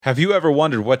Have you ever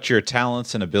wondered what your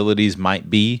talents and abilities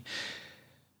might be?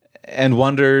 And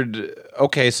wondered,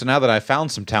 okay, so now that I've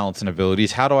found some talents and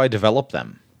abilities, how do I develop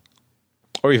them?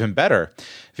 Or even better,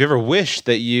 have you ever wished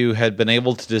that you had been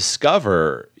able to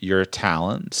discover your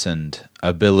talents and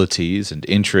abilities and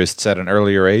interests at an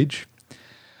earlier age?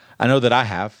 I know that I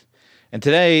have. And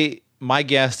today, my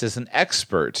guest is an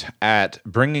expert at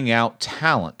bringing out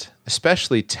talent,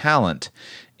 especially talent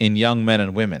in young men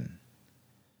and women.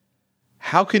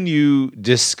 How can you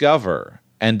discover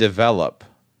and develop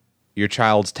your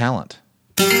child's talent?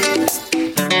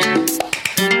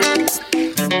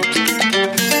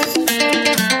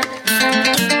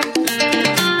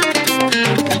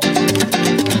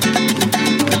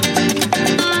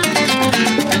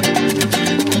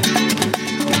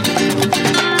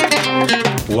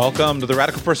 Welcome to the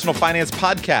Radical Personal Finance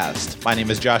Podcast. My name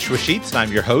is Joshua Sheets, and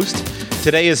I'm your host.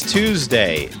 Today is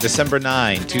Tuesday, December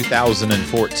 9,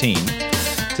 2014.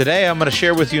 Today, I'm going to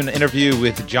share with you an interview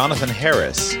with Jonathan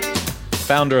Harris,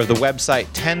 founder of the website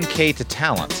 10K to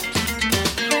Talent.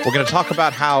 We're going to talk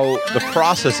about how the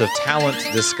process of talent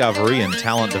discovery and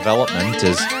talent development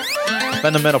is a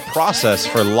fundamental process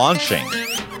for launching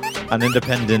an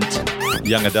independent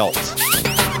young adult.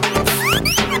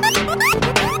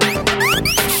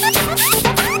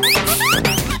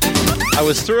 I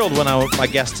was thrilled when my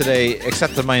guest today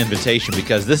accepted my invitation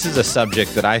because this is a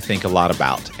subject that I think a lot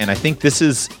about. And I think this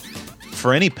is,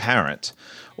 for any parent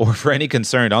or for any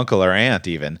concerned uncle or aunt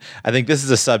even, I think this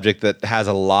is a subject that has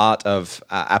a lot of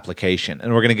application.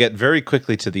 And we're going to get very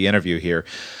quickly to the interview here.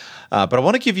 But I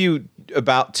want to give you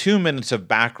about 2 minutes of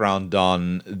background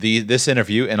on this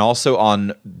interview and also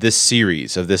on this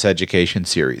series of this education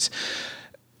series.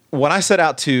 When I set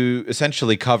out to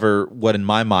essentially cover what in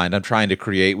my mind I'm trying to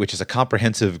create, which is a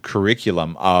comprehensive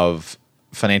curriculum of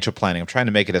financial planning, I'm trying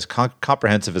to make it as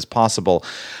comprehensive as possible.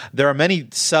 There are many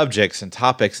subjects and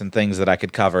topics and things that I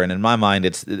could cover, and in my mind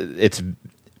it's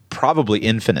probably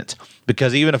infinite,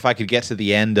 because even if I could get to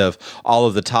the end of all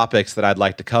of the topics that I'd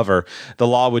like to cover, the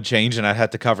law would change and I'd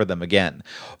have to cover them again.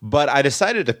 But I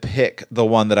decided to pick the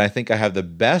one that I think I have the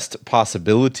best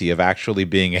possibility of actually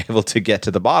being able to get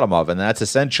to the bottom of, and that's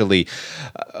essentially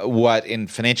what in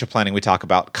financial planning we talk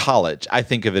about college. I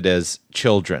think of it as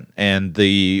children and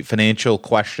the financial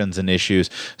questions and issues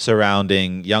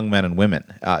surrounding young men and women,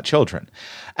 children.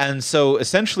 And so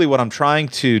essentially what I'm trying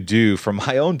to do for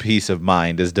my own peace of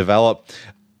mind is develop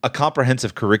a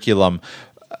comprehensive curriculum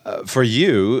for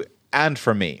you and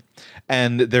for me.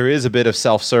 And there is a bit of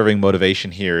self-serving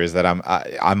motivation here, is that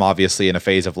I'm obviously in a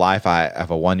phase of life. I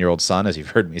have a 1-year-old son, as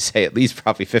you've heard me say at least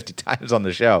probably 50 times on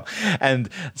the show. And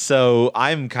so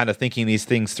I'm kind of thinking these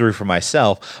things through for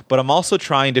myself, but I'm also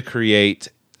trying to create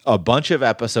a bunch of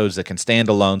episodes that can stand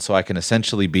alone so I can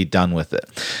essentially be done with it.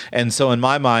 And so in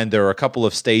my mind, there are a couple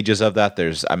of stages of that.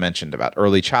 I mentioned about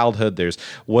early childhood. There's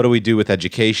what do we do with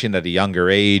education at a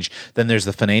younger age? Then there's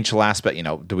the financial aspect.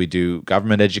 Do we do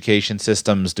government education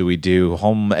systems? Do we do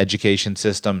home education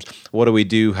systems? What do we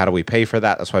do? How do we pay for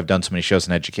that? That's why I've done so many shows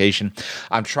in education.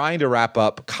 I'm trying to wrap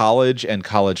up college and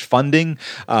college funding.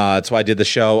 That's why I did the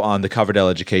show on the Coverdell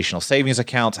Educational Savings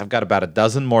Accounts. I've got about a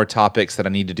dozen more topics that I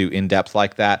need to do in depth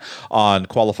like that, on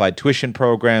qualified tuition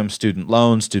programs, student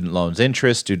loans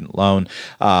interest, student loan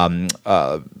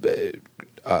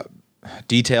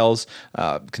details,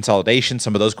 consolidation,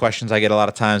 some of those questions I get a lot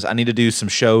of times. I need to do some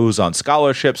shows on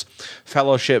scholarships,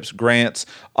 fellowships, grants,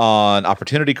 on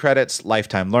opportunity credits,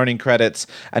 lifetime learning credits.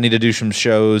 I need to do some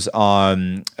shows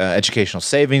on educational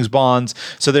savings bonds.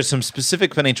 So there's some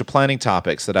specific financial planning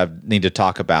topics that I need to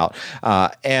talk about.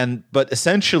 But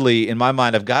essentially, in my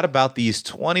mind, I've got about these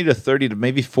 20 to 30 to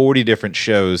maybe 40 different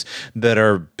shows that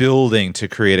are building to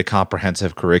create a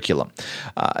comprehensive curriculum.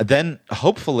 Then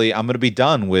hopefully I'm going to be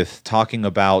done with talking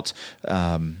about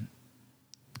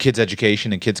kids'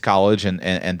 education and kids' college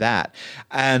and that.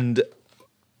 And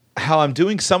how I'm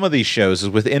doing some of these shows is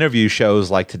with interview shows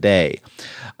like today.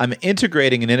 I'm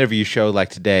integrating an interview show like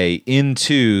today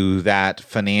into that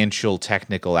financial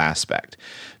technical aspect.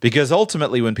 Because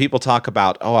ultimately, when people talk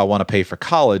about, I want to pay for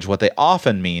college, what they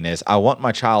often mean is, I want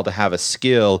my child to have a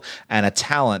skill and a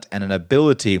talent and an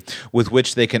ability with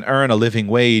which they can earn a living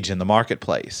wage in the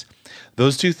marketplace.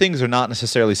 Those two things are not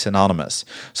necessarily synonymous.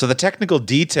 So the technical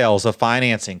details of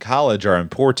financing college are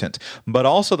important, but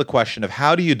also the question of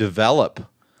how do you develop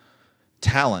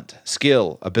talent,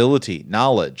 skill, ability,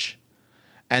 knowledge,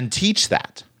 and teach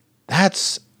that.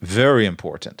 That's very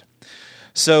important.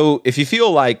 So if you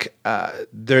feel like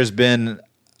there's been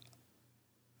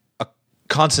a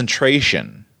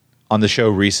concentration on the show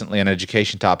recently on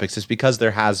education topics is because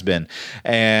there has been.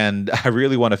 And I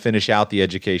really want to finish out the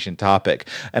education topic.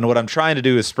 And what I'm trying to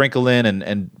do is sprinkle in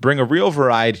and bring a real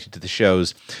variety to the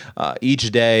shows. Each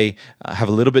day, have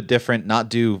a little bit different, not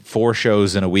do 4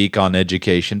 shows in a week on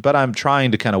education, but I'm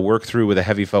trying to kind of work through with a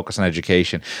heavy focus on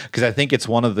education because I think it's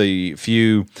one of the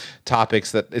few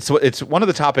topics that it's one of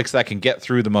the topics that can get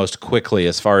through the most quickly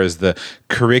as far as the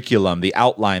curriculum, the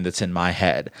outline that's in my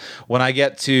head. When I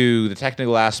get to the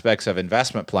technical aspects of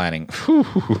investment planning,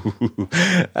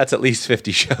 that's at least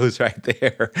 50 shows right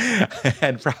there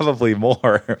and probably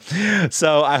more.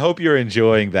 So I hope you're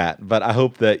enjoying that, but I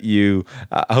hope that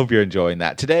I hope you're enjoying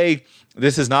that. Today,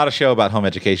 this is not a show about home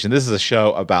education. This is a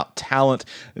show about talent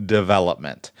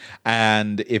development.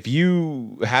 And if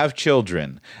you have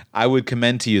children, I would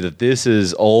commend to you that this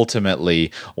is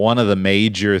ultimately one of the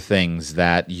major things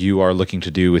that you are looking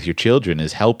to do with your children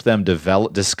is help them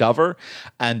discover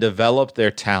and develop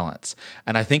their talents.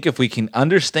 And I think if we can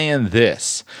understand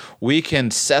this, we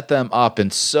can set them up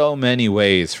in so many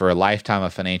ways for a lifetime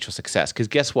of financial success. Because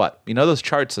guess what? You know those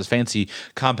charts, those fancy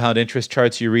compound interest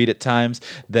charts you read at times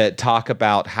that talk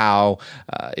about how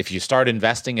if you start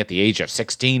investing at the age of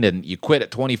 16 and you quit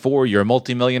at 24, you're a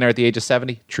multimillionaire at the age of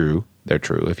 70? True. They're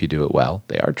true. If you do it well,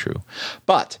 they are true.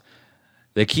 But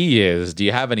the key is, do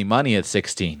you have any money at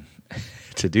 16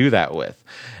 to do that with?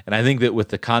 And I think that with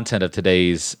the content of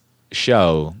today's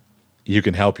show, you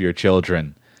can help your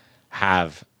children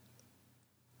have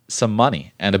some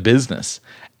money and a business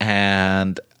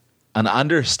and an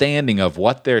understanding of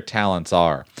what their talents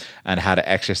are and how to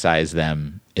exercise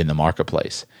them in the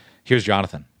marketplace. Here's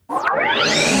Jonathan.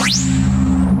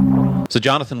 So,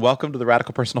 Jonathan, welcome to the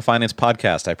Radical Personal Finance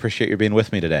Podcast. I appreciate you being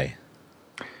with me today.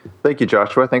 Thank you,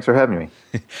 Joshua. Thanks for having me.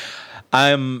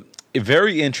 I'm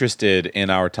very interested in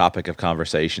our topic of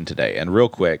conversation today. And real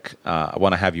quick, I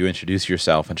want to have you introduce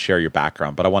yourself and share your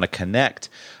background, but I want to connect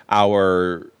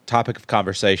our topic of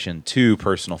conversation to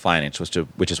personal finance,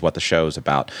 which is what the show is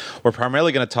about. We're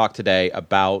primarily going to talk today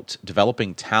about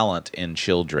developing talent in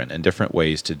children and different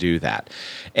ways to do that.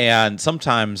 And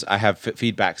sometimes I have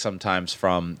feedback sometimes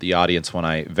from the audience when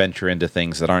I venture into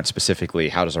things that aren't specifically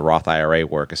how does a Roth IRA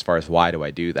work as far as why do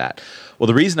I do that? Well,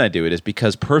 the reason I do it is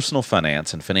because personal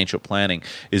finance and financial planning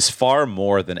is far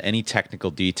more than any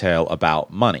technical detail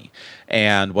about money.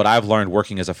 And what I've learned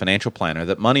working as a financial planner,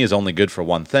 that money is only good for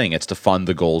one thing. It's to fund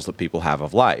the goals that people have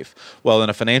of life. Well, in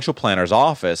a financial planner's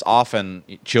office, often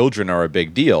children are a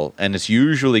big deal. And it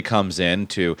usually comes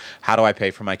into how do I pay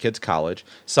for my kids' college?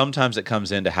 Sometimes it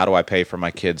comes into how do I pay for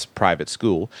my kids' private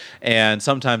school? And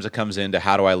sometimes it comes into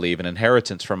how do I leave an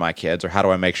inheritance for my kids? Or how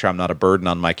do I make sure I'm not a burden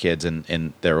on my kids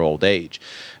in their old age?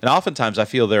 And oftentimes I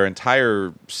feel there are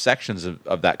entire sections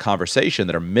of that conversation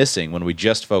that are missing when we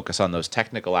just focus on those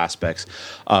technical aspects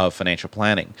of financial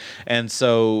planning. And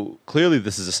so clearly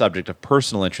this is a subject of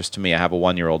personal interest to me. I have a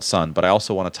 1-year-old son, but I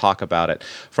also want to talk about it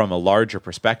from a larger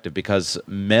perspective because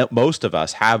most of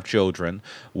us have children,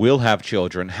 will have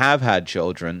children, have had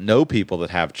children, know people that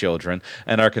have children,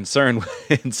 and are concerned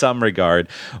in some regard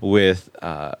with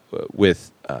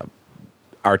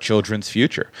our children's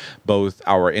future, both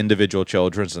our individual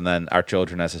children's and then our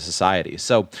children as a society.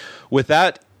 So with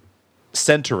that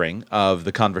centering of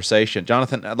the conversation,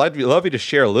 Jonathan, I'd love you to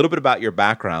share a little bit about your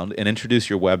background and introduce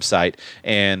your website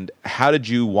and how did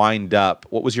you wind up,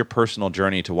 what was your personal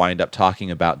journey to wind up talking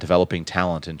about developing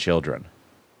talent in children?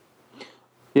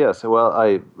 Yes,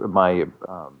 well, my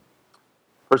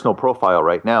personal profile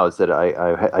right now is that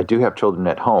I do have children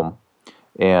at home,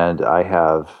 and I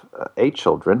have 8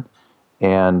 children.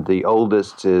 And the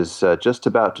oldest is just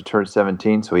about to turn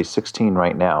 17, so he's 16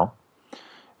 right now.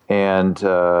 And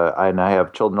I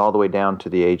have children all the way down to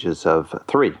the ages of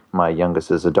 3. My youngest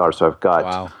is a daughter, so I've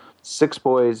got 6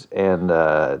 boys and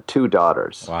 2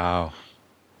 daughters. Wow.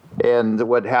 And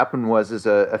what happened was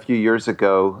a few years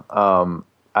ago, I'm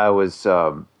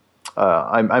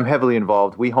heavily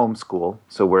involved. We homeschool,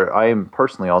 so I am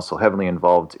personally also heavily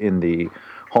involved in the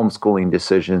homeschooling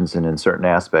decisions and in certain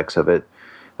aspects of it.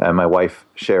 My wife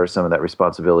shares some of that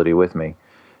responsibility with me.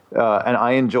 And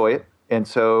I enjoy it. And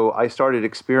so I started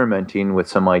experimenting with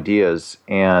some ideas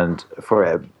and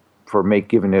for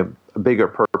giving a bigger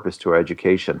purpose to our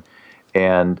education.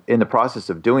 And in the process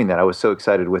of doing that, I was so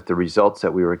excited with the results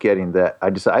that we were getting that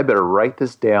I decided I better write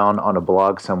this down on a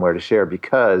blog somewhere to share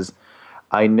because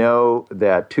I know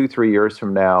that 2-3 years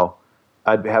from now,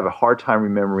 I'd have a hard time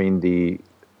remembering the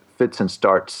fits and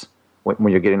starts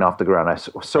when you're getting off the ground. I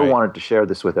wanted to share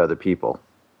this with other people.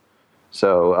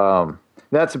 So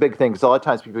that's a big thing because a lot of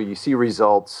times you see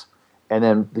results And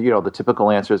then, the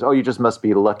typical answer is, oh, you just must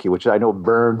be lucky, which I know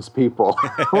burns people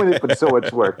when they put so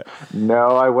much work.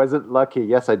 No, I wasn't lucky.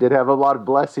 Yes, I did have a lot of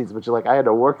blessings, but you're like, I had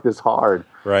to work this hard.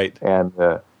 Right. And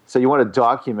so you want to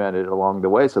document it along the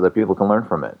way so that people can learn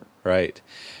from it. Right.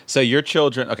 So your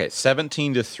children,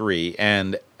 17 to 3,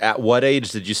 and at what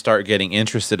age did you start getting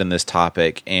interested in this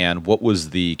topic, and what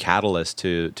was the catalyst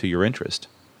to your interest?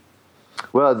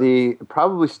 Well,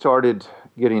 probably started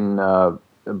getting,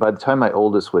 by the time my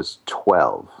oldest was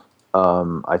 12,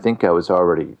 I think I was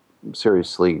already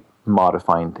seriously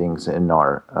modifying things in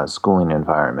our schooling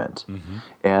environment. Mm-hmm.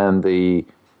 And the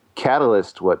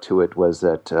catalyst to it was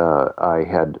that I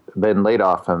had been laid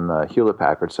off from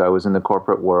Hewlett-Packard, so I was in the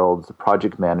corporate world, the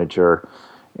project manager,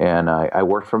 and I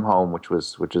worked from home, which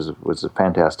was a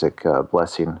fantastic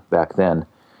blessing back then.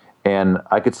 And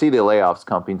I could see the layoffs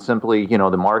coming. Simply,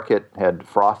 the market had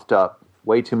frothed up,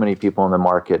 way too many people in the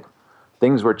market.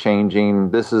 Things were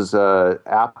changing.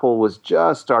 Apple was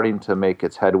just starting to make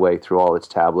its headway through all its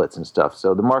tablets and stuff.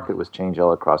 So the market was changing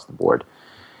all across the board.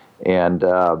 And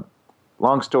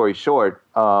long story short,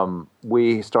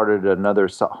 we started another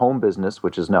home business,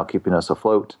 which is now keeping us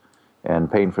afloat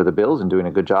and paying for the bills and doing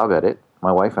a good job at it,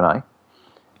 my wife and I.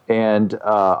 And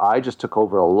I just took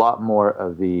over a lot more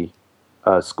of the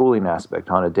schooling aspect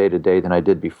on a day-to-day than I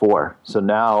did before. So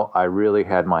now I really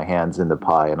had my hands in the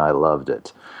pie, and I loved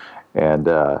it. And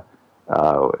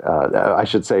I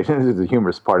should say, the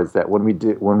humorous part is that when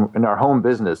in our home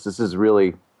business, this is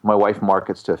really, my wife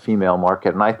markets to a female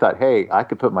market, and I thought, hey, I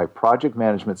could put my project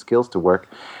management skills to work,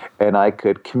 and I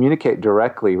could communicate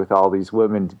directly with all these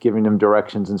women, giving them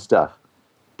directions and stuff.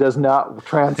 Does not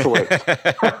translate.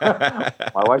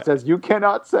 My wife says, you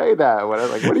cannot say that. And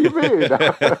I'm like, what do you mean?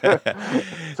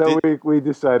 So we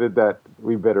decided that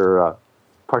we better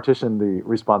partition the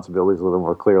responsibilities a little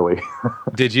more clearly.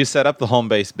 Did you set up the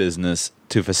home-based business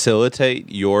to facilitate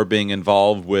your being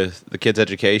involved with the kids'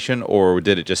 education, or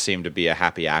did it just seem to be a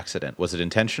happy accident? Was it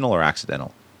intentional or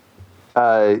accidental?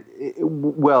 It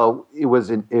was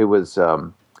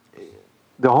the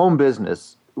home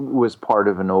business was part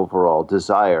of an overall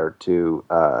desire to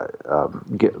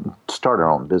start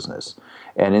our own business,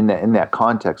 and in that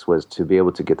context was to be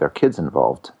able to get their kids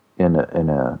involved in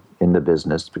the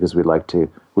business, because we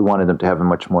wanted them to have a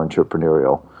much more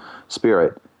entrepreneurial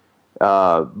spirit.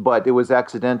 But it was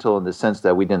accidental in the sense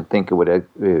that we didn't think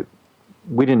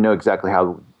we didn't know exactly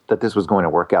that this was going to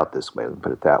work out this way. Let me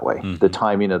put it that way. Mm-hmm. The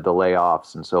timing of the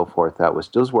layoffs and so forth,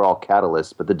 those were all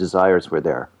catalysts, but the desires were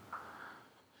there.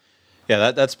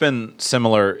 Yeah, that's been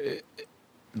similar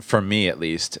for me, at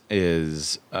least.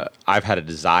 I've had a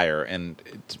desire, and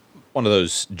it's one of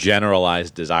those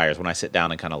generalized desires. When I sit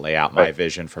down and kind of lay out my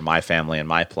vision for my family and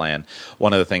my plan,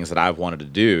 one of the things that I've wanted to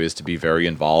do is to be very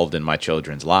involved in my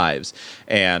children's lives.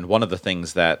 And one of the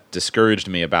things that discouraged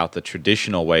me about the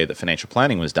traditional way that financial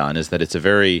planning was done is that it's a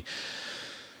very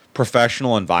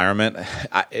professional environment.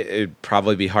 It'd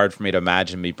probably be hard for me to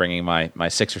imagine me bringing my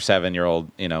 6 or 7 year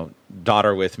old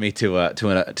daughter with me to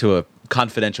a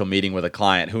confidential meeting with a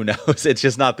client. Who knows? It's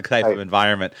just not the type of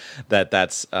environment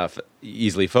that's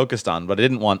easily focused on. But I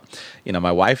didn't want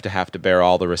my wife to have to bear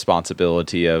all the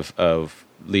responsibility of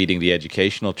leading the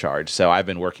educational charge. So I've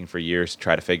been working for years to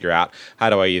try to figure out, how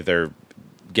do I either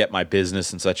get my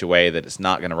business in such a way that it's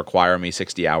not going to require me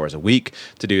 60 hours a week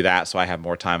to do that, so I have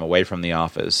more time away from the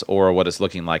office. Or what it's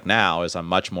looking like now is I'm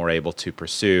much more able to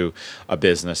pursue a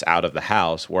business out of the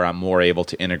house where I'm more able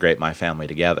to integrate my family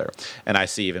together. And I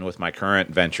see, even with my current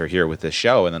venture here with this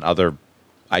show and then other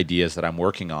ideas that I'm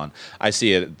working on, I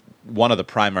see it. One of the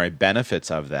primary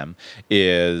benefits of them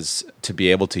is to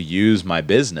be able to use my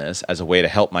business as a way to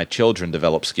help my children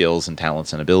develop skills and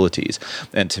talents and abilities.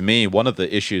 And to me, one of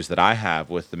the issues that I have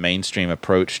with the mainstream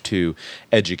approach to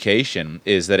education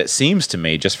is that it seems to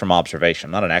me, just from observation,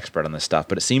 I'm not an expert on this stuff,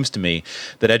 but it seems to me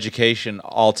that education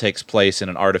all takes place in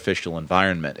an artificial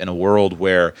environment, in a world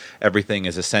where everything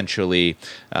is essentially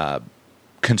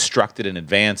constructed in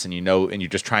advance, and you're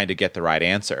just trying to get the right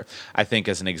answer. I think,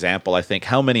 as an example,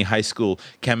 how many high school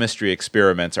chemistry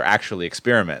experiments are actually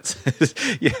experiments?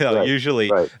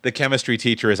 Usually the chemistry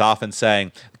teacher is often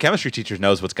saying, the chemistry teacher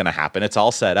knows what's going to happen. It's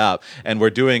all set up, and we're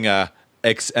doing an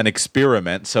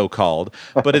experiment, so-called,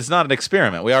 but it's not an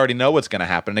experiment. We already know what's going to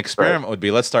happen. An experiment would be,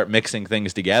 let's start mixing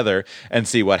things together and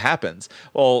see what happens.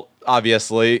 Well,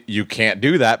 obviously, you can't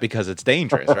do that because it's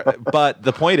dangerous. Right? But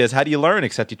the point is, how do you learn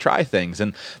except you try things?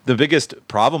 And the biggest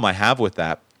problem I have with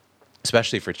that,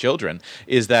 especially for children,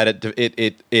 is that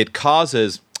it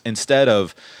causes, instead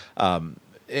of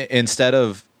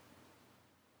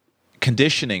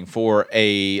conditioning for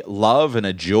a love and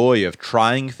a joy of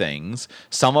trying things,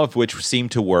 some of which seem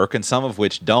to work and some of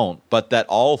which don't, but that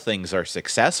all things are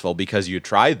successful because you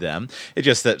tried them. It's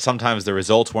just that sometimes the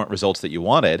results weren't results that you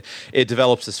wanted. It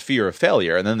develops this fear of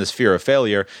failure, and then this fear of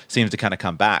failure seems to kind of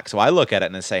come back. So I look at it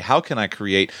and I say, how can I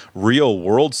create real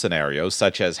world scenarios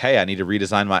such as, hey, I need to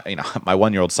redesign my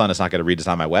 1-year-old son is not going to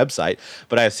redesign my website,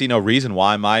 but I see no reason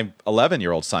why my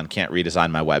 11-year-old son can't redesign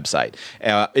my website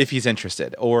if he's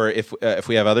interested. Or if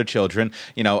we have other children,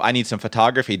 I need some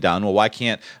photography done. Well, why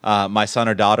can't my son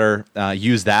or daughter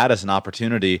use that as an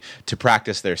opportunity to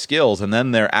practice their skills? And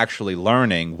then they're actually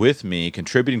learning with me,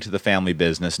 contributing to the family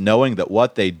business, knowing that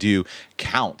what they do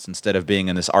counts instead of being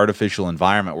in this artificial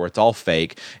environment where it's all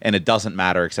fake and it doesn't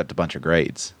matter except a bunch of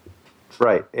grades.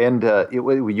 Right. And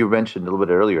you mentioned a little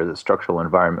bit earlier the structural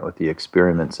environment with the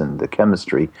experiments and the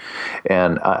chemistry.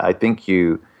 And I think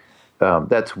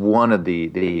that's one of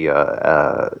the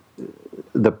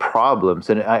problems.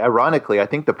 And ironically, I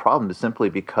think the problem is simply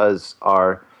because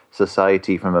our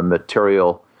society, from a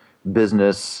material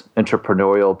business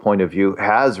entrepreneurial point of view,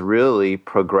 has really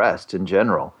progressed in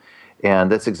general.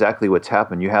 And that's exactly what's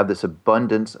happened. You have this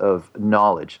abundance of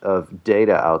knowledge, of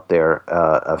data out there,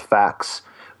 of facts,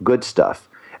 good stuff,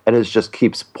 and it just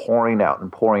keeps pouring out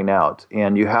and pouring out.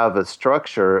 And you have a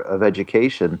structure of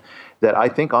education that I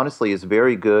think honestly is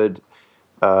very good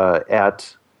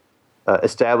at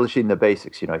establishing the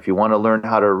basics. If you want to learn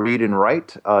how to read and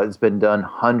write, it's been done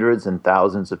hundreds and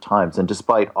thousands of times. And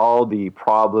despite all the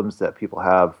problems that people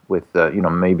have with,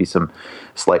 maybe some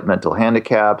slight mental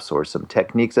handicaps or some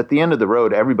techniques, at the end of the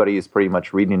road, everybody is pretty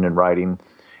much reading and writing.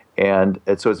 And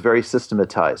so it's very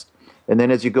systematized. And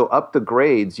then as you go up the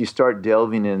grades, you start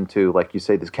delving into, like you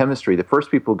say, this chemistry. The first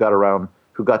people who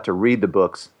got to read the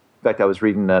books. In fact, I was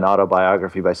reading an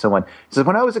autobiography by someone. He says,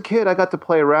 when I was a kid, I got to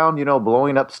play around,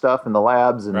 blowing up stuff in the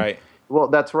labs. And, right. Well,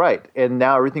 that's right. And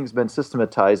now everything's been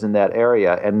systematized in that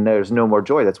area, and there's no more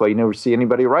joy. That's why you never see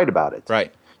anybody write about it.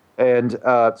 Right. And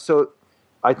so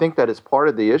I think that is part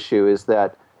of the issue is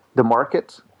that the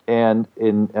market, and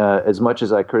in as much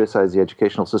as I criticize the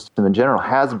educational system in general,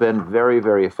 has been very,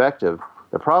 very effective.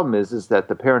 The problem is that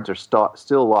the parents are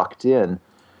still locked in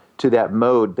to that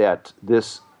mode that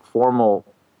this formal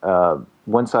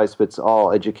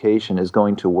one-size-fits-all education is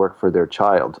going to work for their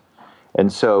child.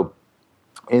 And so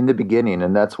in the beginning,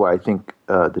 and that's why I think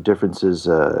the differences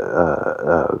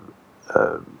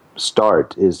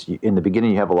start, is in the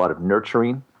beginning you have a lot of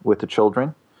nurturing with the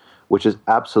children, which is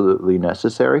absolutely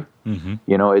necessary. Mm-hmm.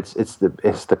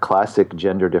 It's the classic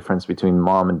gender difference between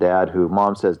mom and dad, who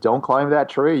mom says, don't climb that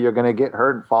tree, you're going to get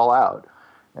hurt and fall out.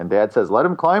 And dad says, let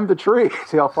him climb the tree,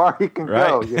 see how far he can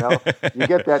go. You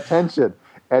get that tension.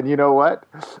 And you know what?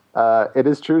 It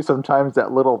is true sometimes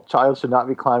that little child should not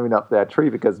be climbing up that tree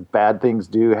because bad things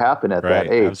do happen at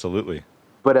that age. Absolutely.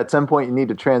 But at some point you need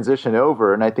to transition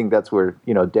over, and I think that's where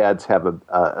dads have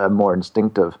a more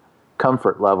instinctive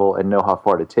comfort level and know how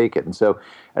far to take it. And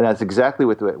that's exactly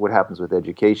what happens with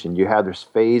education. You have these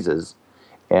phases,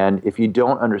 and if you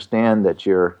don't understand that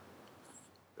you're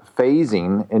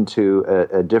phasing into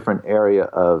a different area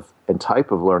and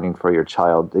type of learning for your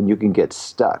child, then you can get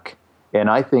stuck. And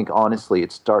I think, honestly,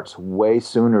 it starts way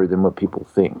sooner than what people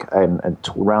think. And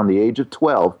around the age of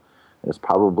 12, it's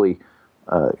probably,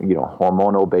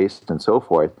 hormonal based and so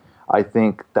forth. I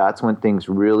think that's when things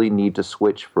really need to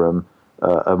switch from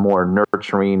a more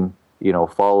nurturing,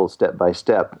 follow step by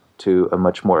step, to a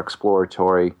much more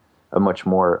exploratory, a much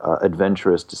more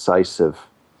adventurous, decisive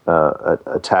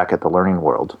attack at the learning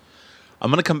world. I'm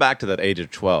going to come back to that age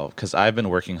of 12 because I've been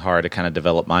working hard to kind of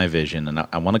develop my vision, and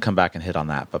I want to come back and hit on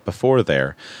that. But before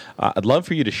there, I'd love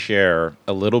for you to share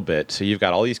a little bit. So you've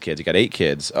got all these kids, you've got 8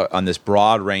 kids on this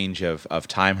broad range of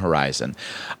time horizon.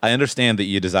 I understand that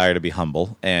you desire to be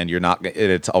humble, and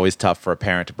it's always tough for a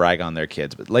parent to brag on their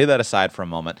kids, but lay that aside for a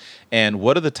moment. And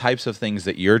what are the types of things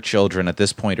that your children at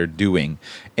this point are doing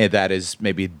that is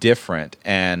maybe different?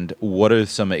 And what are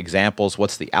some examples?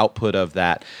 What's the output of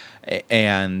that?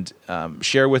 And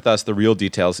share with us the real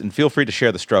details, and feel free to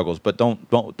share the struggles, but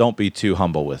don't be too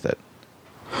humble with it.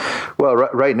 Well,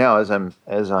 right now, as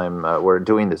we're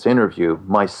doing this interview,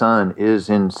 my son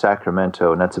is in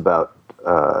Sacramento, and that's about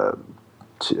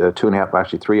 2.5,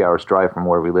 actually 3 hours drive from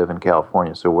where we live in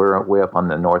California. So we're way up on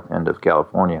the north end of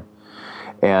California,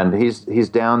 and he's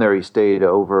down there. He stayed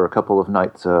over a couple of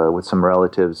nights with some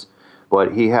relatives,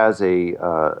 but he has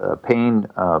a pain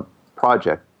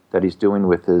project that he's doing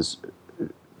with his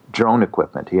drone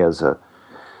equipment. He has a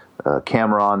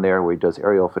camera on there where he does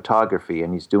aerial photography,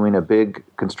 and he's doing a big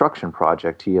construction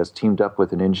project. He has teamed up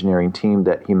with an engineering team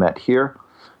that he met here,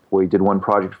 We did one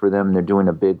project for them. They're doing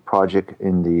a big project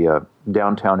in the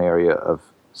downtown area of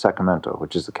Sacramento,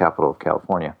 which is the capital of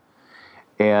California.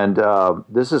 And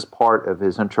this is part of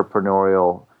his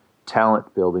entrepreneurial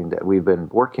talent building that we've been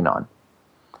working on.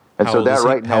 And How so old that is he?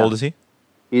 right now, How old is he?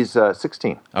 He's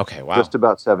 16. Okay, wow. Just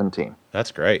about 17.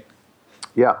 That's great.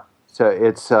 Yeah. So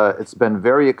it's been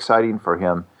very exciting for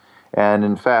him. And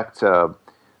in fact, in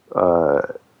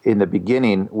the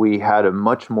beginning, we had him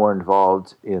much more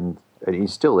involved in, and he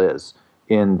still is,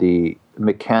 in the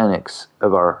mechanics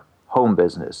of our home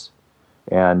business.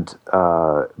 And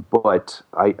but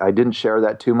I didn't share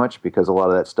that too much because a lot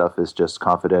of that stuff is just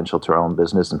confidential to our own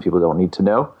business and people don't need to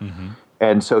know. Mm-hmm.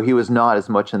 And so he was not as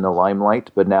much in the limelight,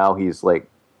 but now he's like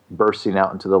bursting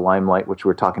out into the limelight, which we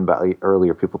were talking about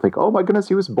earlier. People think, oh my goodness,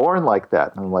 he was born like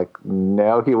that. And I'm like,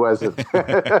 no, he wasn't.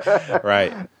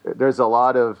 Right. There's a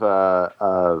lot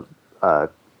of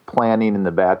planning in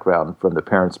the background from the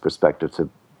parents' perspective to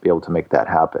be able to make that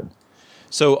happen.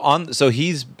 So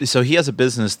he has a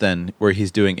business then where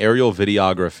he's doing aerial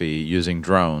videography using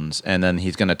drones, and then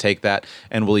he's going to take that,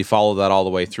 and will he follow that all the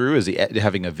way through? Is he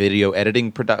having a video editing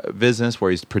business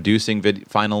where he's producing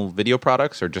final video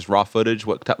products, or just raw footage?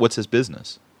 What's his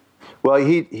business? Well,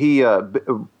 he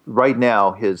right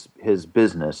now his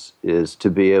business is to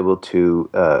be able to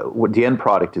the end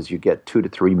product is you get 2 to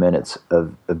 3 minutes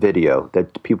of a video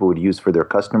that people would use for their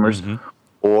customers, mm-hmm.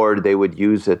 or they would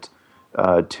use it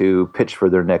to pitch for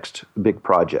their next big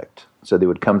project. So they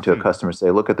would come to a customer and say,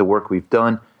 look at the work we've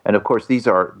done. And of course, these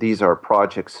are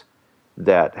projects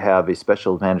that have a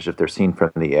special advantage if they're seen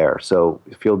from the air. So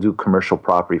if you'll do commercial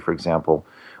property, for example,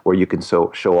 where you can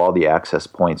show all the access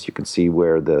points, you can see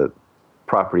where the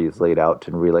property is laid out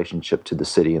in relationship to the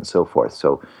city and so forth.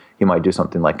 So you might do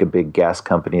something like a big gas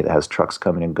company that has trucks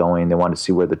coming and going. They want to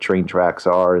see where the train tracks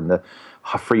are and the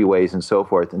freeways and so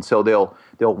forth. And so they'll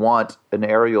want an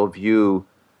aerial view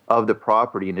of the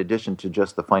property in addition to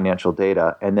just the financial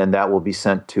data, and then that will be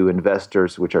sent to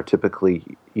investors, which are typically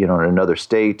in another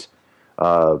state,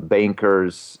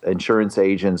 bankers, insurance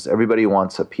agents. Everybody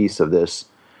wants a piece of this,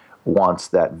 wants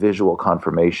that visual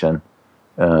confirmation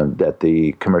that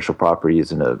the commercial property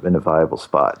is in a viable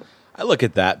spot. I look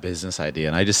at that business idea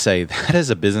and I just say that is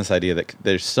a business idea that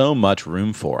there's so much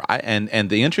room for. And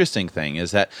the interesting thing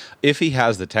is that if he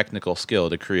has the technical skill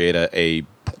to create a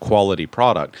quality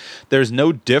product, there's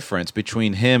no difference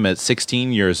between him at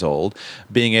 16 years old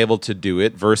being able to do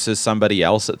it versus somebody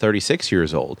else at 36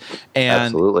 years old. And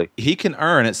absolutely, he can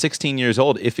earn at 16 years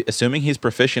old, if assuming he's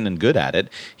proficient and good at it,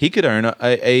 he could earn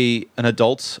an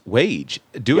adult's wage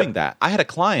doing that. I had a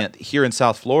client here in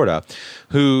South Florida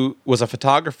who was a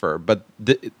photographer, but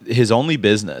his only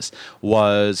business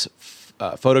was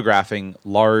photographing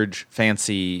large,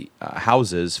 fancy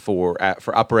houses for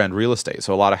upper end real estate.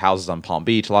 So a lot of houses on Palm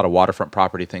Beach, a lot of waterfront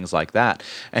property, things like that.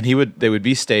 And they would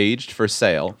be staged for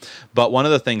sale. But one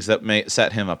of the things that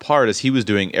set him apart is he was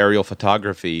doing aerial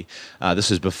photography.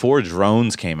 This was before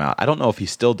drones came out. I don't know if he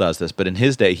still does this, but in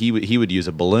his day, he would use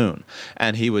a balloon,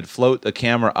 and he would float the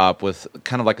camera up with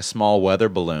kind of like a small weather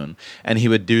balloon, and he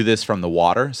would do this from the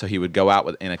water. So he would go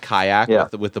out in a kayak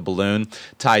with the balloon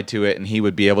tied to it, and he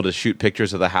would be able to shoot pictures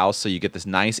of the house, so you get this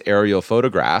nice aerial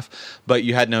photograph, but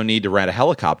you had no need to rent a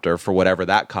helicopter for whatever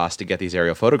that cost to get these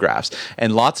aerial photographs.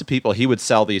 And lots of people, he would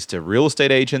sell these to real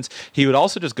estate agents. He would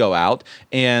also just go out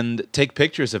and take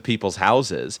pictures of people's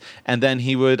houses, and then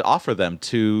he would offer them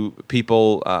to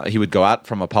people. He would go out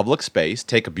from a public space,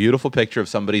 take a beautiful picture of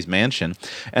somebody's mansion,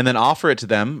 and then offer it to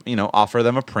them, offer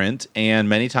them a print, and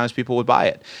many times people would buy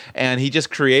it. And he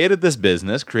just created this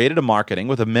business, created a marketing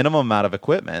with a minimum amount of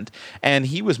equipment, and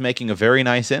he was making a very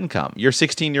nice income. Your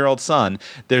 16-year-old son,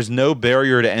 there's no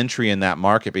barrier to entry in that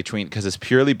market because it's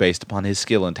purely based upon his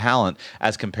skill and talent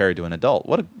as compared to an adult.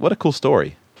 What a cool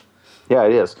story. Yeah,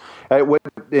 it is.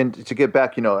 And to get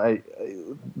back,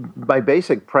 my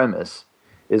basic premise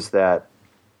is that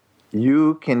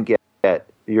you can get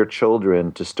your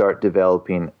children to start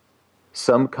developing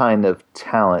some kind of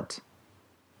talent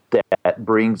that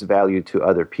brings value to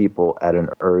other people at an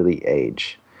early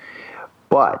age.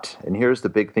 But, and here's the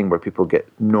big thing where people get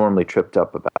normally tripped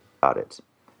up about it,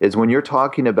 is when you're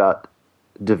talking about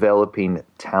developing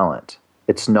talent,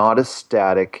 it's not a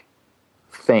static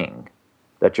thing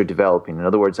that you're developing. In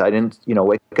other words, I didn't,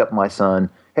 wake up my son,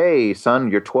 hey, son,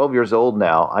 you're 12 years old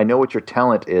now. I know what your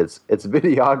talent is. It's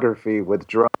videography with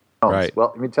drones. Right. Well,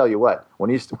 let me tell you what, when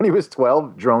he was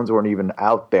 12, drones weren't even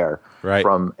out there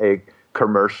from a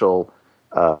commercial,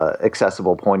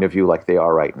 accessible point of view like they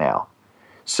are right now.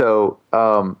 So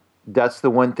that's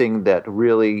the one thing that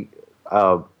really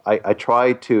I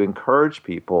try to encourage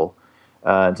people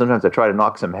And sometimes I try to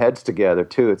knock some heads together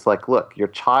too. It's like, look, your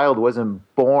child wasn't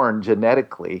born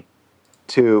genetically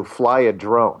to fly a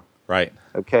drone. Right.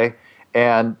 Okay.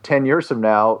 And 10 years from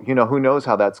now, who knows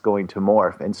how that's going to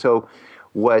morph. And so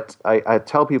what I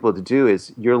tell people to do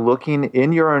is you're looking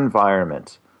in your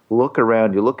environment, look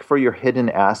around, you look for your hidden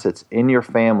assets in your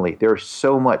family. There's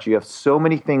so much. You have so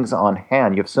many things on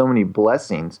hand. You have so many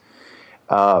blessings,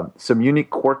 some unique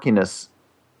quirkiness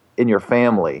in your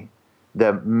family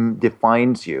that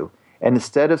defines you. And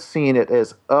instead of seeing it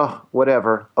as,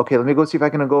 whatever, okay, let me go see if I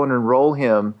can go and enroll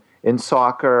him in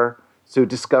soccer to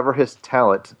discover his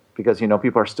talent, because,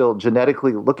 people are still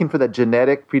genetically looking for that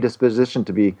genetic predisposition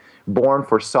to be born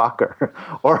for soccer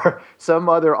or some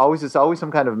other, it's always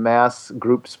some kind of mass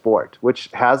group sport, which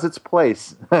has its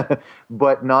place,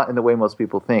 but not in the way most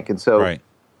people think. And so right.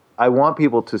 I want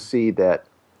people to see that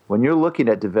when you're looking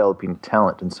at developing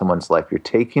talent in someone's life, you're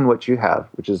taking what you have,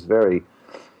 which is very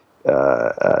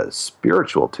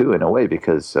spiritual too, in a way,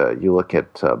 because you look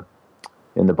at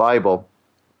in the Bible,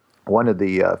 one of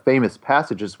the famous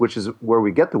passages, which is where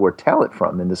we get the word talent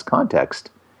from in this context,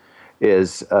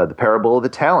 is the parable of the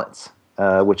talents,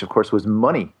 which of course was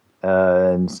money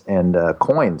and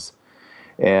coins.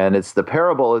 And it's the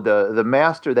parable of the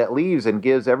master that leaves and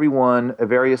gives everyone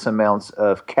various amounts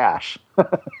of cash,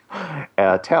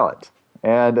 talent.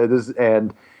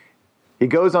 And he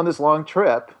goes on this long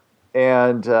trip,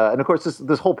 and of course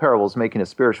this whole parable is making a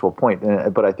spiritual point.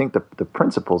 But I think the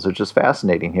principles are just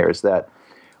fascinating here. Is that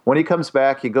when he comes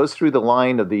back, he goes through the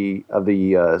line of the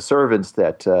servants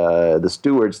that the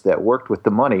stewards that worked with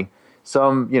the money.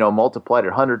 Some multiplied it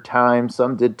 100 times,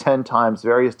 some did 10 times,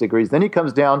 various degrees. Then he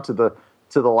comes down to the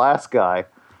last guy,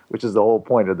 which is the whole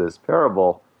point of this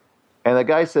parable. And the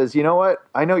guy says, "You know what?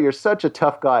 I know you're such a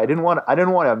tough guy. I didn't want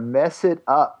to mess it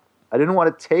up. I didn't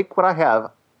want to take what I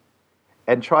have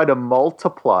and try to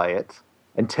multiply it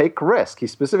and take risk."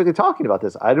 He's specifically talking about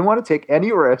this. I didn't want to take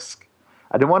any risk.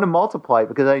 I didn't want to multiply it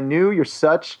because I knew you're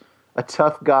such a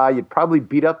tough guy. You'd probably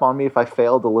beat up on me if I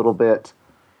failed a little bit.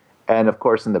 And of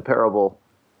course, in the parable,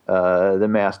 the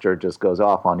master just goes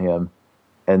off on him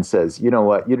and says, "You know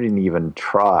what? You didn't even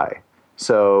try.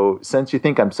 So since you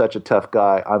think I'm such a tough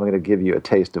guy, I'm going to give you a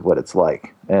taste of what it's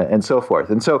like," and so forth.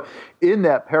 And so in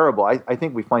that parable, I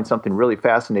think we find something really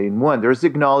fascinating. One, there's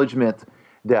acknowledgement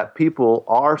that people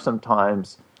are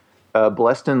sometimes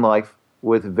blessed in life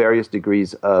with various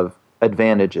degrees of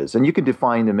advantages, and you can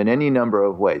define them in any number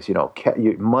of ways.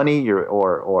 Money,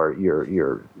 you're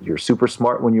super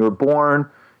smart when you were born.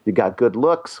 You got good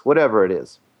looks, whatever it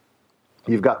is.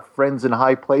 You've got friends in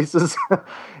high places,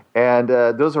 and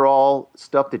those are all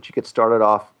stuff that you get started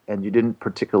off and you didn't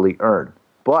particularly earn.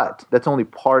 But that's only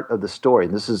part of the story.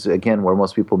 And this is, again, where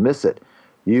most people miss it.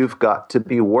 You've got to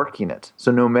be working it.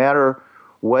 So no matter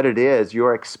what it is,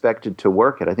 you're expected to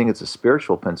work it. I think it's a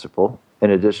spiritual principle in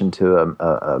addition to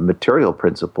a material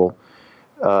principle.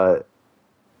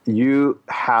 You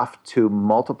have to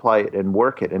multiply it and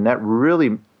work it. And that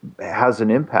really has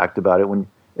an impact about it when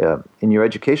in your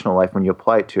educational life when you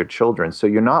apply it to your children. So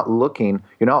you're not walking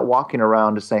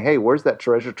around to say, "Hey, where's that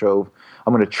treasure trove?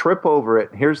 I'm going to trip over it.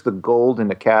 Here's the gold in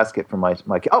the casket for my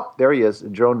kid. Oh, there he is, a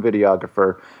drone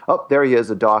videographer. Oh, there he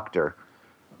is, a doctor."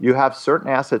 You have certain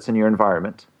assets in your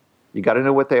environment. You got to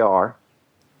know what they are.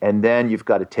 And then you've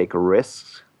got to take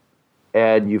risks,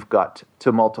 and you've got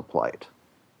to multiply it.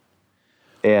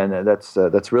 And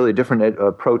that's really a different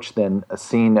approach than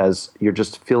seen as you're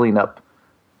just filling up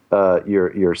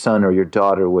your son or your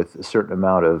daughter with a certain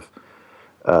amount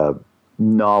of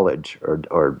knowledge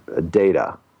or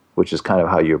data, which is kind of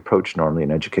how you approach normally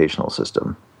an educational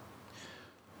system.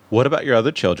 What about your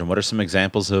other children? What are some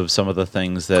examples of some of the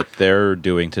things that they're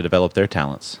doing to develop their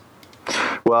talents?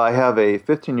 Well, I have a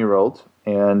 15-year-old,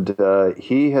 and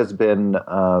he has been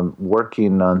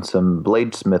working on some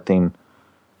bladesmithing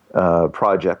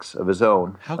projects of his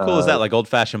own. How cool is that? Like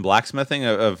old-fashioned blacksmithing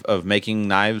of making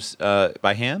knives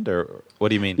by hand, or what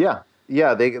do you mean?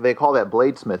 Yeah. They call that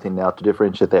bladesmithing now to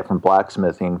differentiate that from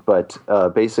blacksmithing. But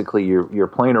basically, you're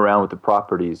playing around with the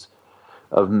properties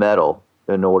of metal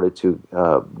in order to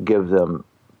give them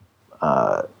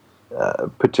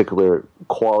particular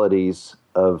qualities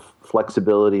of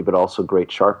flexibility, but also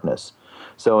great sharpness.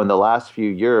 So in the last few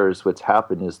years, what's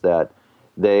happened is that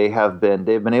they've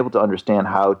been able to understand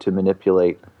how to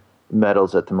manipulate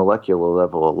metals at the molecular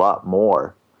level a lot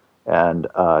more. And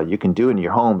you can do it in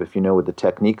your home if you know what the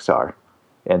techniques are.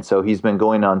 And so he's been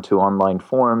going on to online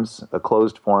forums,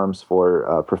 closed forums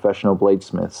for professional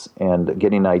bladesmiths, and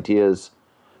getting ideas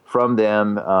from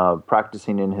them,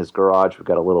 practicing in his garage. We've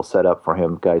got a little setup for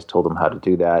him. Guys told him how to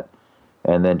do that.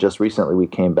 And then just recently we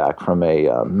came back from a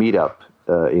meetup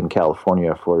in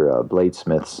California for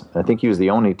bladesmiths. I think he was the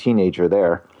only teenager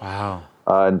there. Wow.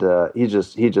 And he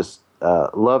just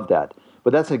loved that.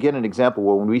 But that's, again, an example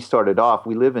where when we started off,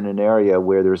 we live in an area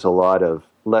where there's a lot of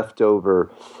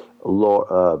leftover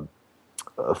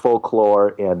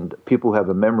folklore and people who have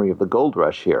a memory of the gold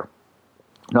rush here.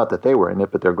 Not that they were in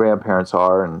it, but their grandparents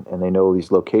are, and they know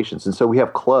these locations. And so we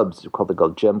have clubs, they're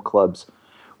called gem clubs,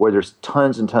 where there's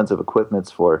tons and tons of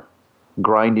equipments for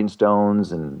grinding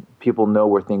stones, and people know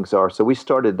where things are. So we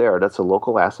started there. That's a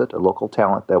local asset, a local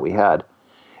talent that we had.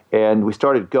 And we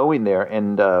started going there,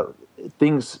 and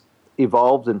things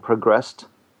evolved and progressed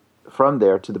from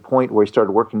there to the point where we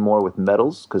started working more with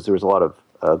metals, because there was a lot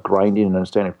of grinding and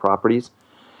understanding properties.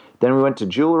 Then we went to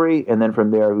jewelry, and then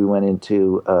from there we went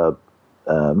into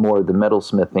more of the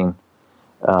metalsmithing,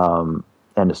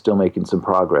 and is still making some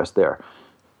progress there.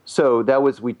 So that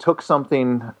was, we took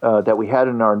something that we had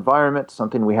in our environment,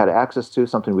 something we had access to,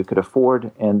 something we could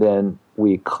afford, and then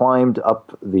we climbed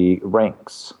up the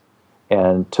ranks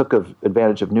and took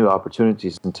advantage of new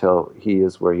opportunities until he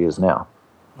is where he is now.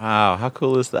 Wow, how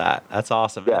cool is that? That's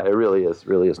awesome. Yeah, it really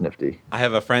is nifty. I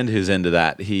have a friend who's into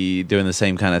that. He doing the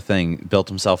same kind of thing, built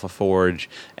himself a forge,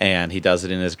 and he does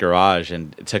it in his garage,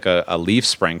 and took a leaf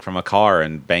spring from a car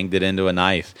and banged it into a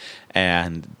knife.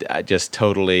 And I just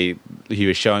totally, he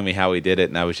was showing me how he did it,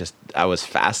 and I was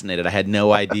fascinated. I had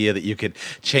no idea that you could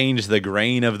change the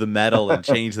grain of the metal and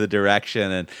change the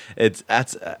direction, and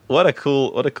what a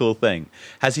cool thing.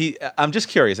 I'm just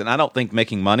curious, and I don't think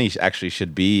making money actually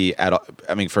should be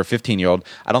for a 15-year-old,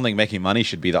 I don't think making money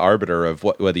should be the arbiter of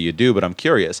whether you do, but I'm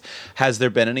curious, has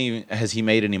he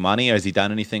made any money? Has he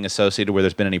done anything associated where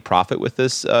there's been any profit with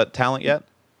this talent yet?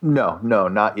 No,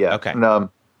 not yet. Okay.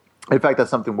 In fact, that's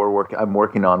something I'm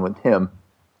working on with him,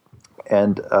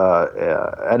 and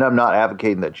I'm not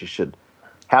advocating that you should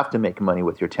have to make money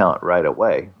with your talent right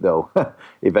away, though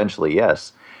eventually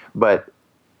yes. But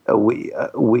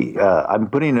I'm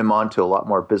putting him onto a lot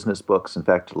more business books. In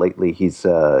fact, lately he's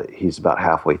about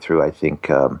halfway through. I think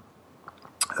it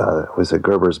was a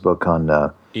Gerber's book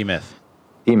on E-Myth.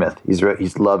 E-Myth.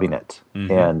 He's loving it,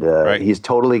 and right. He's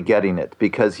totally getting it,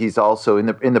 because he's also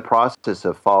in the process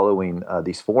of following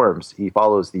these forums. He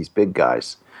follows these big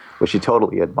guys, which he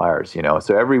totally admires.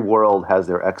 So every world has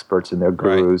their experts and their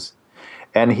gurus, right.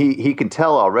 And he can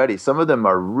tell already. Some of them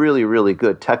are really, really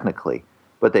good technically,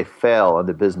 but they fail on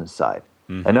the business side.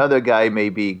 Mm-hmm. Another guy may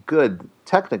be good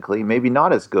technically, maybe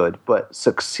not as good, but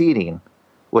succeeding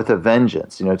with a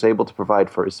vengeance. It's able to provide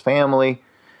for his family.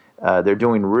 They're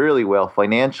doing really well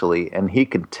financially, and he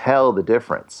can tell the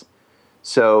difference.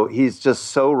 So he's just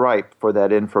so ripe for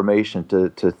that information to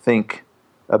think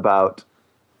about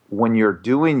when you're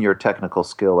doing your technical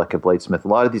skill like a bladesmith. A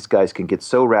lot of these guys can get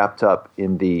so wrapped up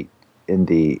in the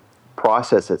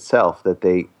process itself that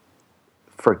they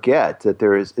forget that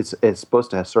it's supposed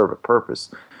to serve a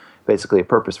purpose, basically a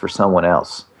purpose for someone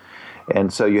else.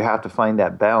 And so you have to find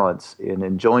that balance in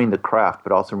enjoying the craft,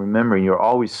 but also remembering you're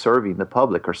always serving the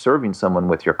public or serving someone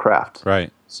with your craft.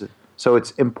 Right. So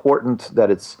it's important that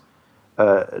it's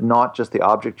not just the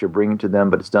object you're bringing to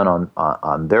them, but it's done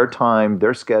on their time,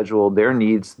 their schedule, their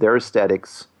needs, their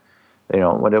aesthetics,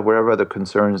 whatever other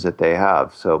concerns that they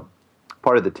have. So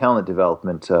part of the talent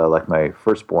development, like my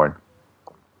firstborn,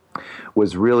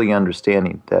 was really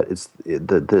understanding that it's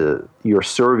you're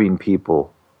serving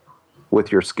people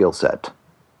with your skill set,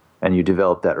 and you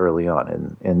develop that early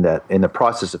on, and that in the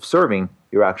process of serving,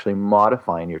 you're actually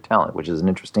modifying your talent, which is an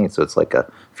interesting. So it's like a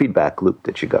feedback loop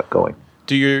that you got going.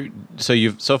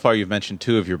 So far you've mentioned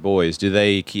two of your boys. Do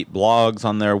they keep blogs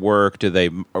on their work? Do they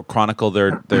chronicle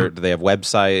their do they have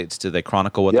websites? Do they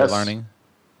chronicle what they're learning?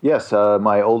 Yes,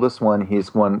 my oldest one, it's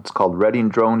called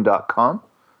reddingdrone.com.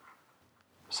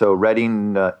 So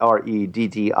Redding,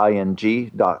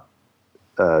 REDDING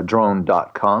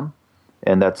drone.com.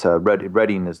 And that's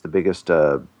Redding is the biggest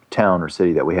town or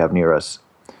city that we have near us.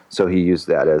 So he used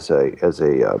that as a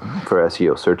for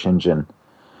SEO search engine,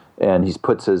 and he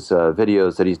puts his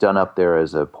videos that he's done up there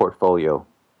as a portfolio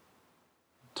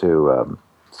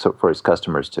for his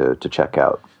customers to check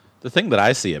out. The thing that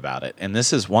I see about it, and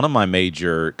this is one of my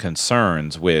major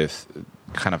concerns with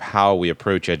kind of how we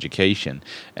approach education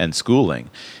and schooling,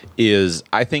 is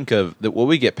I think of that what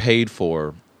we get paid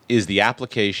for is the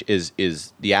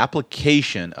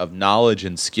application of knowledge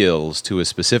and skills to a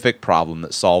specific problem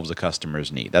that solves a customer's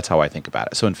need. That's how I think about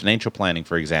it. So in financial planning,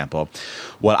 for example,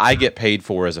 what I get paid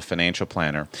for as a financial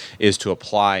planner is to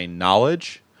apply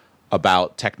knowledge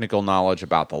about technical knowledge,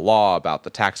 about the law, about the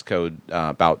tax code,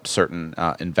 about certain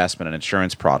investment and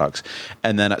insurance products.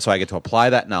 And then so I get to apply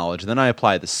that knowledge. And then I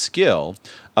apply the skill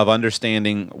of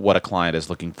understanding what a client is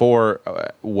looking for,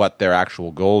 what their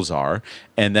actual goals are,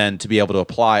 and then to be able to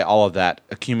apply all of that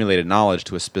accumulated knowledge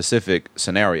to a specific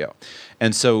scenario.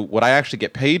 And so what I actually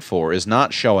get paid for is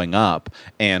not showing up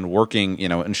and working,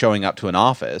 and showing up to an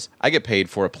office. I get paid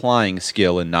for applying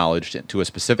skill and knowledge to a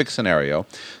specific scenario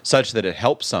such that it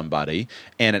helps somebody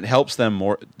and it helps them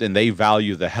more, and they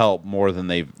value the help more than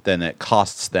it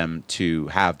costs them to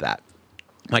have that.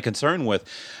 My concern with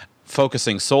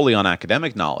focusing solely on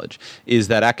academic knowledge is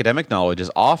that academic knowledge is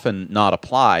often not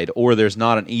applied, or there's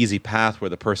not an easy path where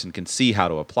the person can see how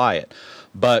to apply it.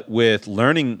 But with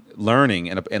learning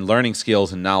and learning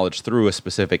skills and knowledge through a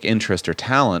specific interest or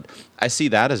talent, I see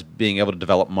that as being able to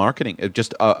develop marketing,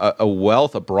 just a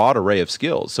broad array of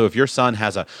skills. So if your son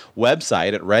has a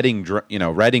website at Reading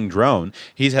Drone,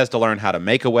 he has to learn how to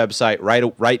make a website,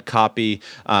 write copy,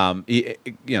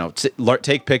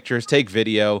 take pictures, take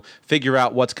video, figure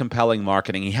out what's compelling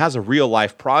marketing. He has a real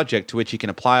life project to which he can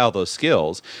apply all those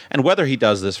skills. And whether he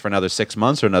does this for another 6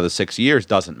 months or another 6 years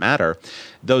doesn't matter.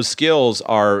 Those skills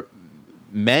are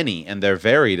many and they're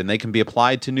varied, and they can be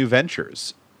applied to new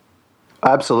ventures.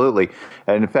 Absolutely.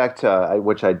 And in fact,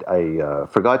 which I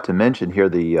forgot to mention here,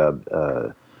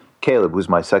 the Caleb was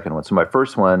my second one. So my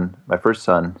first son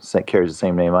carries the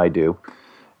same name I do,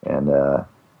 and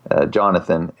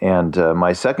Jonathan. And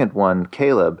my second one,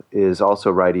 Caleb, is also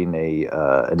writing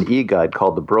an e-guide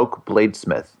called The Broke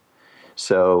Bladesmith.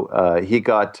 So he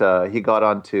got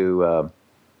onto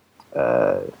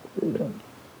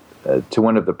to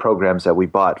one of the programs that we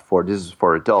bought this is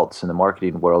for adults in the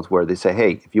marketing world, where they say,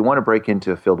 hey, if you want to break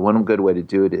into a field, one good way to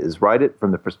do it is write it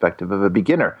from the perspective of a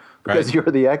beginner, because Right.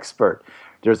 You're the expert.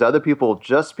 There's other people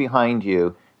just behind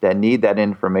you that need that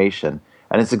information.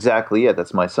 And it's exactly it.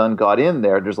 That's my son got in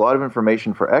there. There's a lot of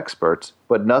information for experts,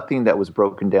 but nothing that was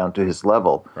broken down to his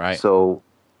level. Right. So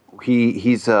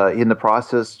he's in the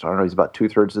process, I don't know, he's about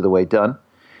 2/3 of the way done.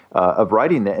 Of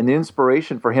writing that. And the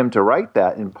inspiration for him to write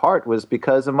that, in part, was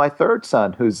because of my third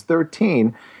son, who's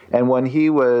 13. And when he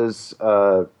was,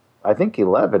 I think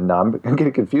 11 now, I'm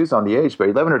getting confused on the age, but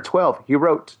 11 or 12, he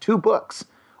wrote 2 books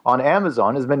on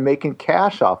Amazon, has been making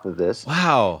cash off of this.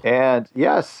 Wow. And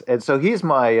yes, and so he's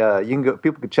my,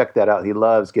 people can check that out. He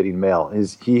loves getting mail.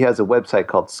 He has a website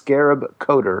called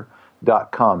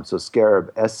scarabcoder.com. So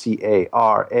Scarab,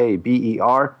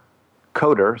 SCARABER,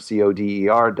 Coder,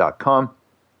 CODER.com.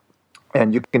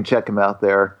 And you can check him out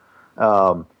there.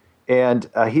 And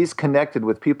he's connected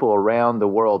with people around the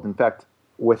world. In fact,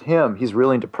 with him, he's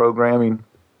really into programming.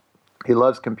 He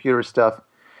loves computer stuff.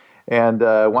 And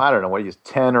I don't know, what he was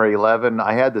 10 or 11.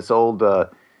 I had this old a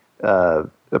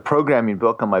programming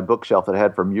book on my bookshelf that I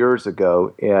had from years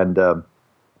ago. And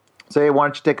say, hey, why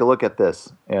don't you take a look at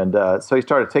this? And so he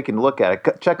started taking a look at it.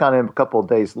 Check on him a couple of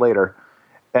days later.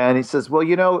 And he says, well,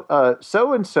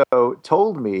 so-and-so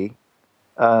told me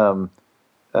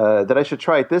that I should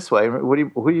try it this way.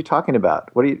 Who are you talking about?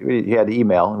 He had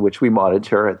email, which we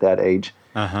monitor at that age.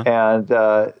 Uh-huh. And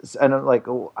I'm like,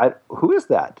 who is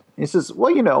that? He says,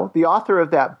 well, the author of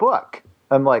that book.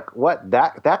 I'm like, what?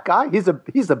 That guy? He's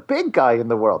a big guy in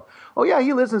the world. Oh yeah,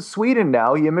 he lives in Sweden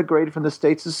now. He immigrated from the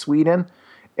States to Sweden,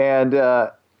 and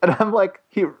I'm like,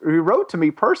 he wrote to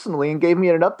me personally and gave me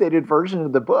an updated version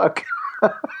of the book.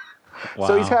 Wow.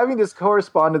 So he's having this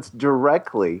correspondence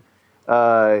directly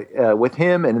with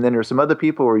him, and then there's some other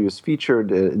people where he was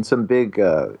featured in some big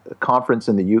conference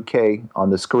in the UK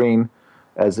on the screen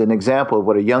as an example of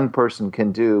what a young person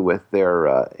can do with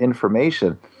their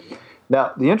information.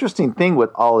 Now, the interesting thing with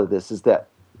all of this is that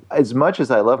as much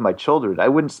as I love my children, I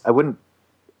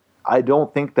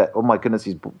don't think that, oh my goodness,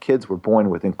 these kids were born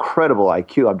with incredible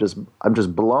IQ. I'm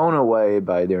just blown away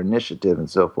by their initiative and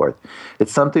so forth.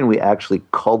 It's something we actually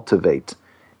cultivate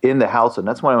in the house, and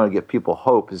that's why I want to give people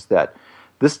hope, is that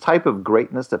this type of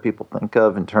greatness that people think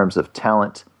of in terms of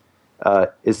talent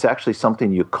is actually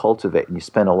something you cultivate and you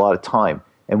spend a lot of time.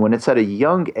 And when it's at a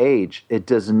young age, it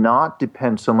does not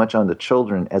depend so much on the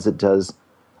children as it does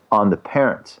on the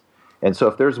parents. And so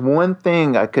if there's one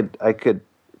thing I could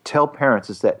tell parents,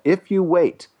 is that if you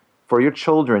wait for your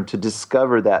children to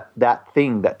discover that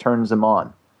thing that turns them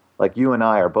on, like you and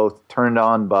I are both turned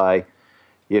on by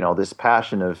this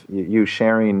passion of you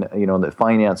sharing, the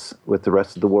finance with the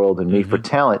rest of the world and me for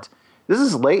talent. This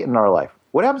is late in our life.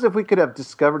 What happens if we could have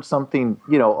discovered something,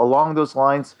 along those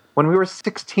lines when we were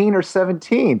 16 or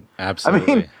 17?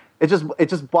 Absolutely. I mean, it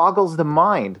just boggles the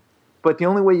mind. But the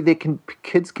only way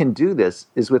kids can do this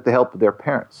is with the help of their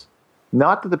parents.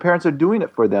 Not that the parents are doing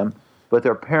it for them, but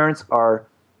their parents are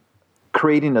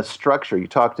creating a structure. You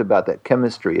talked about that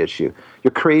chemistry issue.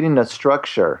 You're creating a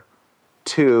structure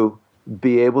to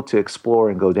be able to explore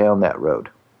and go down that road.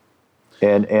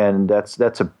 And that's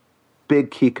a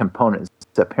big key component, is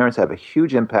that parents have a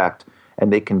huge impact,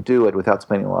 and they can do it without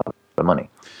spending a lot of money.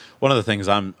 One of the things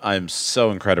I'm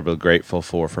so incredibly grateful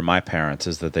for my parents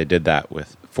is that they did that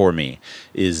for me,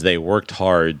 is they worked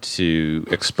hard to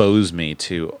expose me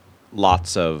to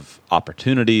lots of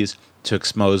opportunities, to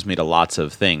expose me to lots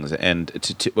of things, and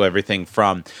to everything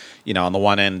from, on the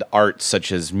one end, art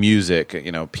such as music,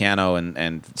 piano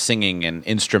and singing and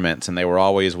instruments, and they were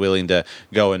always willing to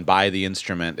go and buy the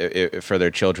instrument for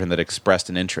their children that expressed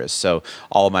an interest. So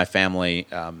all of my family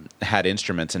had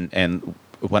instruments, and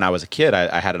when I was a kid,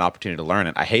 I had an opportunity to learn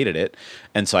it. I hated it,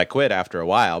 and so I quit after a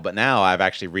while. But now I've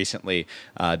actually recently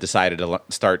decided to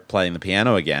start playing the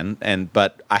piano again.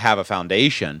 But I have a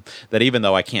foundation that even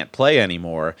though I can't play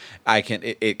anymore, I can.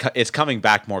 It's coming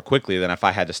back more quickly than if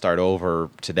I had to start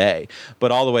over today.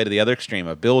 But all the way to the other extreme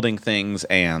of building things,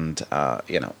 and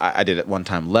I did at one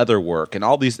time leather work and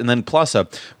all these, and then plus a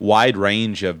wide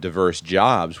range of diverse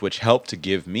jobs, which helped to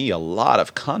give me a lot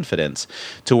of confidence,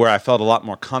 to where I felt a lot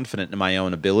more confident in my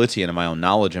own ability and in my own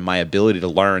knowledge and my ability to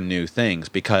learn new things,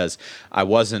 because I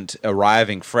wasn't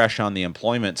arriving fresh on the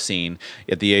employment scene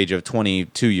at the age of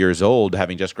 22 years old,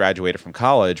 having just graduated from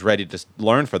college, ready to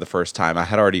learn for the first time. I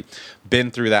had already been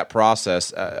through that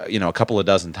process, a couple of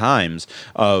dozen times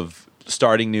of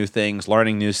starting new things,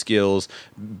 learning new skills,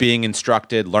 being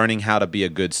instructed, learning how to be a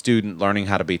good student, learning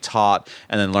how to be taught,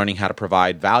 and then learning how to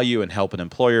provide value and help an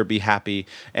employer be happy.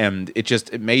 And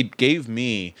it gave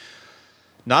me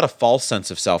not a false sense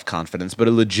of self-confidence, but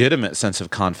a legitimate sense of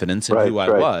confidence in who I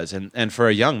was. And for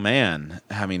a young man,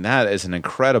 I mean, that is an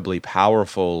incredibly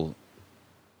powerful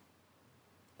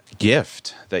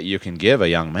gift that you can give a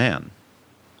young man.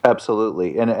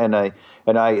 Absolutely. And I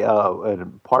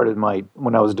part of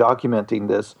when I was documenting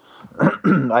this,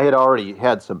 I had already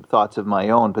had some thoughts of my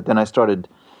own, but then I started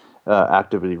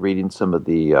actively reading some of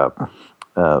the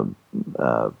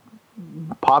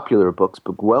popular books,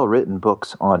 but well-written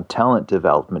books on talent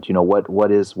development.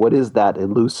 What is that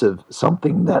elusive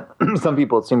something that some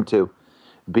people seem to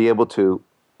be able to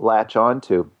latch on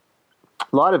to?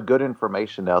 A lot of good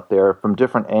information out there from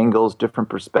different angles, different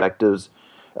perspectives.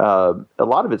 A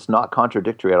lot of it's not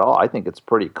contradictory at all. I think it's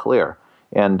pretty clear.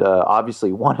 And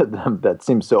obviously one of them that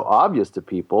seems so obvious to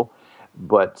people,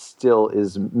 but still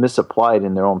is misapplied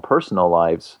in their own personal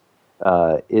lives,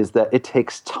 is that it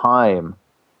takes time.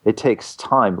 It takes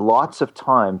time, lots of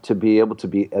time, to be able to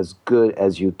be as good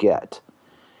as you get.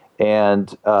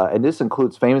 And this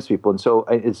includes famous people. And so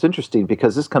it's interesting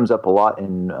because this comes up a lot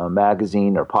in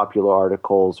magazine or popular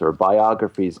articles or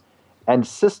biographies. And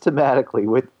systematically,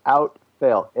 without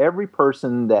fail, every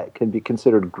person that can be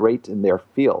considered great in their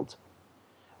field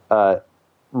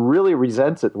really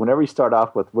resents it whenever you start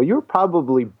off with, well, you were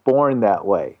probably born that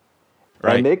way.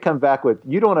 Right. And they come back with,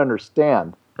 you don't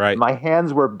understand. Right. My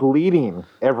hands were bleeding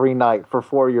every night for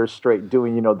 4 years straight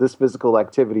doing, this physical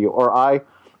activity. Or I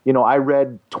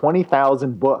read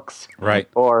 20,000 books. Right.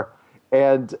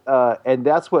 And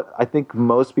that's what I think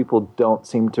most people don't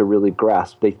seem to really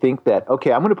grasp. They think that,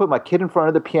 okay, I'm going to put my kid in front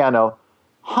of the piano.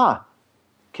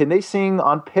 Can they sing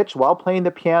on pitch while playing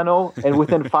the piano and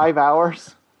within 5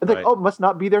 hours? And think, oh, must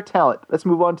not be their talent. Let's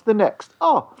move on to the next.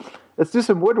 Oh, let's do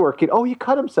some woodworking. Oh, he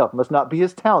cut himself. Must not be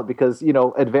his talent, because,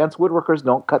 advanced woodworkers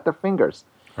don't cut their fingers.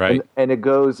 Right. And it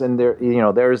goes, and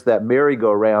there's that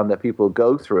merry-go-round that people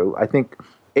go through. I think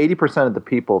 80% of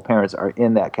the parents are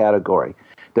in that category.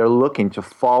 They're looking to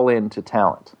fall into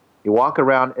talent. You walk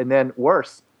around, and then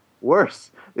worse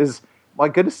is, my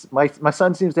goodness, my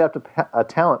son seems to have a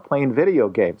talent playing video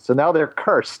games. So now they're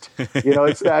cursed.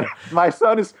 It's that my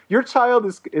son your child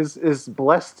is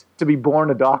blessed to be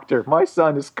born a doctor. My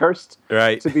son is cursed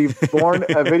to be born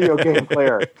a video game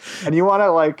player. And you want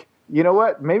to you know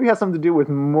what? Maybe it has something to do with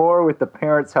the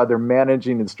parents, how they're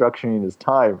managing and structuring his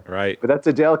time. Right. But that's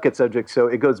a delicate subject. So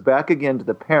it goes back again to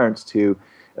the parents to,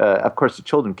 of course, the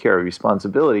children carry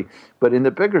responsibility. But in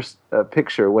the bigger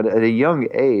picture, when at a young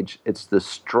age, it's the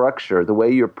structure, the way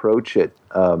you approach it,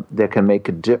 that can make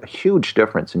a huge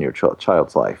difference in your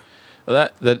child's life. Well,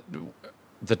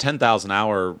 the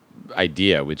 10,000-hour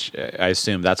idea, which I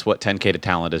assume that's what 10K to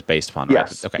Talent is based upon, right?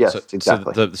 Yes, okay, yes,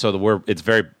 exactly. It's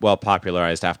very well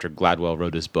popularized after Gladwell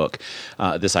wrote his book,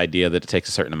 this idea that it takes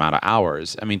a certain amount of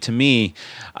hours. I mean, to me,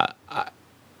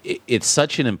 it's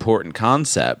such an important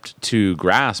concept to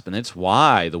grasp, and it's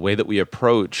why the way that we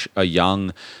approach a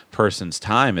young person's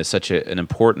time is such an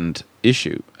important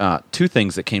issue. Two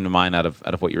things that came to mind out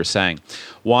of what you were saying.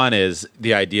 One is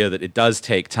the idea that it does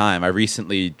take time. I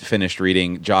recently finished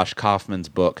reading Josh Kaufman's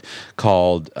book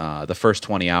called The First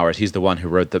 20 Hours. He's the one who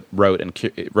wrote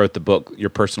the book Your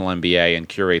Personal MBA and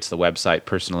curates the website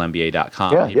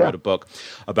personalmba.com. He wrote a book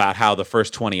about how the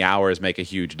first 20 hours make a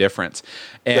huge difference.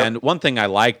 And one thing I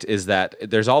liked is that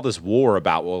there's all this war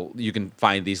about, well, you can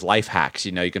find these life hacks.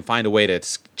 You can find a way to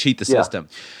cheat the system.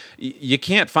 You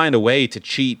can't find a way to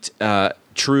cheat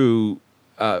true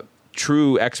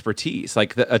expertise,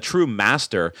 like a true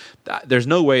master. There's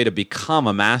no way to become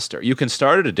a master. You can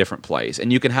start at a different place,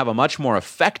 and you can have a much more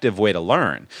effective way to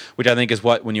learn, which I think is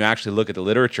what, when you actually look at the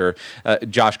literature,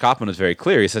 Josh Kaufman is very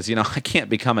clear. He says, I can't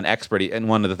become an expert. And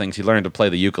one of the things he learned to play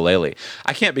the ukulele.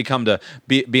 I can't become to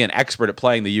be an expert at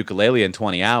playing the ukulele in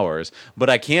 20 hours, but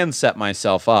I can set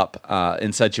myself up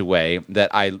in such a way that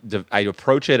I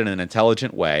approach it in an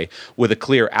intelligent way with a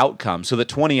clear outcome, so that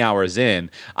 20 hours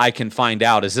in, I can find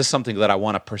out, is this something that I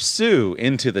want to pursue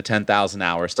into the 10,000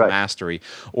 hours to mastery,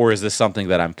 or is this something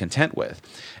that I'm content with?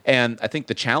 And I think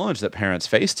the challenge that parents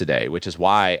face today, which is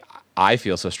why I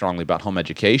feel so strongly about home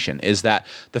education, is that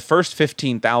the first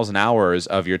 15,000 hours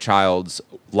of your child's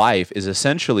life is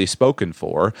essentially spoken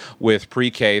for with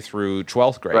pre-K through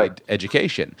 12th grade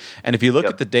education. And if you look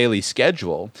at the daily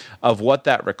schedule of what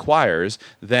that requires,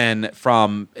 then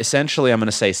from essentially, I'm going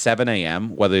to say 7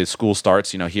 a.m., whether school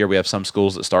starts, here we have some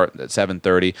schools that start at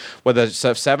 7:30, whether it's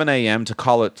 7 a.m. to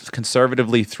call it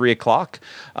conservatively 3 o'clock,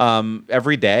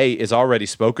 every day is already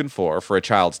spoken for a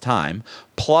child's time,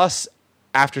 plus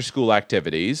after-school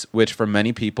activities, which for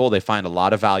many people, they find a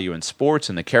lot of value in sports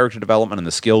and the character development and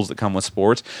the skills that come with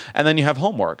sports. And then you have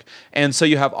homework. And so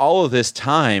you have all of this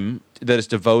time that is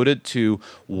devoted to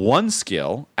one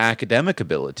skill, academic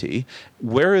ability.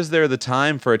 Where is there the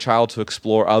time for a child to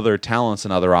explore other talents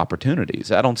and other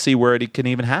opportunities? I don't see where it can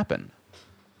even happen.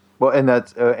 Well, and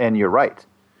that's and you're right.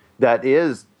 That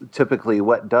is typically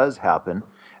what does happen.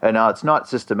 And now it's not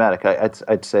systematic.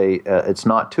 I'd say it's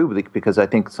not too, because I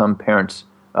think some parents,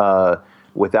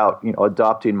 without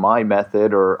adopting my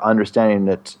method or understanding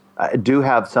it, do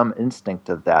have some instinct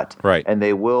of that, right? And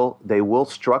they will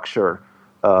structure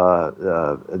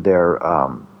their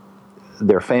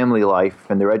family life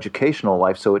and their educational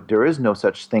life so there is no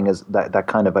such thing as that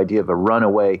kind of idea of a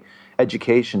runaway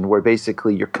education, where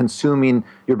basically you're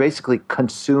basically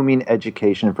consuming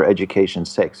education for education's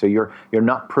sake. So you're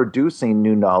not producing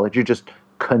new knowledge, you're just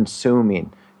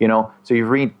consuming. So you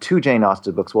read 2 Jane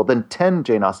Austen books, well then 10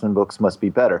 Jane Austen books must be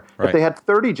better. Right. If they had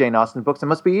 30 Jane Austen books, it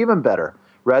must be even better.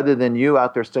 Rather than you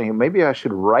out there saying, maybe I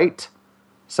should write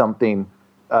something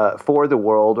for the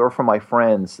world or for my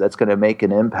friends that's going to make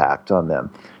an impact on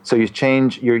them. So you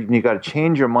got to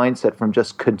change your mindset from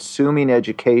just consuming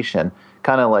education,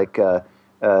 kind of like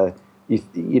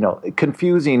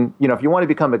confusing. If you want to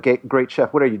become a great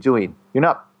chef, what are you doing? You're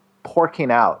not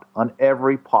porking out on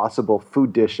every possible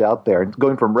food dish out there and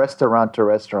going from restaurant to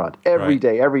restaurant every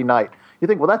day, every night. You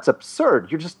think, well, that's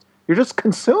absurd. You're just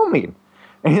consuming.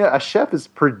 And a chef is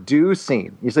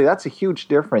producing. You see, that's a huge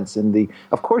difference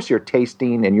of course you're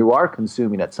tasting and you are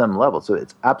consuming at some level, so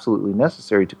it's absolutely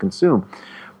necessary to consume.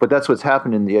 But that's what's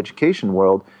happened in the education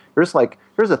world. There's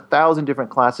 1,000 different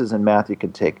classes in math you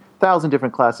can take, 1,000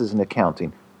 different classes in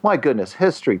accounting. My goodness,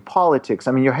 history, politics.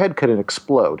 I mean, your head could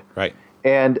explode. Right.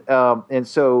 And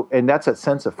that's that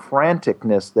sense of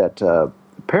franticness that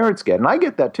parents get, and I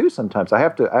get that too sometimes. I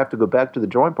have to go back to the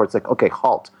drawing board. It's like, okay,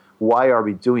 halt. Why are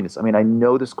we doing this? I mean, I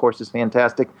know this course is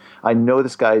fantastic. I know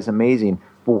this guy is amazing.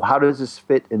 But how does this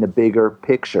fit in the bigger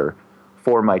picture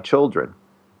for my children?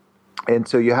 And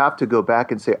so you have to go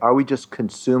back and say, are we just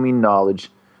consuming knowledge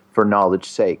for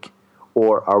knowledge's sake?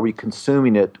 Or are we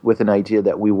consuming it with an idea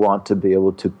that we want to be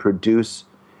able to produce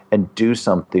and do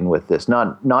something with this?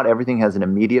 Not everything has an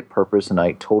immediate purpose, and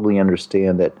I totally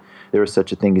understand that there is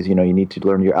such a thing as, you need to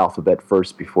learn your alphabet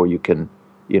first before you can,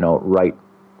 write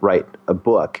a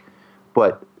book.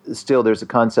 But still, there's a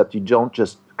concept. You don't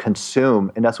just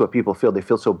consume, and that's what people feel. They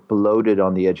feel so bloated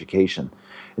on the education,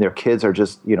 and their kids are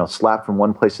just, slapped from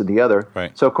one place to the other.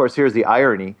 Right. So, of course, here's the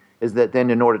irony, is that then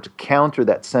in order to counter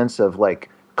that sense of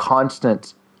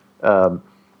constant a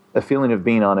feeling of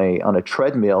being on a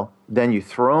treadmill, then you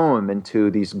throw them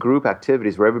into these group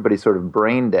activities where everybody's sort of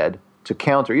brain dead to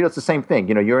counter. It's the same thing.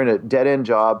 You're in a dead-end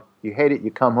job. You hate it. You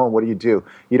come home. What do?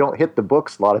 You don't hit the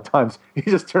books a lot of times. You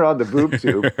just turn on the boob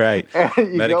tube. Right.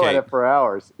 And you go at it for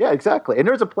hours. Yeah, exactly. And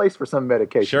there's a place for some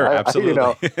medication. Sure, absolutely.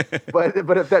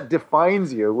 But if that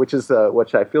defines you, which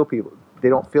I feel people, they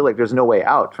don't feel like there's no way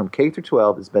out. From K through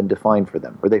 12 has been defined for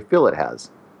them, or they feel it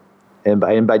has. And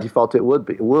by default, it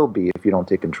will be if you don't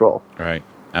take control. Right.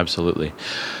 Absolutely.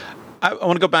 I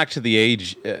want to go back to the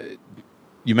age.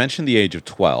 You mentioned the age of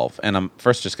 12, and I'm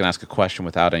first just going to ask a question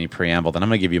without any preamble. Then I'm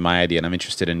going to give you my idea, and I'm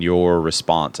interested in your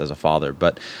response as a father.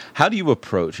 But how do you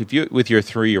approach, with your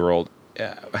 3-year-old?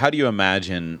 How do you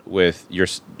imagine with your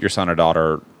son or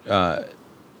daughter?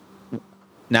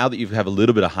 Now that you have a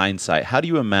little bit of hindsight, how do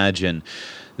you imagine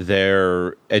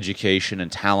their education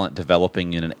and talent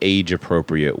developing in an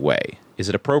age-appropriate way? Is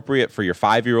it appropriate for your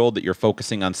 5-year-old that you're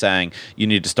focusing on saying you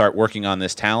need to start working on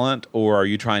this talent, or are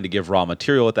you trying to give raw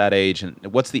material at that age? And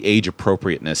what's the age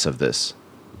appropriateness of this?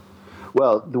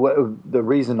 Well, the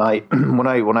reason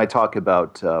when I talk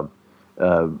about in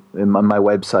my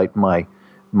website, my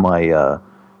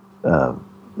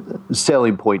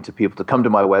selling point to people to come to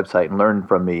my website and learn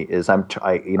from me is I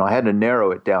had to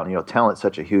narrow it down. Talent's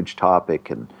such a huge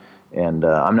topic, and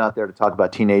I'm not there to talk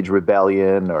about teenage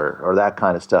rebellion or that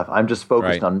kind of stuff. I'm just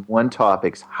focused on one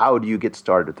topic. How do you get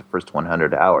started with the first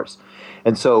 100 hours?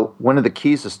 And so one of the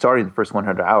keys to starting the first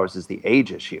 100 hours is the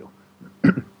age issue.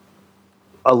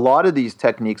 A lot of these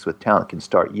techniques with talent can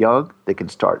start young. They can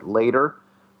start later.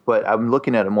 But I'm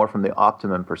looking at it more from the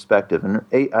optimum perspective. And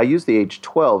I use the age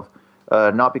 12,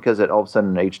 not because at all of a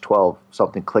sudden at age 12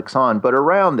 something clicks on, but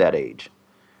around that age.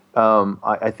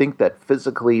 I think that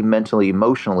physically, mentally,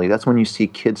 emotionally, that's when you see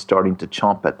kids starting to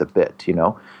chomp at the bit.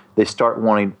 They start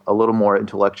wanting a little more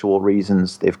intellectual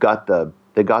reasons. They got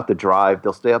the drive.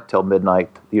 They'll stay up till midnight.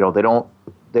 They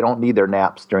don't need their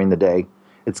naps during the day.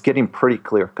 It's getting pretty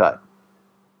clear cut.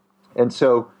 And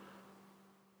so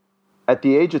at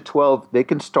the age of 12, they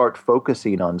can start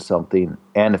focusing on something,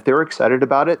 and if they're excited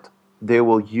about it, they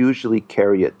will usually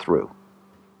carry it through.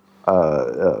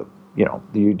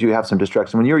 You do have some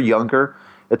distraction. When you're younger,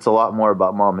 it's a lot more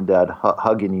about mom and dad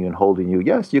hugging you and holding you.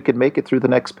 Yes, you can make it through the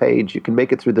next page. You can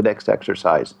make it through the next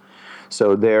exercise.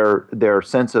 So their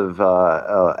sense of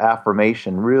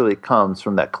affirmation really comes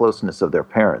from that closeness of their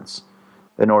parents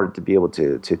in order to be able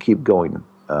to keep going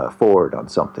forward on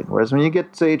something. Whereas when you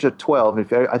get to the age of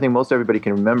 12, I think most everybody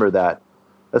can remember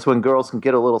that's when girls can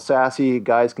get a little sassy,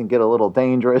 guys can get a little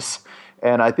dangerous.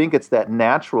 And I think it's that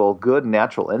good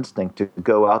natural instinct to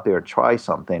go out there and try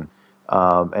something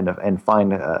and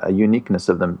find a uniqueness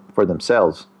of them for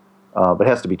themselves, but it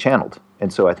has to be channeled.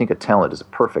 And so I think a talent is a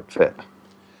perfect fit.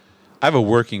 I have a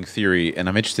working theory, and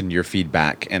I'm interested in your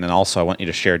feedback, and then also I want you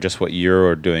to share just what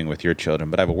you're doing with your children.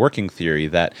 But I have a working theory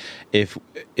that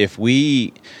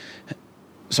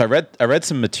so I read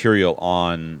some material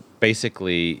on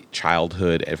basically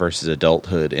childhood versus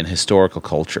adulthood in historical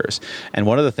cultures. And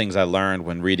one of the things I learned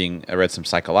when I read some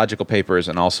psychological papers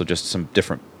and also just some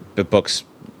different books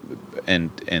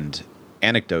and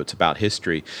anecdotes about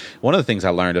history. One of the things I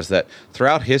learned is that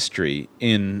throughout history,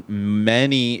 in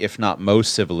many, if not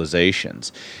most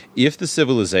civilizations, if the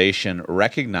civilization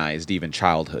recognized even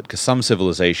childhood, because some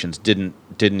civilizations didn't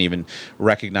even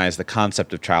recognize the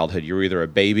concept of childhood. You were either a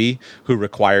baby who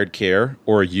required care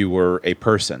or you were a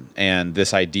person. And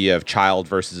this idea of child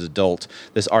versus adult,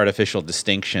 this artificial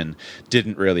distinction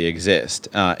didn't really exist.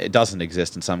 It doesn't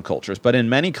exist in some cultures. But in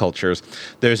many cultures,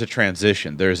 there's a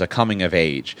transition. There's a coming of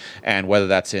age. And whether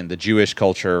that's in the Jewish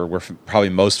culture, we're probably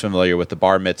most familiar with the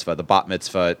bar mitzvah, the bat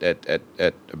mitzvah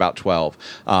at about 12.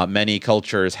 Many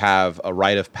cultures have a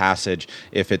rite of passage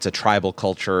if it's a tribal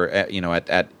culture,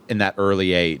 in that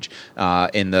early age.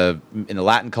 In the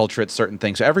Latin culture, it's certain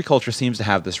things. So every culture seems to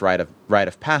have this rite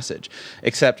of passage,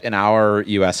 except in our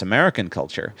U.S. American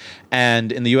culture.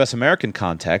 And in the U.S. American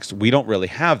context, we don't really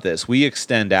have this. We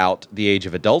extend out the age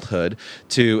of adulthood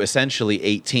to essentially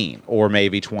 18, or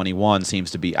maybe 21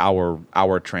 seems to be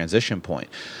our transition point.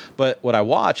 But what I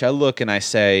look and I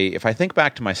say, if I think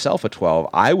back to myself at 12,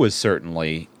 I was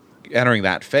certainly entering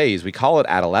that phase. We call it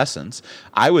adolescence.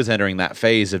 I was entering that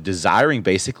phase of desiring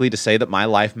basically to say that my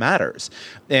life matters.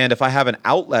 And if I have an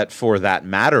outlet for that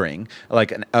mattering,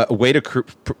 like a way to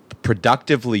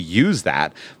productively use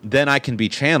that, then I can be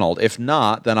channeled. If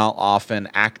not, then I'll often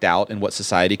act out in what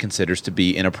society considers to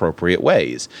be inappropriate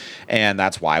ways. And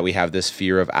that's why we have this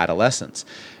fear of adolescence.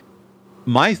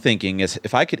 My thinking is,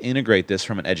 if I could integrate this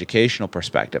from an educational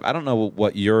perspective, I don't know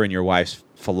what your and your wife's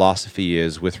philosophy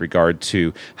is with regard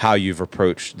to how you've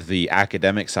approached the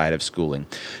academic side of schooling,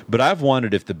 but I've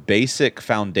wondered if the basic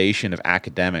foundation of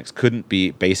academics couldn't be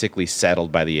basically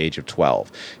settled by the age of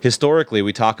 12. Historically,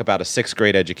 we talk about a 6th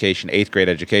grade education, 8th grade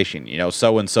education.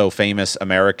 So-and-so famous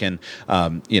American,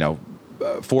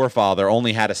 forefather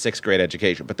only had a 6th grade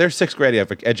education, but their 6th grade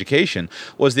education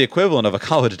was the equivalent of a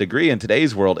college degree in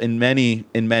today's world in many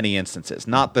instances.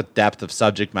 Not the depth of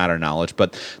subject matter knowledge,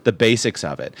 but the basics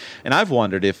of it. And I've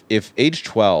wondered if age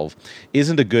 12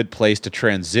 isn't a good place to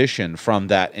transition from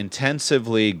that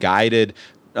intensively guided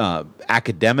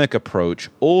academic approach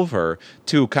over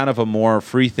to kind of a more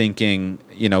free thinking,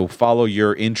 follow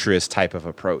your interest type of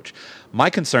approach. My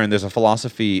concern, there's a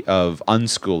philosophy of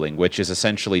unschooling, which is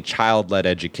essentially child-led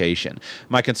education.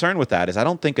 My concern with that is I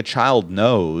don't think a child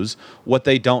knows what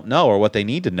they don't know or what they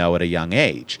need to know at a young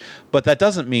age. But that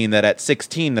doesn't mean that at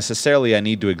 16 necessarily I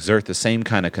need to exert the same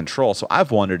kind of control. So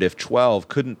I've wondered if 12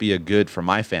 couldn't be a good for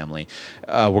my family.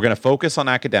 We're going to focus on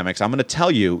academics. I'm going to tell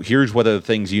you, here's what are the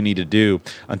things you need to do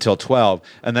until 12.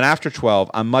 And then after 12,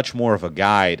 I'm much more of a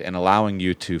guide and allowing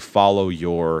you to follow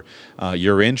your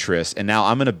interests. And now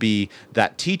I'm going to be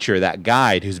that teacher, that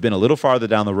guide who's been a little farther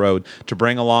down the road to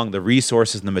bring along the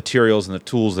resources and the materials and the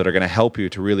tools that are going to help you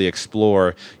to really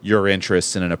explore your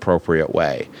interests in an appropriate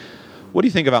way. What do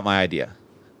you think about my idea?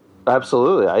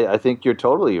 Absolutely. I think you're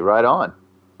totally right on.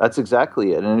 That's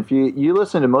exactly it. And if you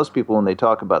listen to most people when they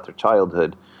talk about their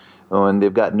childhood, when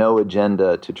they've got no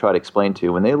agenda to try to explain to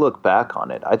you, when they look back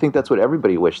on it, I think that's what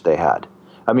everybody wished they had.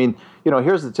 I mean,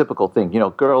 here's the typical thing.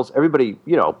 Girls, everybody,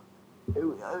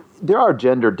 there are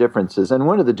gender differences. And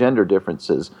one of the gender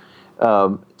differences,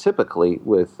 typically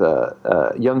with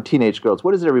young teenage girls,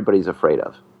 what is it everybody's afraid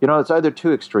of? It's either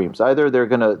two extremes. Either they're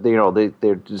gonna,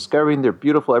 they're discovering they're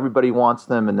beautiful, everybody wants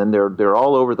them, and then they're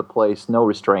all over the place, no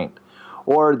restraint,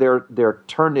 or they're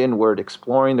turned inward,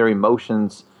 exploring their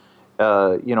emotions,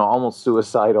 almost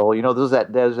suicidal.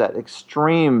 There's that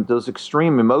extreme, those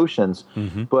extreme emotions.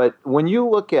 Mm-hmm. But when you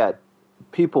look at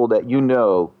people that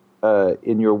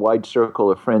in your wide circle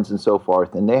of friends and so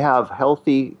forth, and they have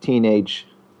healthy teenage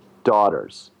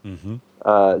daughters. Mm-hmm.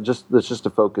 Let's just to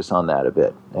focus on that a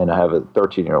bit. And I have a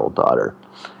 13-year-old daughter,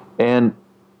 and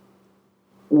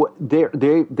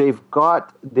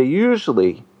they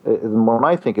usually, when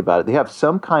I think about it, they have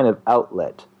some kind of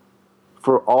outlet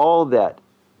for all that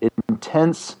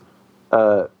intense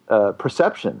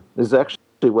perception. Is actually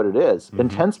what it is. Mm-hmm.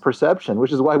 Intense perception,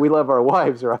 which is why we love our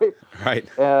wives, right? Right.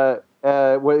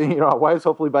 Our wives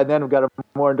hopefully by then have got them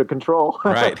more under control.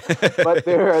 Right. But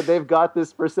they've got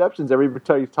this perceptions.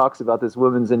 Everybody talks about this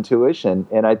woman's intuition.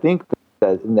 And I think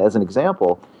that, as an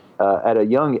example, at a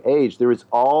young age, there is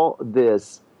all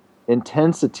this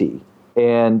intensity,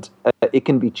 and it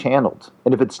can be channeled.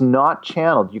 And if it's not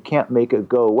channeled, you can't make it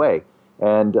go away.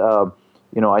 And,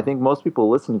 I think most people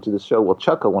listening to the show will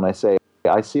chuckle when I say,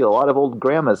 I see a lot of old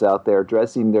grandmas out there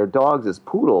dressing their dogs as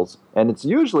poodles, and it's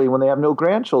usually when they have no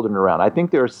grandchildren around. I think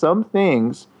there are some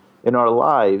things in our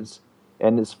lives,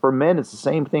 and for men, it's the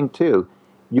same thing too.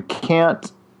 You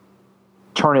can't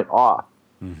turn it off.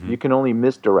 Mm-hmm. You can only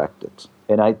misdirect it.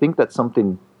 And I think that's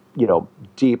something,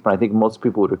 deep, and I think most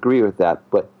people would agree with that.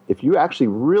 But if you actually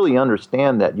really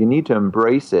understand that, you need to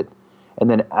embrace it and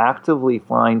then actively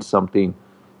find something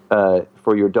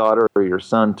for your daughter or your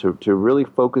son to really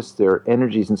focus their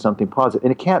energies in something positive.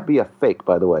 And it can't be a fake,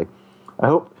 by the way. I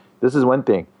hope this is one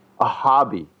thing. A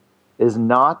hobby is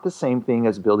not the same thing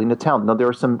as building a talent. Now, there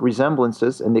are some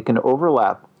resemblances, and they can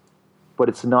overlap, but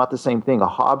it's not the same thing. A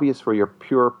hobby is for your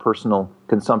pure personal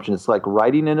consumption. It's like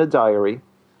writing in a diary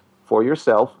for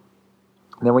yourself.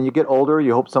 And then when you get older,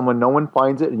 you hope no one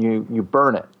finds it, and you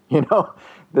burn it,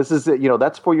 This is it,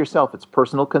 that's for yourself. It's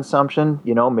personal consumption.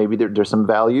 Maybe there's some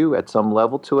value at some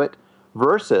level to it,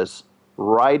 versus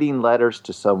writing letters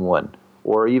to someone,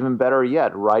 or even better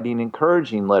yet, writing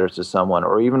encouraging letters to someone,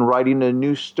 or even writing a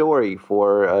new story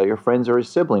for your friends or a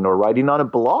sibling, or writing on a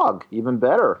blog, even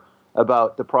better,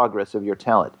 about the progress of your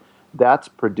talent. That's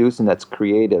producing, that's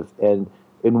creative. And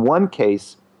in one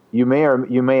case, you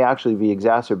may actually be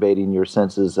exacerbating your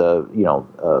senses of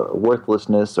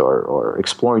worthlessness or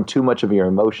exploring too much of your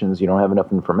emotions. You don't have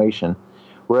enough information.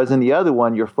 Whereas in the other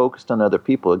one, you're focused on other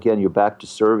people. Again, you're back to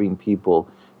serving people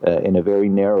in a very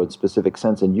narrow and specific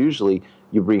sense. And usually,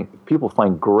 people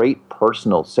find great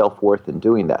personal self-worth in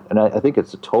doing that. And I think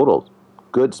it's a total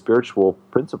good spiritual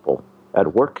principle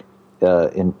at work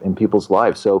in people's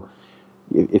lives. So,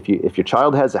 if your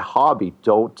child has a hobby,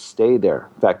 don't stay there.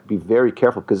 In fact, be very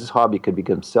careful, because this hobby could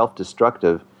become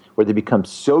self-destructive, where they become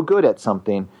so good at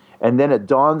something, and then it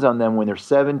dawns on them when they're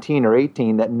 17 or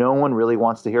 18 that no one really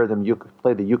wants to hear them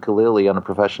play the ukulele on a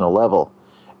professional level.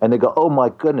 And they go, oh my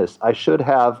goodness, I should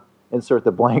have, insert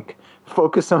the blank,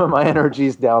 focus some of my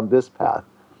energies down this path.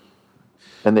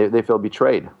 And they feel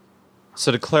betrayed.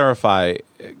 So to clarify,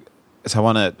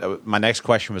 my next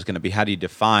question was going to be, how do you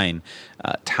define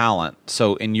talent?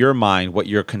 So in your mind, what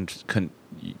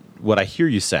what I hear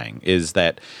you saying is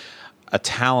that a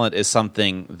talent is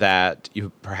something that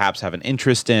you perhaps have an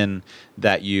interest in,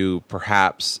 that you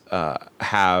perhaps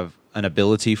have an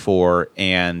ability for,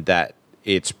 and that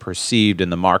it's perceived in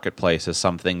the marketplace as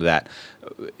something that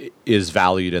is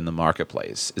valued in the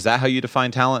marketplace. Is that how you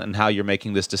define talent, and how you're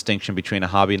making this distinction between a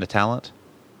hobby and a talent?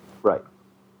 Right.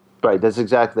 That's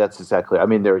exactly. I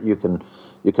mean, you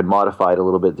can modify it a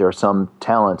little bit. There are some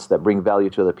talents that bring value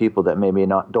to other people that maybe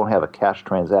don't have a cash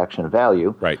transaction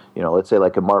value. Right. Let's say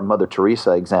like a Mother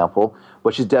Teresa example,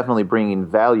 but she's definitely bringing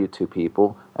value to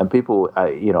people. And people,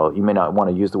 you may not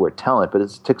want to use the word talent, but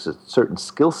it takes a certain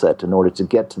skill set in order to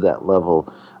get to that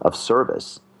level of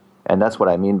service. And that's what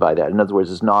I mean by that. In other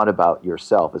words, it's not about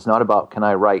yourself. It's not about, can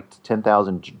I write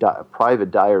 10,000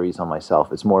 private diaries on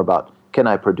myself? It's more about, can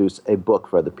I produce a book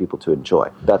for other people to enjoy?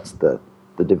 That's the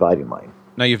dividing line.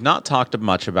 Now, you've not talked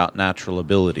much about natural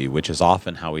ability, which is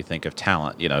often how we think of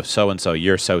talent. So-and-so,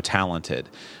 you're so talented.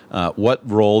 What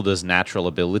role does natural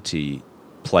ability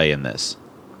play in this?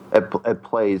 It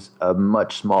plays a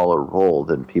much smaller role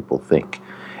than people think.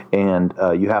 And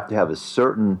you have to have a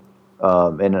certain...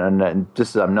 and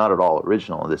this is, I'm not at all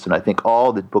original in this, and I think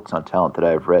all the books on talent that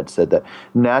I've read said that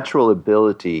natural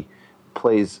ability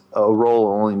plays a role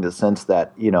only in the sense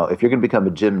that, if you're going to become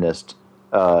a gymnast,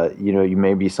 you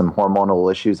may be some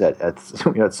hormonal issues at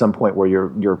some point where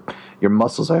your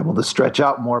muscles are able to stretch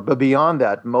out more. But beyond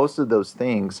that, most of those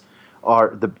things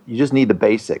you just need the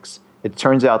basics. It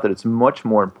turns out that it's much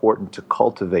more important to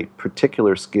cultivate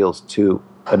particular skills to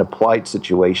an applied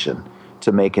situation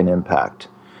to make an impact.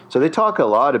 So they talk a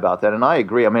lot about that, and I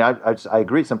agree. I mean, I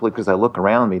agree simply because I look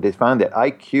around me. They found that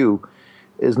IQ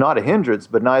is not a hindrance,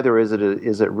 but neither is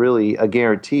it really a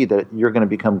guarantee that you're going to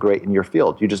become great in your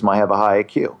field. You just might have a high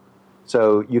IQ.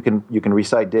 So you can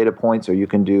recite data points, or you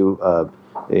can do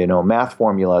math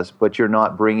formulas, but you're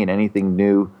not bringing anything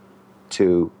new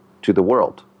to the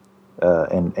world,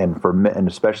 and for men, and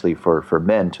especially for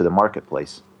men, to the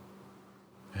marketplace.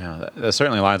 Yeah, that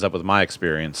certainly lines up with my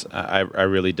experience. I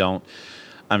really don't.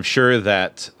 I'm sure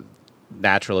that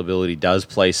natural ability does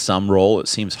play some role. It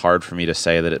seems hard for me to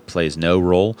say that it plays no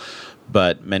role,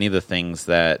 but many of the things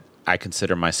that I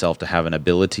consider myself to have an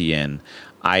ability in,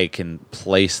 I can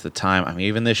place the time. I mean,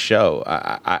 even this show,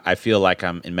 I feel like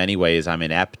in many ways I'm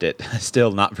inept at,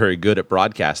 still not very good at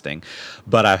broadcasting,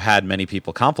 but I've had many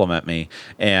people compliment me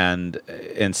and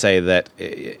say that,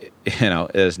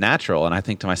 it is natural. And I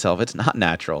think to myself, it's not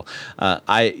natural.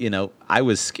 I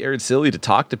was scared silly to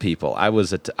talk to people.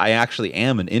 I actually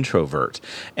am an introvert,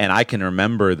 and I can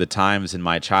remember the times in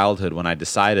my childhood when I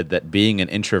decided that being an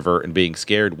introvert and being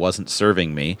scared wasn't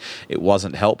serving me. It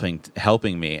wasn't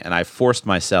helping me, and I forced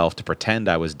myself to pretend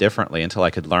I was differently until I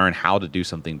could learn how to do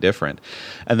something different.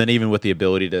 And then even with the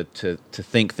ability to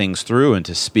think things through and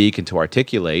to speak and to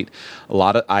articulate,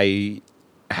 I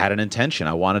had an intention.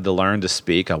 I wanted to learn to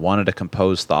speak. I wanted to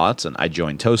compose thoughts, and I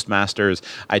joined Toastmasters.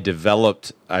 I've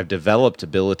developed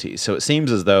abilities. So it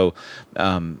seems as though,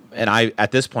 and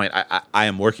at this point, I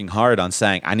am working hard on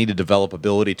saying I need to develop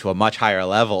ability to a much higher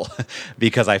level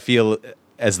because I feel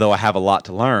as though I have a lot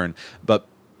to learn. But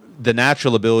the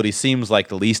natural ability seems like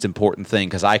the least important thing,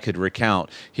 because I could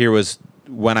recount, here was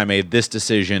when I made this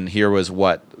decision, here was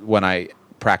when I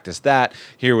practiced that,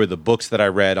 here were the books that I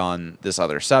read on this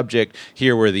other subject,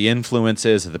 here were the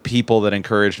influences of the people that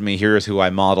encouraged me, here's who I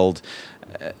modeled.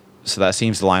 So that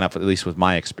seems to line up at least with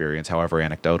my experience, however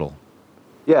anecdotal.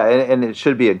 Yeah, and it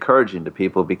should be encouraging to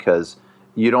people, because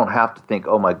you don't have to think,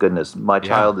 oh my goodness, my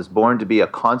child is born to be a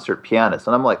concert pianist.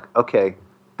 And I'm like, okay,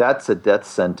 that's a death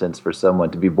sentence for someone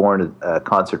to be born a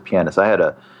concert pianist. I had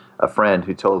a friend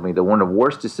who told me that one of the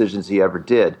worst decisions he ever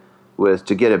did was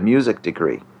to get a music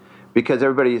degree. Because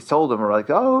everybody told him, like,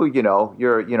 oh, you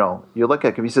look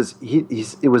at him. He says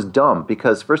it was dumb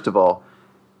because, first of all,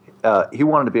 he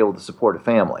wanted to be able to support a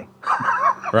family.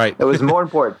 Right. It was more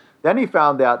important. Then he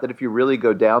found out that if you really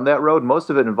go down that road, most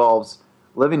of it involves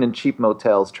living in cheap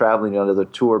motels, traveling on other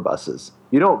tour buses.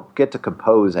 You don't get to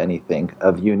compose anything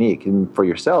of unique for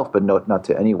yourself, but not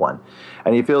to anyone.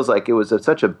 And he feels like it was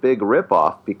such a big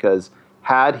ripoff, because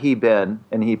had he been,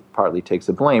 and he partly takes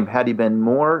the blame, had he been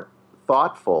more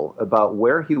thoughtful about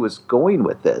where he was going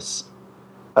with this,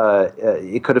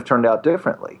 it could have turned out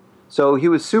differently. So he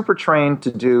was super trained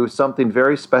to do something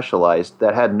very specialized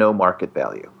that had no market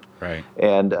value. Right.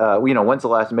 And, when's the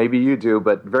last, maybe you do,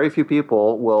 but very few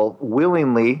people will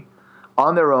willingly,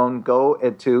 on their own, go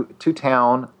to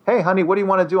town. Hey, honey, what do you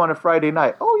want to do on a Friday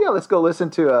night? Oh, yeah, let's go listen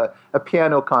to a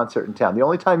piano concert in town. The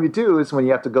only time you do is when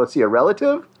you have to go see a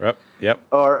relative. Yep.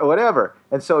 Or whatever.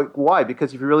 And so why?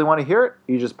 Because if you really want to hear it,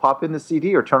 you just pop in the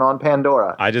CD or turn on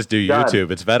Pandora. I just do Done.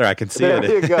 YouTube. It's better. I can see it.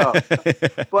 There you go.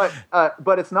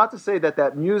 But it's not to say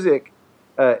that music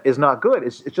is not good.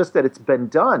 It's just that it's been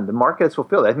done. The market is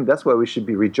fulfilled. I think that's why we should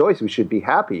be rejoiced. We should be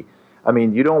happy. I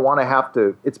mean, you don't want to have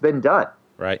to. It's been done.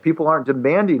 Right. People aren't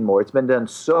demanding more. It's been done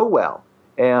so well.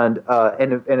 And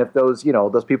if those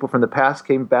those people from the past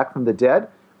came back from the dead,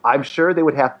 I'm sure they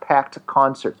would have packed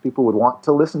concerts. People would want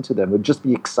to listen to them. It would just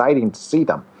be exciting to see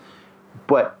them.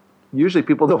 But usually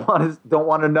people don't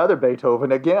want another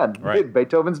Beethoven again. Right.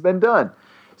 Beethoven's been done.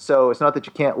 So it's not that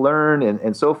you can't learn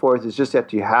and so forth. It's just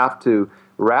that you have to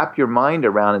wrap your mind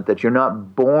around it, that you're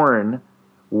not born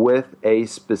with a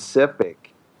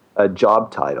specific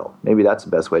job title. Maybe that's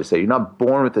the best way to say it. You're not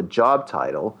born with a job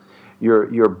title.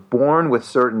 You're born with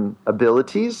certain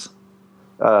abilities.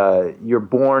 You're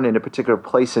born in a particular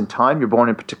place and time. You're born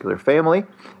in a particular family.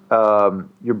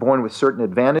 You're born with certain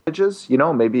advantages.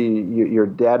 Maybe your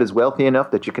dad is wealthy enough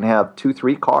that you can have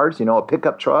 2-3 cars, a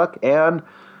pickup truck and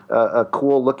a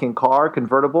cool-looking car,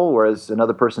 convertible, whereas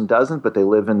another person doesn't, but they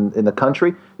live in the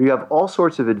country. You have all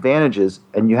sorts of advantages,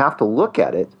 and you have to look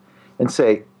at it and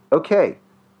say, okay,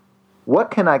 what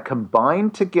can I combine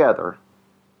together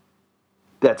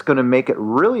that's going to make it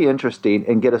really interesting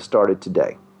and get us started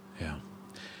today? Yeah.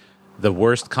 The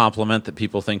worst compliment that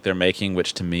people think they're making,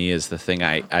 which to me is the thing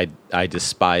I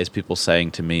despise people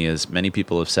saying to me, is many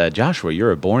people have said, Joshua,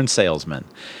 you're a born salesman.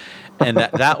 And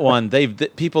that one,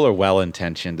 people are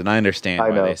well-intentioned, and I understand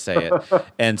why they say it.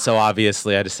 And so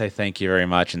obviously I just say thank you very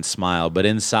much and smile. But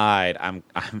inside, I'm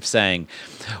saying,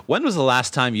 when was the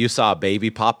last time you saw a baby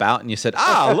pop out and you said,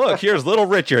 look, here's little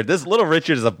Richard. This little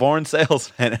Richard is a born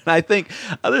salesman. And I think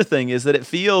other thing is that it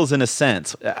feels, in a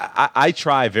sense, I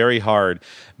try very hard,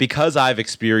 because I've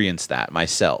experienced that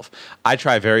myself. I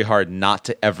try very hard not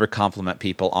to ever compliment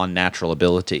people on natural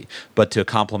ability, but to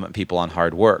compliment people on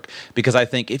hard work. Because I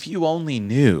think if you only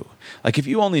knew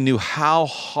how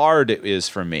hard it is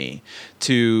for me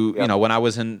to, when I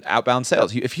was in outbound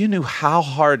sales, if you knew how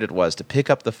hard it was to pick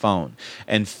up the phone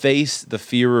and face the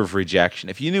fear of rejection,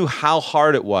 if you knew how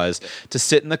hard it was to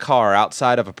sit in the car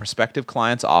outside of a prospective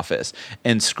client's office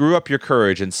and screw up your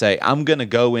courage and say, I'm going to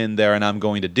go in there and I'm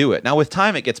going to do it. Now, with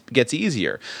time, it gets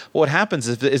easier. But what happens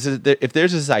is if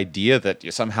there's this idea that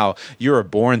you're a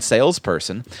born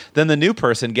salesperson, then the new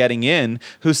person getting in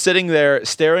who's sitting there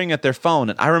staring at their phone,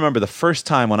 and I remember the first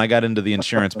time when I got into the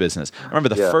insurance business,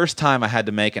 first time I had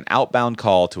to make an outbound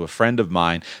call to a friend of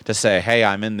mine to say, hey,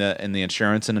 I'm in the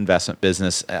insurance and investment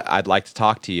business. I'd like to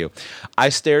talk to you. I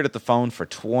stared at the phone for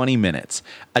 20 minutes.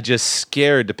 I just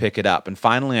scared to pick it up. And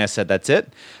finally I said, that's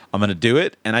it. I'm going to do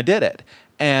it. And I did it.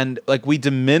 And I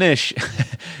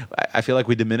feel like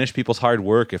we diminish people's hard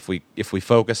work if we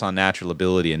focus on natural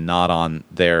ability and not on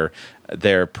their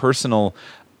personal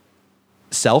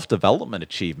self-development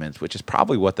achievements, which is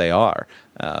probably what they are,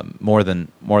 more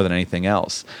than anything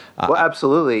else. Well,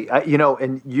 absolutely.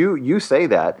 And you say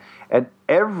that, and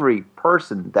every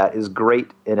person that is great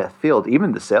in a field,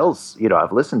 even the sales,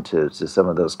 I've listened to some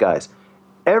of those guys,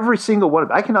 every single one of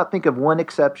them, I cannot think of one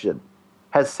exception,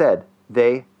 has said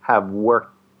they have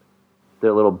worked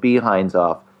their little behinds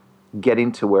off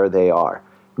getting to where they are.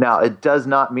 Now, it does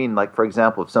not mean, like, for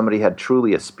example, if somebody had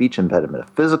truly a speech impediment, a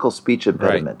physical speech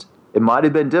impediment, right, it might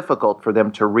have been difficult for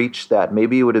them to reach that.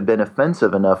 Maybe it would have been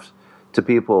offensive enough to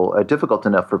people, difficult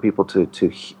enough for people to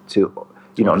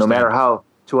no matter how,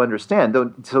 to understand.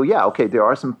 So, yeah, okay, there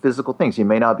are some physical things. You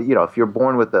may not be, if you're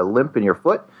born with a limp in your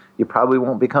foot, you probably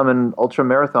won't become an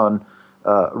ultra-marathon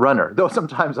runner. Though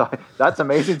sometimes that's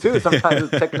amazing, too. Sometimes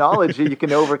with technology, you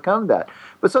can overcome that.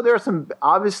 But so there are some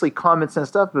obviously common sense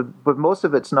stuff, but most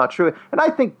of it's not true. And I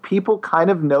think people kind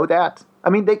of know that. I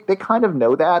mean, they kind of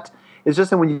know that. It's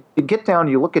just that when you get down,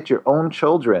 you look at your own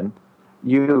children,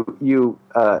 you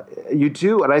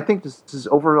do, and I think this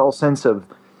overall sense of,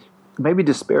 maybe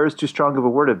despair is too strong of a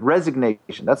word, of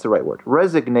resignation. That's the right word.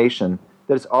 Resignation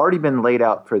that has already been laid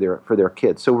out for their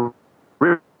kids. So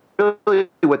really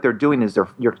what they're doing is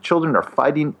your children are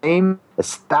fighting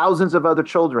as thousands of other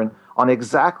children on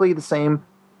exactly the same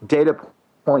data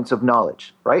points of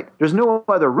knowledge, right? There's no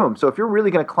other room. So if you're really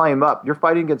going to climb up, you're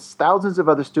fighting against thousands of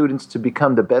other students to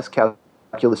become the best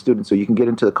calculus student so you can get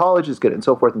into the colleges, and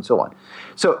so forth and so on.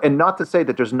 So, and not to say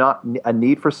that there's not a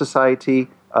need for society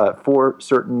for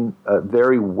certain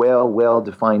very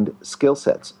well-defined skill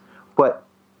sets, but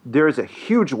there is a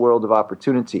huge world of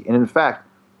opportunity. And in fact,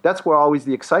 that's where always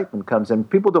the excitement comes in.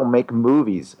 People don't make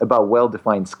movies about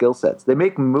well-defined skill sets. They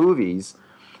make movies,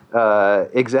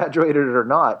 exaggerated or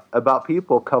not, about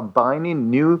people combining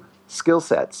new skill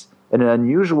sets in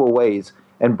unusual ways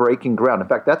and breaking ground. In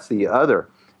fact, that's the other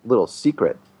little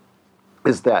secret,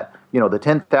 is that, the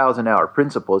 10,000-hour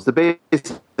principle is the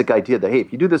basic idea that, hey,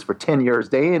 if you do this for 10 years,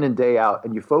 day in and day out,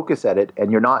 and you focus at it,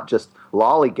 and you're not just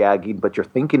lollygagging, but you're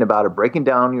thinking about it, breaking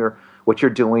down your what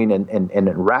you're doing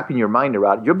and wrapping your mind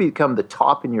around it, you'll become the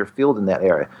top in your field in that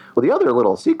area. Well, the other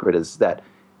little secret is that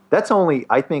that's only,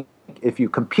 I think, if you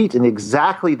compete in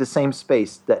exactly the same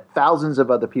space that thousands of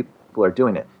other people are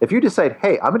doing it. If you decide,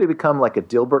 hey, I'm going to become like a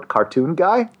Dilbert cartoon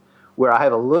guy, where I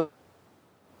have a little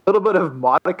bit of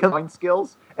modicum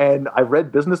skills, and I've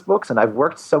read business books, and I've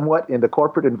worked somewhat in the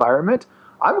corporate environment,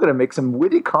 I'm going to make some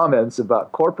witty comments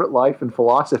about corporate life and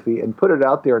philosophy and put it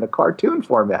out there in a cartoon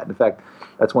format. In fact,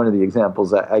 that's one of the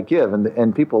examples I give,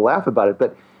 and people laugh about it.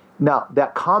 But now,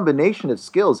 that combination of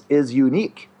skills is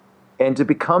unique. And to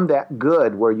become that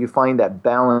good, where you find that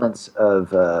balance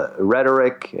of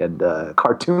rhetoric and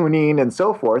cartooning and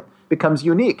so forth, becomes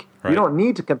unique. Right. You don't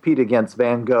need to compete against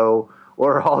Van Gogh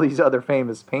or all these other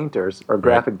famous painters or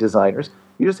graphic designers.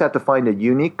 You just have to find a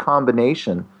unique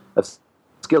combination of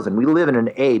skills. And we live in an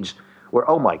age where,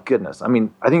 oh my goodness, I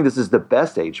mean, I think this is the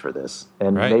best age for this.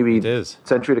 And maybe the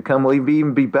century to come will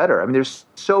even be better. I mean, there's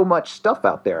so much stuff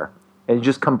out there. And you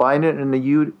just combine it in a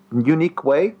unique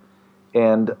way.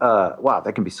 And, wow,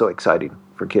 that can be so exciting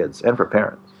for kids and for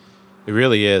parents. It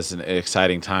really is an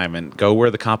exciting time, and go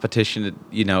where the competition,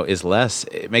 is less.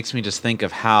 It makes me just think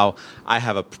of how I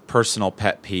have a personal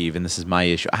pet peeve, and this is my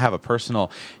issue. I have a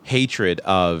personal hatred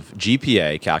of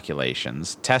GPA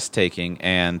calculations, test taking,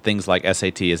 and things like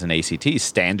SATs and ACTs,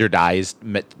 standardized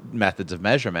methods of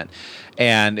measurement.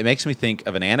 And it makes me think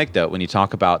of an anecdote when you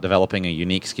talk about developing a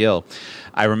unique skill.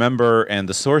 I remember, and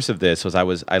the source of this was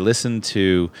I listened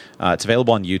to, it's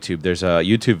available on YouTube. There's a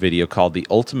YouTube video called The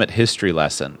Ultimate History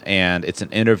Lesson, and it's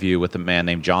an interview with a man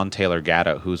named John Taylor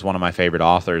Gatto, who's one of my favorite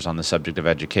authors on the subject of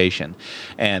education.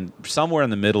 And somewhere in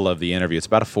the middle of the interview, it's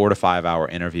about a 4 to 5 hour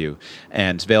interview,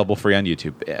 and it's available free on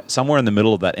YouTube. Somewhere in the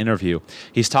middle of that interview,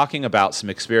 he's talking about some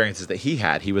experiences that he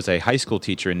had. He was a high school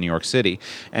teacher in New York City,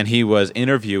 and he was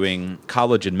interviewing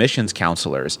college admissions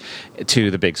counselors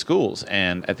to the big schools.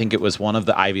 And I think it was one of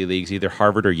the Ivy Leagues, either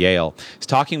Harvard or Yale. He's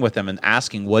talking with them and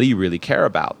asking, what do you really care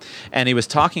about? And he was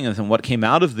talking with them. What came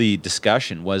out of the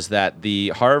discussion was that the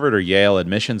Harvard or Yale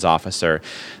admissions officer,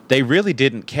 they really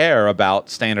didn't care about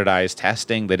standardized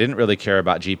testing. They didn't really care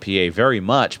about GPA very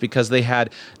much, because they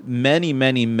had many,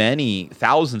 many, many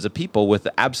thousands of people with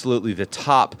absolutely the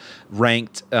top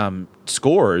ranked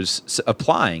scores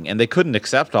applying, and they couldn't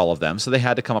accept all of them, so they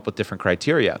had to come up with different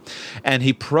criteria. And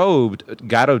he probed,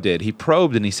 Gatto did, he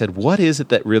probed and he said, what is it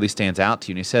that really stands out to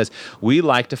you? And he says, we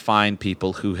like to find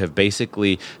people who have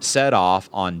basically set off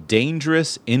on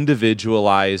dangerous,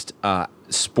 individualized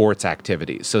sports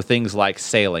activities. So things like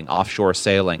sailing, offshore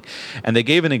sailing. And they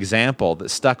gave an example that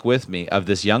stuck with me of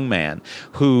this young man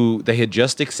who they had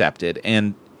just accepted,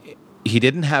 and he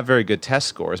didn't have very good test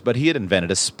scores, but he had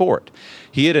invented a sport.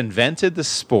 He had invented the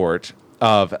sport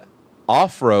of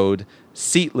off-road,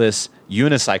 seatless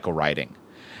unicycle riding.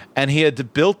 And he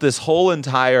had built this whole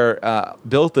entire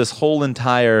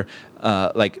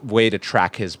way to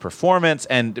track his performance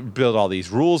and build all these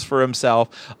rules for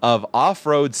himself of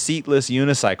off-road seatless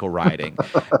unicycle riding.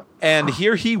 And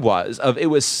here he was. It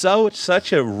was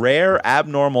such a rare,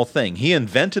 abnormal thing. He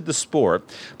invented the sport,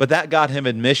 but that got him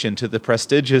admission to the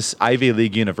prestigious Ivy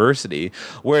League university,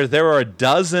 where there are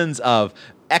dozens of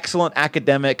excellent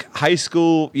academic, high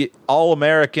school,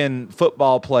 all-American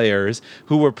football players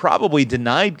who were probably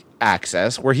denied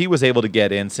access, where he was able to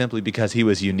get in simply because he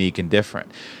was unique and different.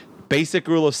 Basic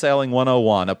rule of sailing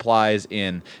 101 applies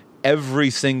in every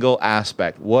single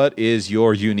aspect. What is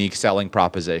your unique selling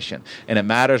proposition? And it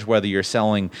matters whether you're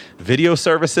selling video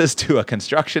services to a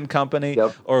construction company,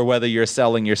 or whether you're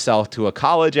selling yourself to a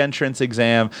college entrance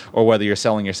exam, or whether you're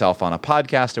selling yourself on a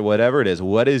podcast, or whatever it is.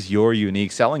 What is your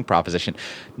unique selling proposition?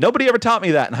 Nobody ever taught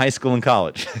me that in high school and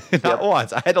college. Not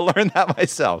once. I had to learn that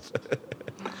myself.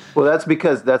 Well, that's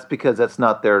because that's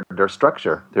not their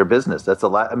structure, their business. That's a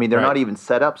lot. I mean, they're not even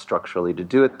set up structurally to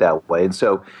do it that way. And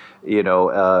so,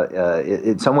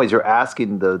 in some ways, you're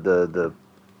asking the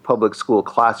public school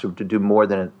classroom to do more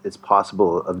than it's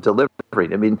possible of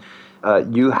delivering. I mean,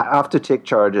 you have to take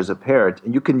charge as a parent,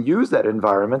 and you can use that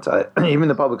environment, even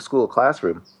the public school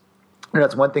classroom. And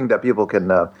that's one thing that people can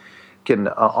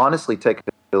honestly take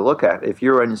a look at. If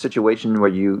you're in a situation where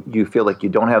you feel like you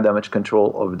don't have that much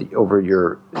control over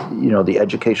your the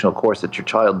educational course that your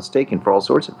child is taking for all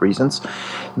sorts of reasons,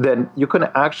 then you can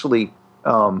actually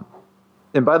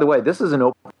and by the way, this is an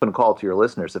open call to your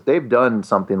listeners. If they've done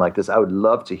something like this, I would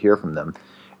love to hear from them,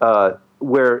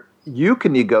 where you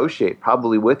can negotiate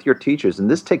probably with your teachers, and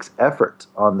this takes effort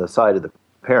on the side of the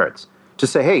parents, to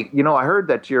say, hey, I heard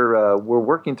that we're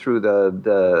working through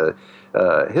the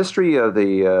history of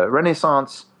the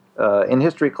Renaissance in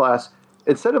history class.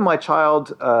 Instead of my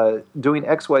child doing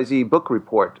XYZ book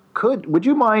report, would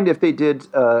you mind if they did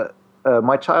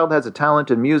my child has a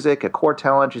talent in music, a core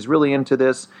talent. She's really into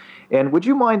this. And would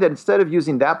you mind that instead of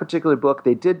using that particular book,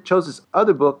 they chose this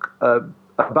other book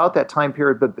about that time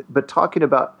period, but talking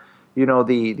about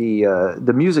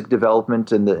the music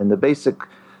development and the basic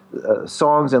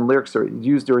songs and lyrics that are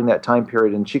used during that time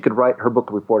period, and she could write her book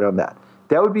report on that.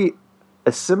 That would be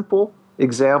a simple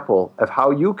example of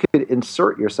how you could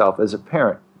insert yourself as a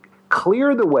parent,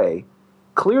 clear the way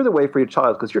for your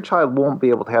child, because your child won't be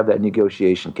able to have that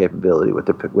negotiation capability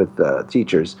with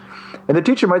teachers. And the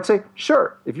teacher might say,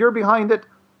 sure, if you're behind it,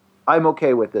 I'm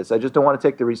okay with this. I just don't want to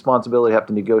take the responsibility to have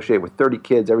to negotiate with 30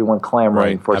 kids, everyone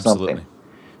clamoring for absolutely. something.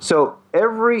 So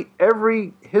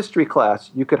every history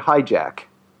class you could hijack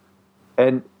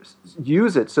and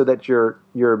use it so that your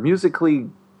musically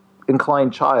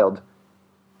inclined child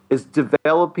is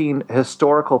developing a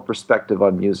historical perspective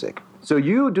on music. So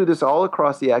you do this all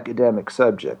across the academic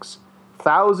subjects.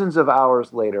 Thousands of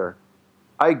hours later,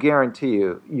 I guarantee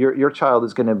you, your child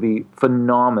is going to be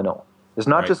phenomenal. It's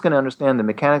not just going to understand the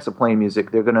mechanics of playing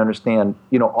music. They're going to understand,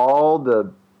 all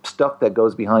the stuff that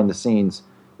goes behind the scenes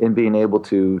in being able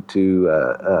to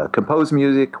compose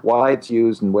music, why it's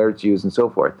used and where it's used, and so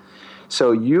forth.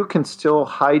 So you can still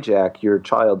hijack your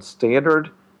child's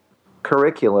standard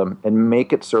curriculum and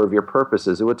make it serve your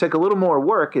purposes. It would take a little more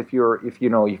work if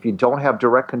you don't have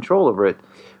direct control over it,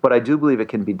 but I do believe it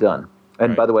can be done.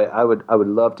 And by the way, I would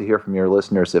love to hear from your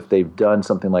listeners if they've done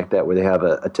something like that, where they have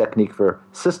a technique for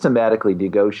systematically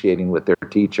negotiating with their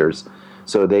teachers,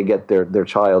 so they get their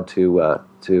child to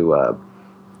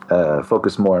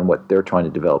focus more on what they're trying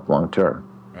to develop long term.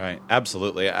 Right,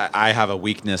 absolutely. I have a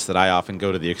weakness that I often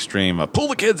go to the extreme of pull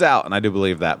the kids out, and I do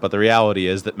believe that. But the reality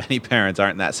is that many parents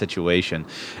aren't in that situation.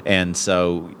 And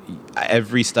so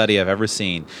every study I've ever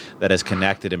seen that has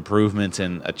connected improvements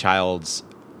in a child's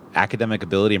academic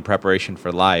ability and preparation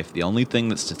for life, the only thing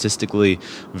that's statistically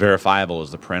verifiable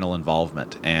is the parental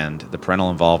involvement, and the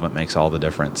parental involvement makes all the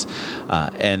difference.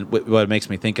 And what it makes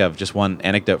me think of, just one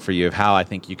anecdote for you of how I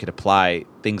think you could apply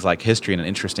things like history in an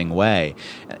interesting way.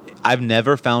 I've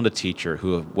never found a teacher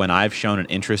who, when I've shown an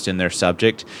interest in their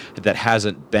subject, that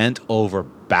hasn't bent over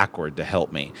backward to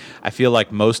help me. I feel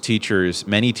like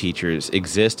many teachers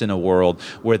exist in a world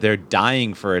where they're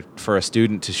dying for a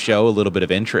student to show a little bit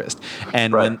of interest.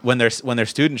 And when their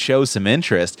student shows some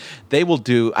interest, they will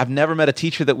do. I've never met a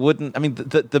teacher that wouldn't. I mean,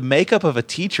 the makeup of a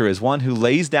teacher is one who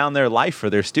lays down their life for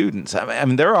their students. I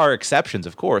mean, there are exceptions,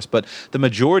 of course, but the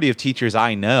majority of teachers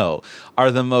I know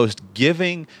are the most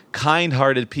giving,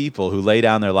 kind-hearted people who lay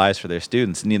down their lives for their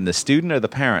students. And in the student or the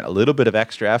parent, a little bit of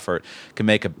extra effort can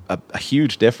make a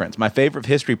huge difference. My favorite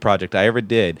history project I ever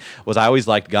did was, I always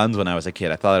liked guns when I was a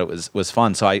kid. I thought it was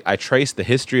fun. So I traced the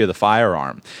history of the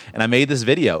firearm, and I made this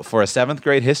video for a 7th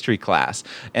grade history class.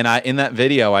 And in that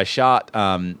video, I shot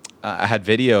I had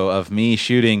video of me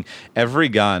shooting every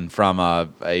gun from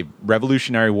a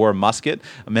Revolutionary War musket,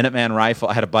 a Minuteman rifle.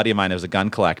 I had a buddy of mine who was a gun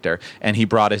collector, and he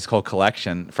brought his whole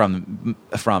collection from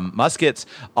muskets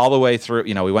all the way through.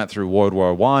 You know, we went through World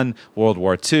War I, World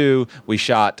War II. We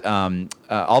shot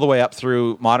all the way up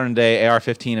through modern day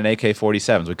AR-15 and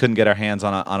AK-47s. We couldn't get our hands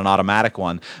on an automatic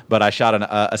one, but I shot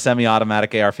a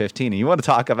semi-automatic AR-15. And you want to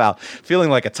talk about feeling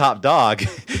like a top dog?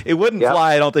 It wouldn't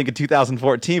fly, I don't think, in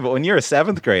 2014. But when you're a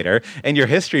 7th grader and your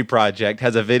history project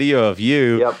has a video of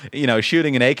you, you know,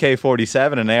 shooting an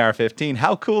AK-47 and an AR-15,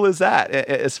 how cool is that?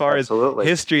 As far as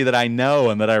history that I know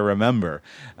and that I remember,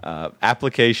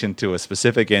 application to a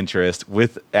specific interest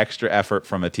with extra effort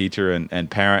from a teacher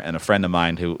and parent and a friend of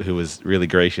mine who was really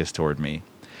gracious toward me.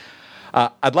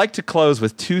 I'd like to close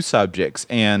with 2 subjects,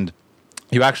 and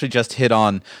you actually just hit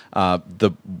on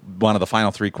one of the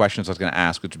final 3 questions I was going to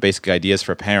ask, which are basically ideas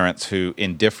for parents who,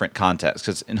 in different contexts,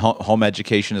 because in home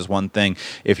education is one thing.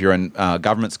 If you're in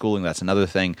government schooling, that's another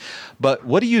thing. But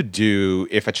what do you do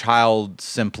if a child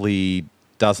simply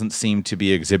doesn't seem to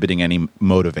be exhibiting any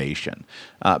motivation?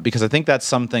 Because I think that's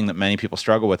something that many people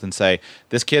struggle with and say,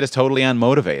 this kid is totally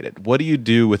unmotivated. What do you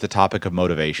do with the topic of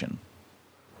motivation?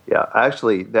 Yeah,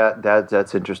 actually,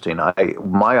 that's interesting.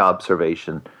 My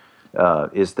observation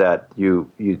is that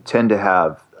you tend to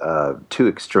have 2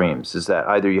 extremes. Is that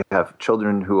either you have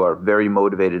children who are very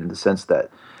motivated in the sense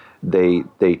that they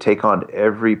take on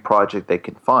every project they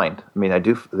can find. I mean,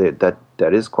 that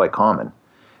is quite common,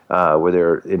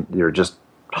 where they're just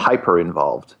hyper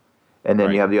involved, and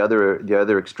then you have the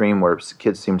other extreme where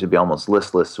kids seem to be almost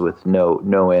listless with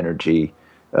no energy,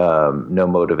 no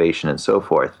motivation, and so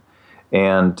forth.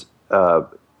 And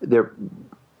the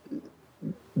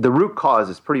root cause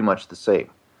is pretty much the same.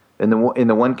 In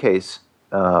the one case,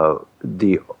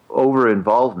 the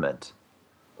over-involvement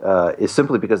is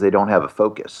simply because they don't have a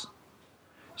focus.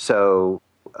 So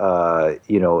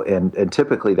and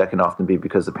typically that can often be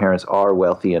because the parents are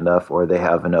wealthy enough or they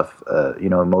have enough,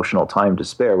 emotional time to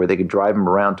spare where they can drive them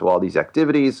around to all these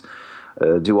activities,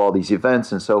 do all these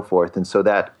events and so forth. And so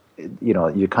that,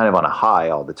 you're kind of on a high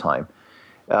all the time.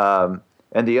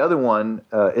 And the other one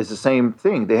is the same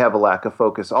thing. They have a lack of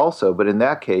focus also, but in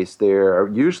that case, they're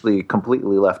usually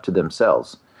completely left to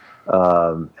themselves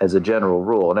as a general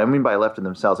rule. And I mean by left to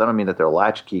themselves, I don't mean that they're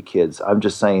latchkey kids. I'm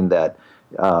just saying that,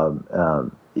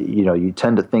 you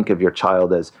tend to think of your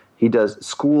child as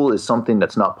school is something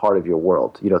that's not part of your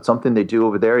world. It's something they do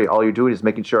over there. All you're doing is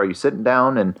making sure, are you sitting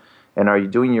down and are you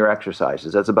doing your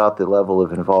exercises? That's about the level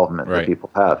of involvement that people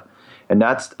have. And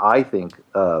that's, I think,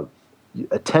 a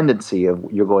tendency of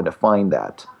you're going to find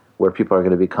that where people are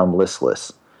going to become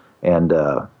listless, and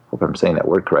hope I'm saying that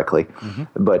word correctly,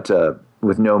 but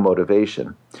with no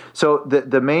motivation. So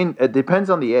the main, it depends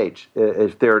on the age.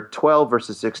 If they're 12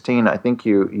 versus 16, I think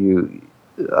you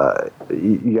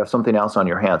have something else on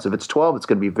your hands. If it's 12, it's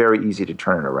going to be very easy to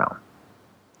turn it around.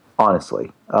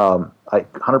 Honestly, I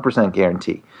 100%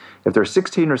 guarantee. If they're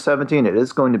 16 or 17, it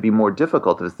is going to be more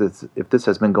difficult if this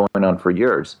has been going on for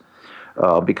years.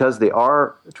 Because they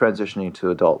are transitioning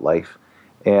to adult life,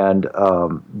 and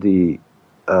the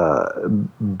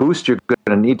boost you're going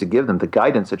to need to give them, the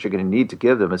guidance that you're going to need to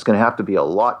give them, is going to have to be a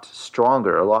lot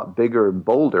stronger, a lot bigger and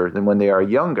bolder than when they are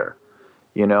younger.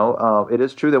 It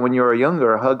is true that when you're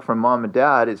younger, a hug from mom and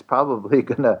dad is probably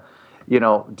going to,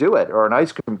 do it, or an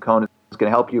ice cream cone is going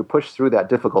to help you push through that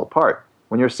difficult part.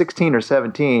 When you're 16 or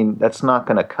 17, that's not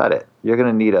going to cut it. You're going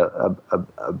to need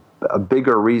a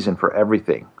bigger reason for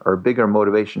everything, or a bigger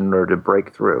motivation in order to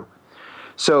break through.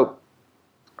 So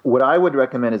what I would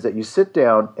recommend is that you sit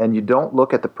down and you don't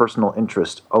look at the personal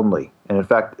interest only. And in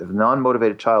fact, if a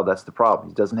non-motivated child, that's the problem.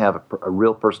 He doesn't have a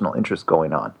real personal interest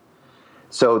going on.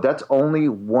 So that's only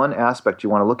one aspect you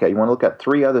want to look at. You want to look at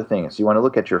three other things. You want to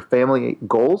look at your family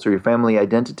goals or your family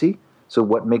identity. So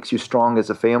what makes you strong as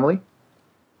a family?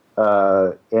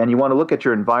 And you want to look at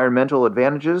your environmental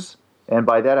advantages. And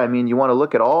by that, I mean you want to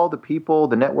look at all the people,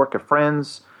 the network of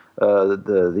friends,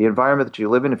 the environment that you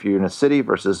live in, if you're in a city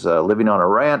versus living on a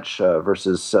ranch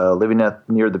versus living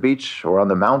near the beach or on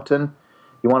the mountain.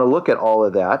 You want to look at all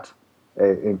of that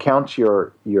and count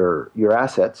your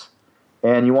assets.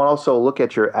 And you want to also look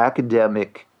at your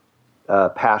academic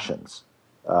passions,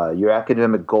 your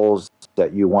academic goals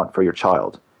that you want for your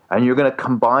child. And you're going to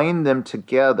combine them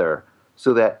together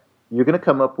so that you're going to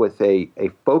come up with a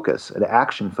focus, an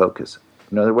action focus.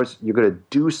 In other words, you're going to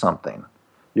do something.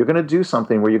 You're going to do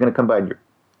something where you're going to combine your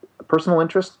personal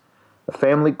interest, a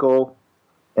family goal,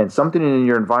 and something in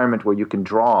your environment where you can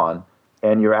draw on,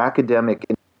 and your academic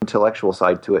intellectual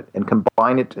side to it, and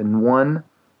combine it in one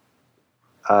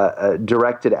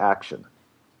directed action.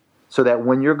 So that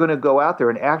when you're going to go out there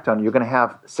and act on it, you're going to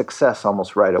have success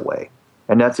almost right away.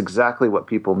 And that's exactly what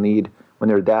people need when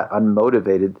they're that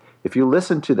unmotivated. If you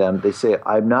listen to them, they say,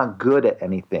 I'm not good at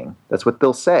anything. That's what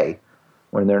they'll say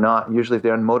when they're not. Usually if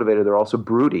they're unmotivated, they're also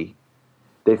broody.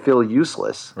 They feel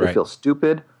useless. They feel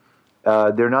stupid.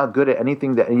 They're not good at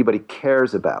anything that anybody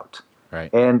cares about.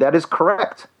 Right. And that is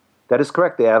correct. That is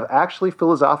correct. They have actually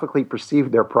philosophically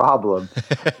perceived their problem,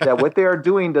 that what they are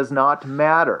doing does not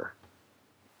matter.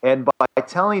 And by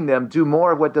telling them, do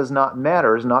more of what does not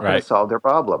matter is not going to solve their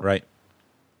problem. Right.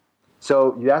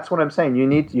 So that's what I'm saying. You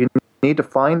need to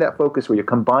find that focus where you're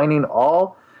combining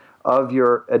all of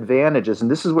your advantages.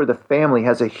 And this is where the family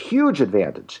has a huge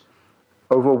advantage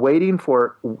over waiting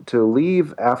to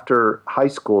leave after high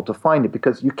school to find it,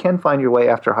 because you can find your way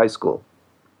after high school.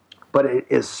 But it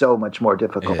is so much more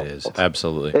difficult. It is,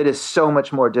 absolutely. It is so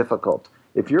much more difficult.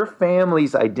 If your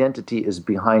family's identity is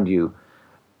behind you,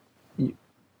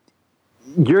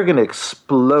 you're going to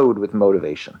explode with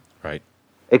motivation. Right.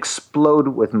 Explode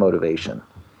with motivation.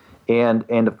 And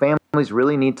the families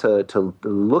really need to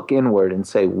look inward and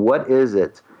say, what is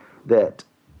it that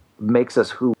makes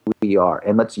us who we are?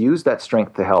 And let's use that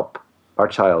strength to help our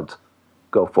child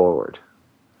go forward.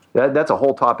 That's a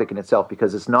whole topic in itself,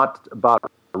 because it's not about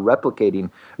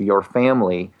replicating your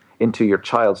family into your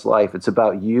child's life. It's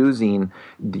about using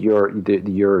your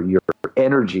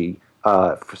energy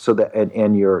so that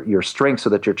and your strength so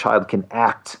that your child can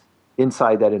act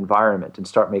inside that environment and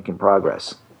start making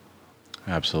progress.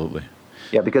 Absolutely.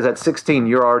 Yeah, because at 16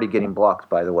 you're already getting blocked,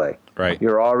 by the way. Right.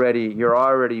 You're already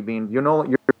being,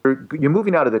 you're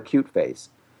moving out of the cute phase.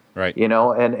 Right.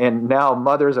 And now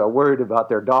mothers are worried about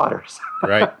their daughters.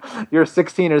 Right. You're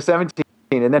 16 or 17,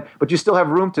 but you still have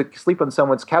room to sleep on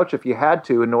someone's couch if you had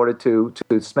to in order to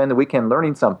spend the weekend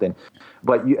learning something.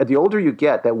 But the older you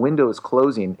get, that window is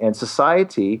closing, and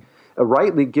society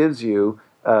rightly gives you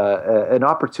an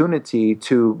opportunity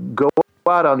to go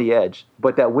out on the edge,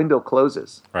 but that window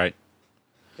closes. Right.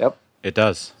 Yep. It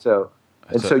does. So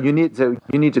you need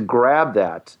to grab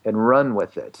that and run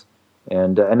with it,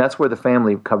 and that's where the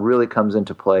family really comes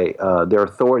into play. Their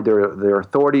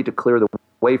authority to clear the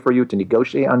way for you, to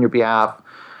negotiate on your behalf,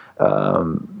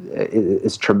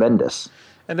 is tremendous.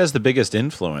 And as the biggest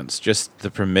influence, just the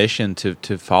permission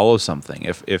to follow something.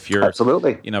 If you're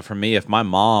absolutely, for me, if my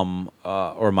mom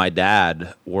or my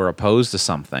dad were opposed to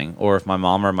something, or if my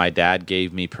mom or my dad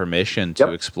gave me permission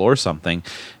to explore something, in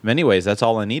many ways that's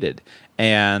all I needed.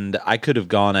 And I could have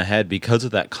gone ahead because of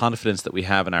that confidence that we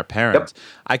have in our parents.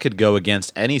 I could go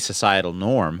against any societal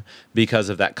norm because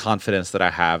of that confidence that I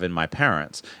have in my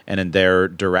parents and in their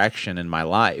direction in my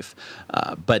life.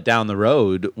 But down the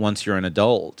road, once you're an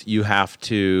adult, you have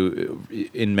to,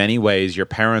 in many ways, your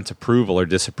parents' approval or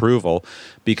disapproval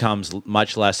becomes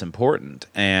much less important.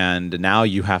 And now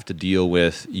you have to deal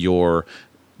with your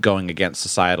going against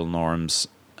societal norms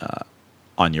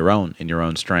on your own, in your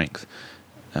own strength.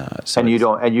 And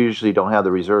you usually don't have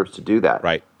the reserves to do that.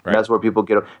 Right. And that's where people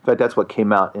get. In fact, that's what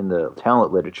came out in the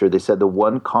talent literature. They said the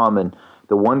one common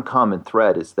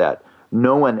thread is that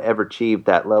no one ever achieved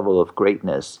that level of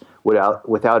greatness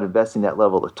without investing that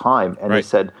level of time. And they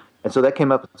said, and so that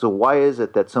came up. So why is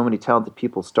it that so many talented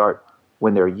people start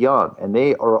when they're young? And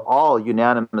they are all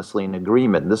unanimously in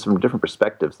agreement, and this is from different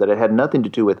perspectives, that it had nothing to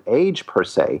do with age per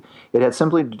se. It had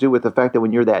simply to do with the fact that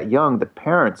when you're that young, the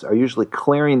parents are usually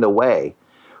clearing the way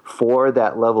for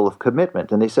that level of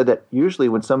commitment. And they said that usually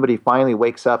when somebody finally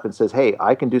wakes up and says, hey,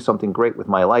 I can do something great with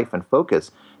my life and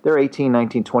focus, they're 18,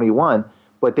 19, 21,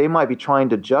 but they might be trying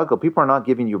to juggle. People are not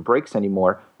giving you breaks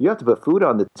anymore. You have to put food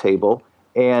on the table,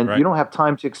 and you don't have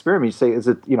time to experiment. You say, is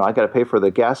it, I got to pay for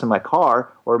the gas in my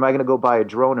car, or am I going to go buy a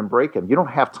drone and break him? You don't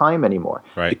have time anymore.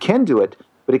 You can do it,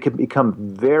 but it can become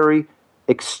very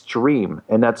extreme,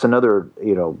 and that's another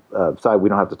side we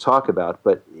don't have to talk about.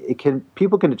 But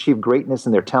people can achieve greatness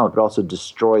in their talent, but also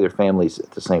destroy their families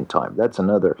at the same time. That's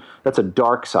a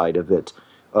dark side of it,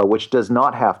 which does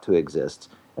not have to exist.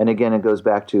 And again, it goes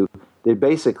back to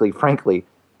frankly,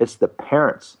 it's the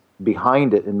parents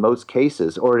behind it in most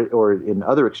cases, or in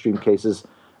other extreme cases,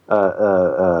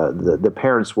 the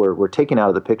parents were taken out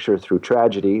of the picture through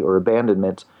tragedy or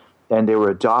abandonment, and they were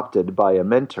adopted by a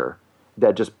mentor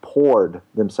that just poured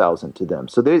themselves into them.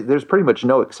 So there's pretty much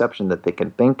no exception that they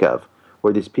can think of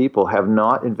where these people have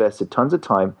not invested tons of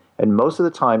time, and most of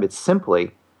the time it's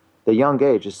simply, the young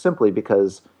age is simply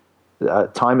because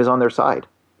time is on their side.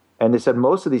 And they said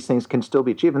most of these things can still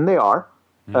be achieved, and they are,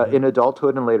 in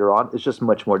adulthood and later on. It's just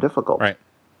much more difficult. Right.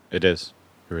 It is.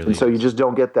 It really and so is. You just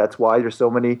don't get, that's why there's so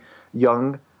many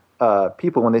young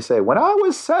people, when they say, when I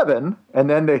was 7, and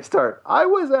then they start, I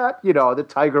was at, the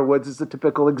Tiger Woods is a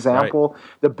typical example.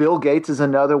 Right. The Bill Gates is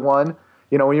another one.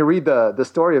 When you read the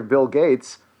story of Bill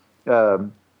Gates, I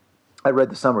read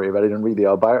the summary, but I didn't read the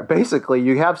autobiography. Basically,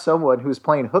 you have someone who's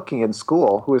playing hooky in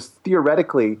school, who is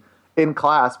theoretically in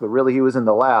class, but really he was in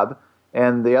the lab.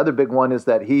 And the other big one is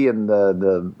that he and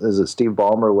is it Steve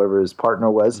Ballmer, or whoever his partner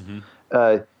was,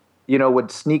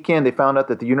 would sneak in. They found out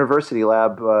that the university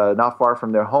lab not far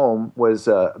from their home was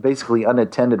basically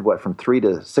unattended, from 3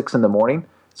 to 6 in the morning.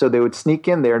 So they would sneak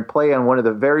in there and play on one of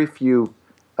the very few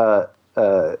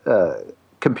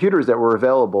computers that were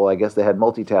available. I guess they had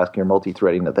multitasking or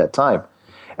multi-threading at that time.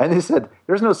 And they said,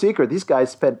 there's no secret. These guys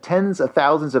spent tens of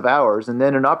thousands of hours, and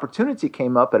then an opportunity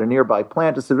came up at a nearby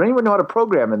plant and said, does anyone know how to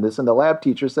program in this? And the lab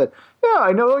teacher said, yeah,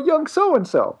 I know a young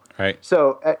so-and-so. Right.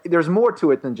 So there's more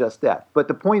to it than just that. But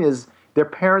the point is, their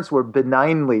parents were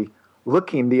benignly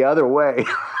looking the other way.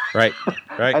 Right.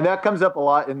 And that comes up a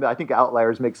lot, and I think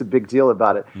Outliers makes a big deal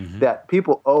about it, that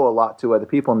people owe a lot to other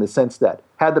people in the sense that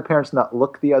had the parents not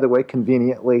looked the other way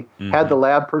conveniently, had the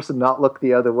lab person not looked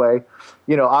the other way,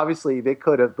 obviously they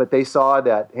could have, but they saw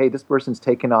that, hey, this person's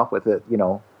taken off with it,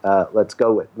 let's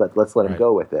go with, let's let him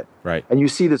go with it. Right. And you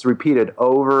see this repeated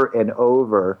over and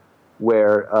over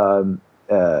where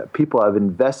people have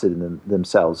invested in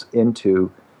themselves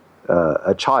into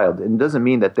a child. And it doesn't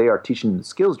mean that they are teaching the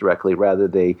skills directly. Rather,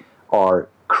 they are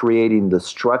creating the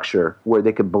structure where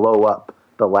they can blow up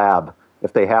the lab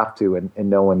if they have to, and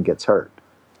no one gets hurt.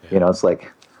 Yeah. It's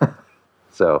like,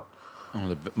 so.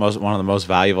 One of the most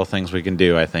valuable things we can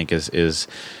do, I think, is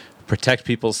protect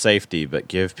people's safety, but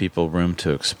give people room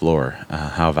to explore.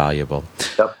 How valuable.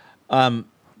 Yep. I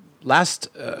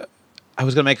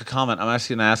was going to make a comment. I'm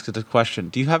actually going to ask the question.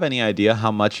 Do you have any idea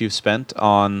how much you've spent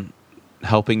on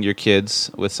helping your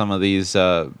kids with some of these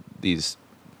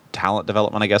talent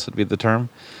development, I guess would be the term?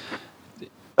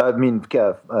 I mean,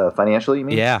 financially, you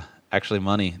mean? Yeah. actually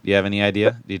money? Do you have any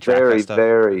idea? Do you track that Very, stuff?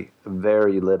 very,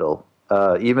 very little.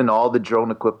 Even all the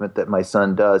drone equipment that my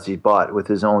son does, he bought with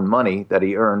his own money that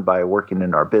he earned by working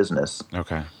in our business.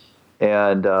 Okay.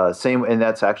 And and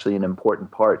that's actually an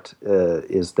important part.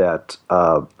 Is that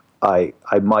I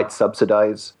might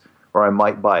subsidize or I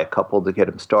might buy a couple to get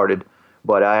them started,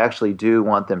 but I actually do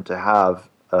want them to have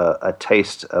a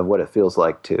taste of what it feels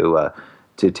like to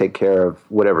take care of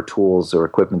whatever tools or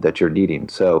equipment that you're needing.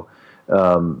 So,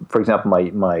 for example,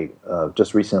 my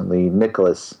just recently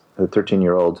Nicholas, a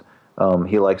 13-year-old,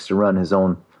 he likes to run his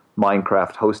own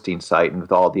Minecraft hosting site and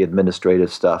with all the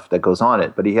administrative stuff that goes on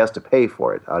it, but he has to pay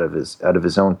for it out of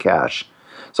his own cash.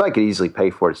 So I could easily pay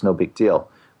for it; it's no big deal.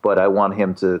 But I want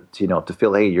him to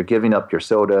feel, hey, you're giving up your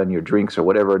soda and your drinks or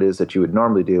whatever it is that you would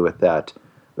normally do with that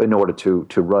in order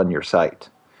to run your site.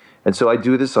 And so I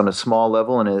do this on a small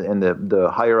level, and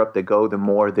the higher up they go, the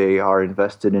more they are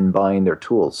invested in buying their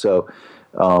tools. So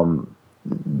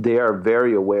they are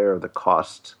very aware of the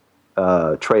cost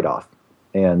trade-off,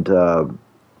 and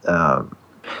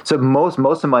so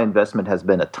most of my investment has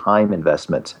been a time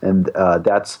investment, and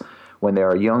that's when they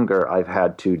are younger. I've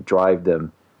had to drive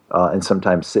them and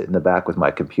sometimes sit in the back with my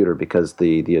computer because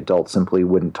the adults simply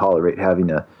wouldn't tolerate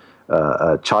having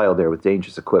a child there with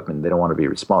dangerous equipment. They don't want to be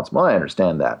responsible. I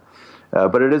understand that.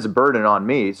 But it is a burden on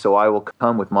me, so I will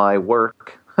come with my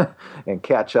work and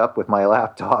catch up with my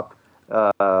laptop,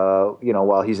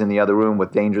 while he's in the other room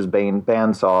with dangerous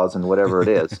band saws and whatever it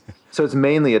is. So it's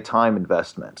mainly a time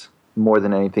investment more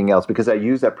than anything else because I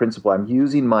use that principle. I'm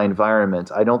using my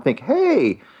environment. I don't think,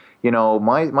 hey,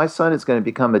 my son is going to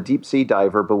become a deep sea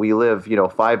diver, but we live,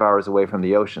 5 hours away from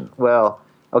the ocean. Well,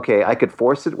 okay, I could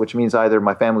force it, which means either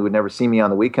my family would never see me on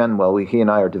the weekend while he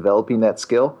and I are developing that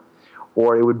skill,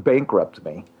 or it would bankrupt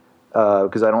me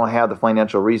because I don't have the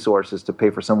financial resources to pay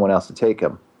for someone else to take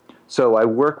him. So I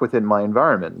work within my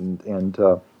environment, and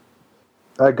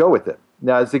I go with it.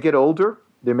 Now, as they get older,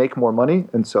 they make more money,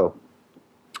 and so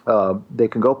they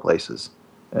can go places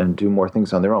and do more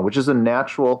things on their own, which is a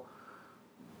natural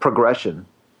progression.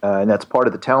 And that's part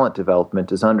of the talent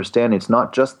development, is understanding it's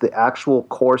not just the actual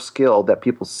core skill that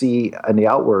people see in the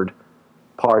outward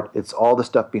part. It's all the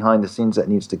stuff behind the scenes that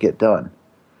needs to get done.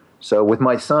 So with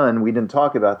my son, we didn't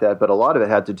talk about that, but a lot of it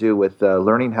had to do with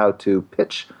learning how to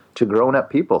pitch to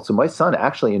grown-up people. So my son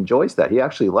actually enjoys that. He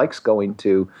actually likes going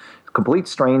to complete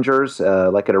strangers,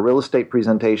 like at a real estate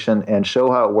presentation, and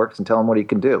show how it works and tell him what he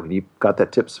can do. And he got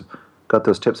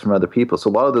those tips from other people. So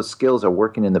a lot of those skills are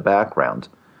working in the background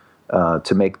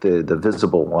to make the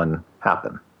visible one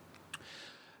happen.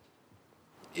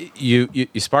 You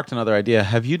sparked another idea.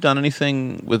 Have you done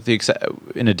anything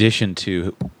in addition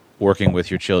to working with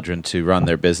your children to run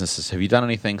their businesses? Have you done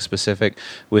anything specific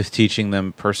with teaching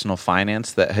them personal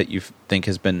finance that you think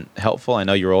has been helpful? I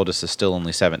know your oldest is still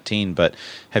only 17, but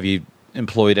have you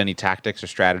employed any tactics or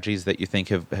strategies that you think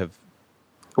have?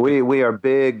 We are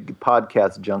big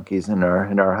podcast junkies in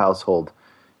our household.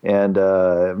 And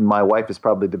my wife is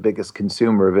probably the biggest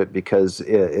consumer of it because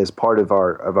as part of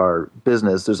our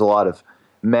business, there's a lot of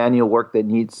manual work that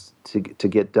needs to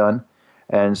get done.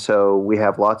 And so we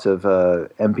have lots of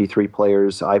MP3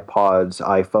 players, iPods,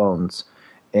 iPhones,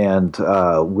 and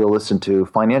we'll listen to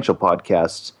financial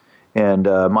podcasts. And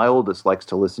my oldest likes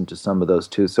to listen to some of those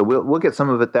too. So we'll get some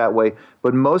of it that way.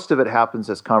 But most of it happens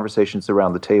as conversations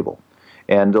around the table.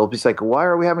 And it'll be like, why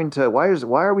are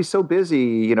we so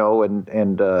busy,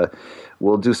 and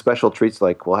we'll do special treats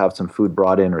like we'll have some food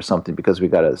brought in or something because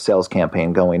we've got a sales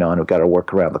campaign going on. We've got to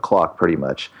work around the clock pretty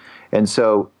much. And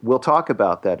so we'll talk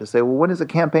about that to say, well, when does the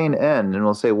campaign end? And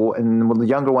we'll say, well, and the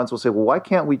younger ones will say, well, why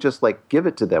can't we just give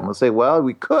it to them? We'll say, well,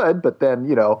 we could, but then,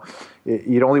 you'd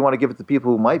only want to give it to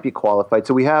people who might be qualified.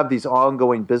 So we have these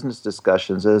ongoing business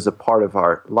discussions as a part of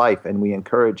our life, and we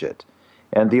encourage it.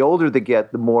 And the older they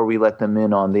get, the more we let them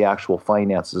in on the actual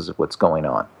finances of what's going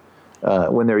on.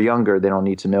 When they're younger, they don't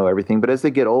need to know everything. But as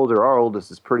they get older, our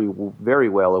oldest is very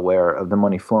well aware of the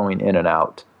money flowing in and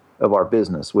out of our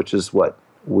business, which is what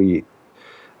we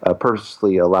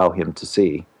purposely allow him to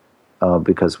see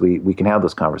because we can have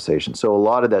those conversations. So a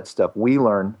lot of that stuff we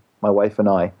learn, my wife and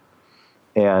I.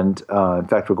 And in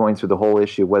fact, we're going through the whole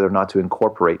issue of whether or not to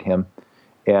incorporate him.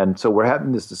 And so we're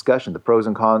having this discussion, the pros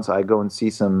and cons. I go and see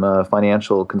some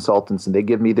financial consultants, and they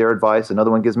give me their advice.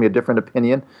 Another one gives me a different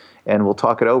opinion, and we'll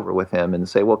talk it over with him and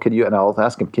say, well, and I'll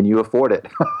ask him, can you afford it?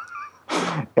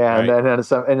 And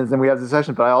then we have the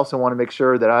session. But I also want to make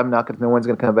sure that no one's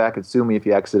going to come back and sue me if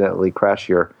you accidentally crash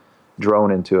your drone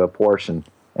into a Porsche,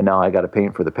 and now I got to pay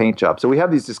for the paint job. So we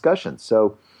have these discussions.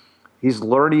 So he's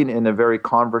learning in a very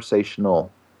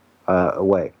conversational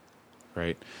way.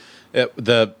 Right.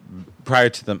 The prior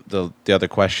to the other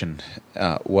question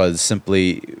was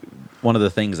simply one of the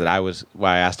things that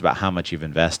why I asked about how much you've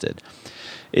invested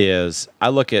is I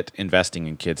look at investing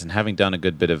in kids, and having done a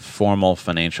good bit of formal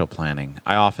financial planning,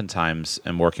 I oftentimes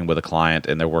am working with a client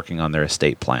and they're working on their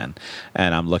estate plan,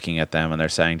 and I'm looking at them and they're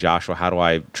saying, Joshua, how do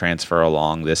I transfer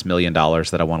along this $1 million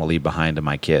that I want to leave behind to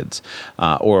my kids?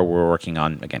 Or we're working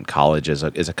on, again, college is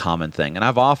a common thing. And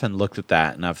I've often looked at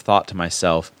that and I've thought to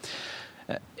myself,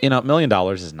 $1 million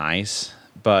is nice,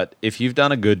 but if you've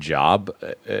done a good job,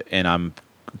 and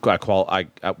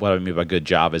what I mean by good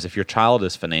job is if your child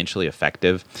is financially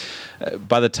effective,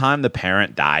 by the time the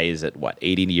parent dies at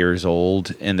 80 years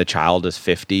old and the child is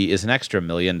 50, is an extra $1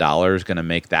 million going to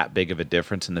make that big of a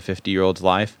difference in the 50-year-old's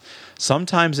life?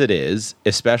 Sometimes it is,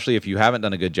 especially if you haven't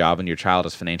done a good job and your child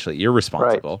is financially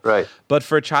irresponsible. Right. But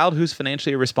for a child who's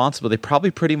financially irresponsible, they probably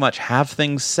pretty much have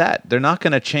things set. They're not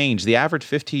going to change. The average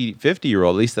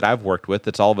 50-year-old, at least that I've worked with,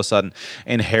 that's all of a sudden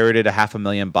inherited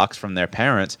 $500,000 from their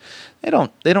parents, they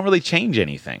don't really change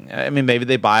anything. I mean, maybe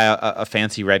they buy a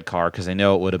fancy red car because they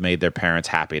know it would have made their parents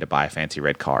happy to buy a fancy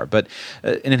red car. But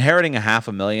inheriting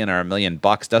 $500,000 or $1 million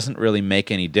doesn't really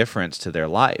make any difference to their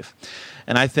life.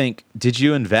 And I think, did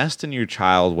you invest in your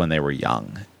child when they were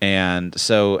young? And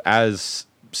so as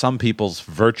some people's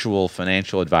virtual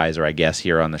financial advisor, I guess,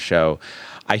 here on the show,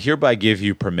 I hereby give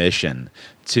you permission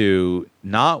to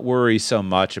not worry so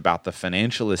much about the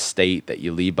financial estate that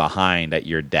you leave behind at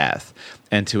your death,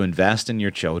 and to invest in your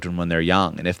children when they're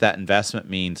young. And if that investment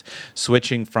means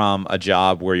switching from a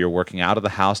job where you're working out of the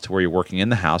house to where you're working in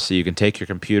the house, so you can take your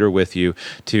computer with you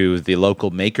to the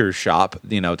local maker's shop,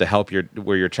 to help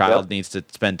where your child needs to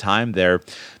spend time there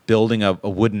building a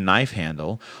wooden knife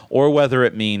handle, or whether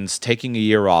it means taking a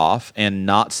year off and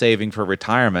not saving for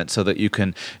retirement so that you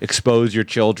can expose your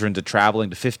children to traveling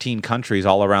to 15 countries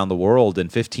all around the world in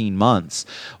 15 months,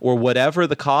 or whatever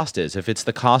the cost is. If it's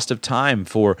the cost of time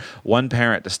for one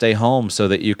parent to stay home so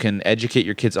that you can educate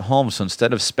your kids at home, so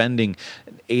instead of spending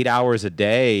 8 hours a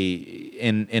day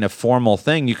in a formal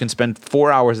thing, you can spend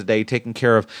 4 hours a day taking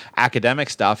care of academic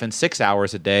stuff and 6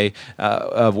 hours a day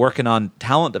of working on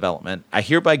talent development. I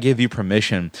hereby give you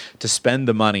permission to spend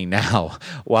the money now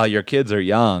while your kids are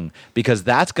young, because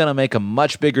that's going to make a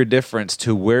much bigger difference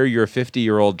to where your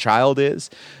 50-year-old child is,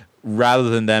 rather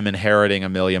than them inheriting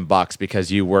 $1 million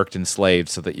because you worked enslaved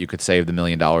so that you could save the $1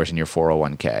 million in your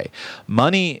 401k.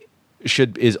 Money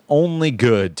is only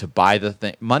good to buy the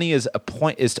thing. Money is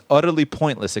utterly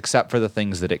pointless except for the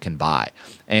things that it can buy.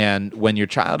 And when your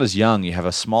child is young, you have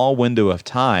a small window of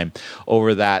time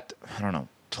over that,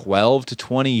 12 to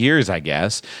 20 years, I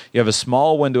guess. You have a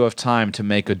small window of time to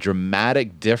make a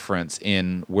dramatic difference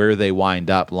in where they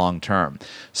wind up long term.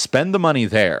 Spend the money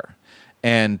there.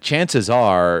 And chances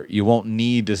are you won't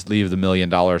need to leave the $1 million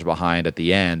behind at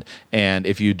the end. And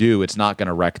if you do, it's not going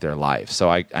to wreck their life.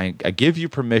 So I give you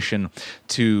permission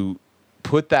to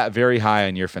put that very high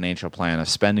on your financial plan of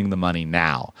spending the money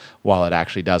now while it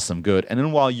actually does some good. And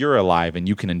then while you're alive and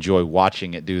you can enjoy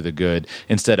watching it do the good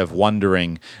instead of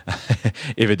wondering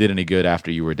if it did any good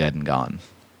after you were dead and gone.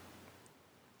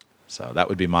 So that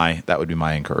would be my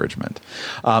encouragement.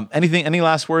 Any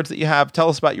last words that you have? Tell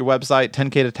us about your website,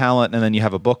 10K to Talent, and then you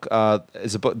have a book.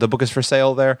 The book is for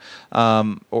sale there,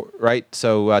 right?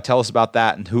 So tell us about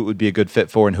that and who it would be a good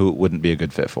fit for and who it wouldn't be a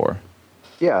good fit for.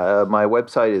 Yeah, my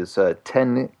website is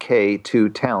 10K to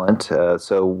Talent.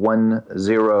 So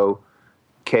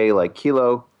 10K like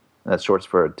kilo. That's short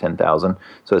for 10,000.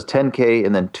 So it's 10K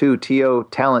and then 2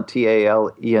 talent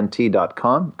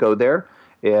talent.com. Go there.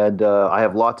 And I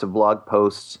have lots of blog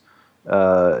posts,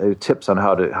 tips on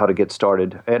how to get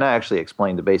started, and I actually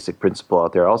explain the basic principle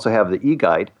out there. I also have the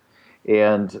e-guide,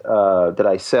 and that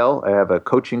I sell. I have a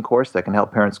coaching course that can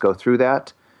help parents go through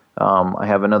that. I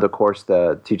have another course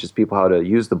that teaches people how to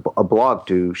use a blog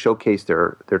to showcase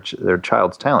their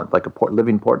child's talent, like a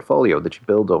living portfolio that you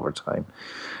build over time.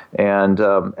 And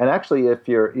actually, if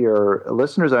your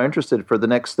listeners are interested, for the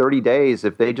next 30 days,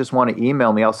 if they just want to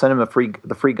email me, I'll send them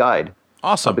the free guide.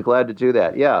 Awesome. I'll be glad to do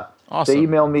that. Yeah. Awesome. They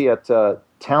email me at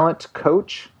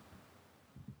talentcoach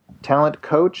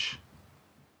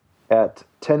at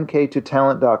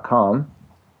 10K2Talent.com.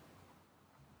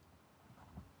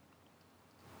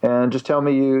 And just tell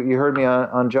me you heard me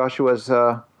on Joshua's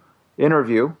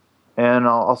interview, and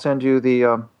I'll send you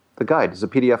the guide. It's a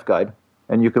PDF guide,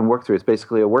 and you can work through it. It's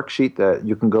basically a worksheet that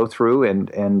you can go through,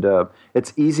 and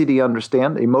it's easy to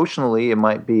understand. Emotionally, it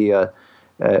might be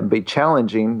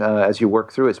challenging as you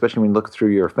work through it, especially when you look through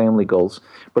your family goals.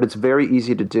 But it's very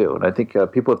easy to do. And I think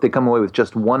people, if they come away with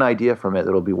just one idea from it,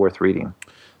 it'll be worth reading.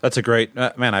 That's a great,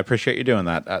 man, I appreciate you doing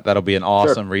that. That'll be an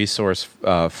awesome resource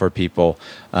for people.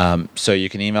 So you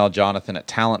can email Jonathan at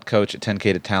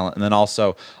talentcoach@10K2Talent. And then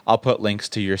also I'll put links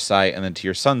to your site and then to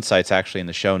your son's sites actually in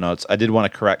the show notes. I did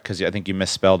want to correct because I think you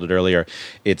misspelled it earlier.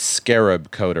 It's Scarab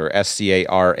Coder,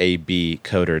 SCARAB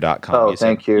Coder.com. Oh,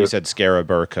 thank you. You said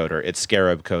Scarabur Coder. It's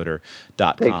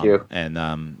scarabcoder.com. Thank you.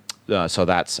 And so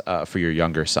that's for your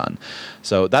younger son.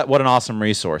 So what an awesome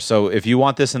resource. So if you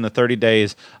want this in the 30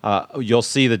 days, you'll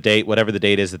see the date, whatever the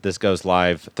date is that this goes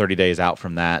live. 30 days out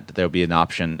from that, there'll be an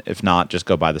option. If not, just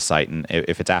go by the site. And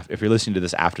if you're listening to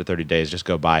this after 30 days, just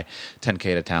go buy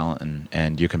 10K to Talent,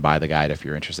 and you can buy the guide if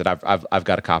you're interested. I've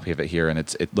got a copy of it here, and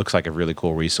it looks like a really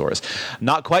cool resource.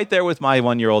 Not quite there with my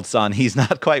 1-year-old son. He's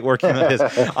not quite working on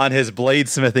his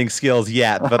bladesmithing skills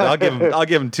yet, but I'll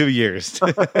give him 2 years.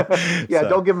 Yeah,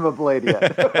 don't give him a blade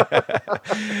yet.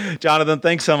 Jonathan,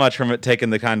 thanks so much for taking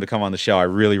the time to come on the show. I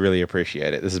really, really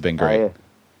appreciate it. This has been great.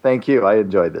 Thank you. I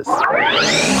enjoyed this.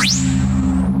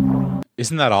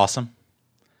 Isn't that awesome?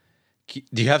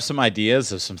 Do you have some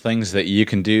ideas of some things that you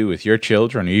can do with your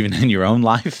children or even in your own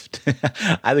life?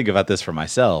 I think about this for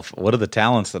myself. What are the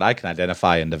talents that I can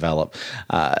identify and develop?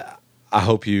 I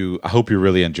hope you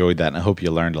really enjoyed that, and I hope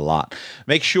you learned a lot.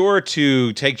 Make sure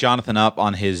to take Jonathan up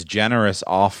on his generous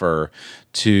offer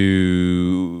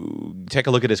to take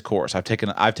a look at his course. I've taken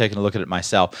a look at it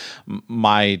myself.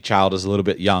 My child is a little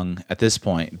bit young at this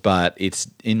point, but it's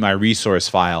in my resource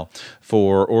file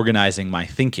for organizing my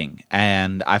thinking,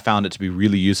 and I found it to be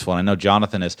really useful. And I know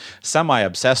Jonathan is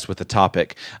semi-obsessed with the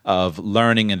topic of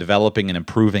learning and developing and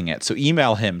improving it. So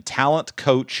email him,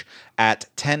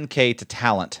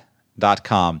 talentcoach@10K2Talent.com,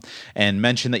 and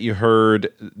mention that you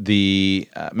heard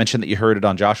it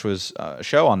on Joshua's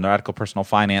show on Radical Personal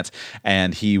Finance,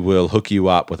 and he will hook you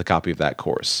up with a copy of that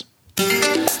course.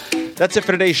 That's it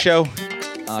for today's show.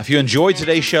 If you enjoyed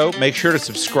today's show, make sure to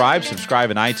subscribe in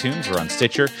iTunes or on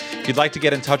Stitcher. If you'd like to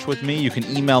get in touch with me, you can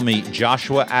email me,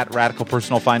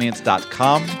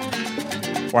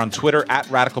 joshua@radicalpersonalfinance.com, or on Twitter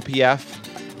 @radicalpf,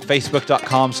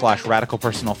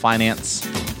 facebook.com/radicalpersonalfinance.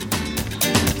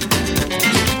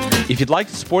 If you'd like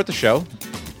to support the show,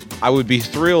 I would be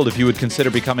thrilled if you would consider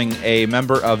becoming a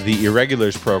member of the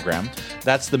Irregulars program.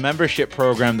 That's the membership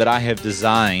program that I have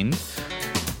designed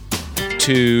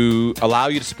to allow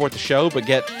you to support the show, but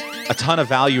get a ton of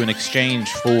value in exchange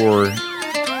for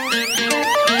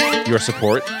your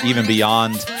support, even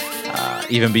beyond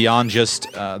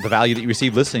just the value that you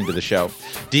receive listening to the show.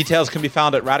 Details can be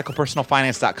found at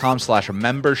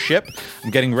radicalpersonalfinance.com/membership.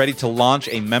 I'm getting ready to launch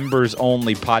a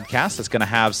members-only podcast that's going to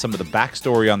have some of the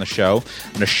backstory on the show.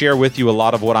 I'm going to share with you a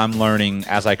lot of what I'm learning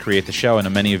as I create the show, and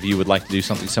many of you would like to do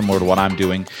something similar to what I'm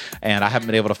doing, and I haven't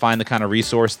been able to find the kind of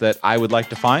resource that I would like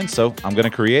to find, so I'm going to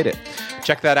create it.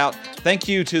 Check that out. Thank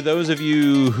you to those of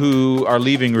you who are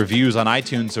leaving reviews on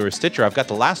iTunes or Stitcher. I've got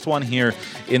the last one here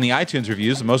in the iTunes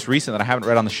reviews, the most recent that I haven't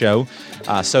read on the show.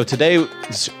 So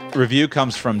today's review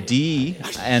comes from D,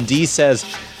 and D says,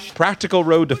 "Practical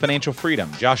Road to Financial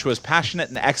Freedom. Joshua's passionate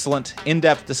and excellent,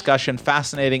 in-depth discussion,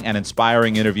 fascinating and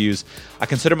inspiring interviews. I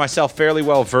consider myself fairly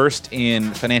well versed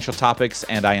in financial topics,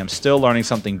 and I am still learning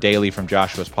something daily from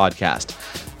Joshua's podcast."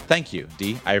 Thank you,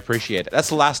 D. I appreciate it. That's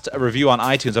the last review on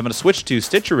iTunes. I'm going to switch to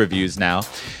Stitcher reviews now.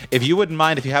 If you wouldn't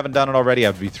mind, if you haven't done it already,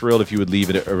 I'd be thrilled if you would leave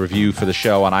it a review for the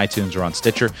show on iTunes or on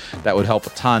Stitcher. That would help a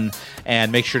ton.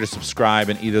 And make sure to subscribe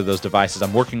in either of those devices.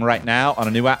 I'm working right now on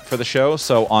a new app for the show,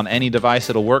 so on any device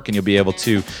it'll work, and you'll be able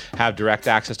to have direct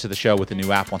access to the show with the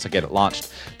new app once I get it launched.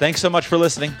 Thanks so much for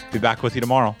listening. Be back with you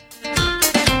tomorrow.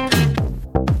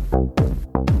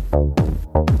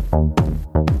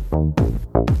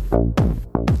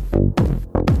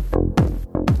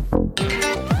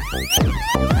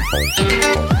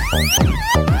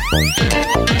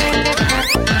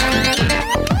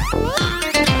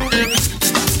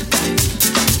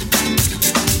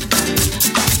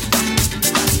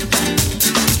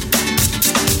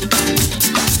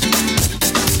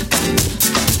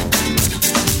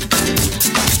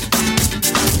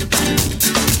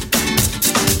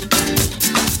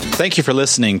 Thank you for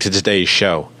listening to today's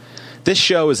show. This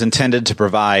show is intended to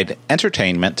provide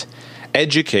entertainment,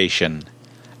 education,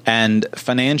 and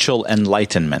financial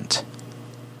enlightenment.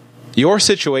 Your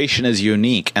situation is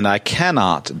unique, and I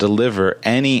cannot deliver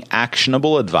any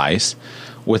actionable advice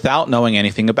without knowing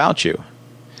anything about you.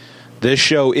 This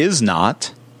show is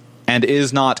not, and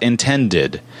is not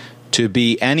intended to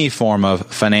be any form of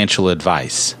financial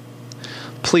advice.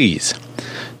 Please,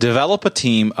 develop a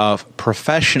team of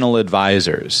professional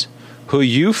advisors who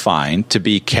you find to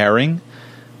be caring,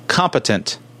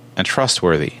 competent, and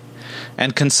trustworthy,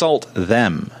 and consult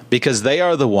them because they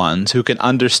are the ones who can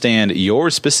understand your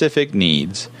specific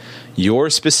needs, your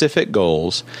specific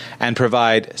goals, and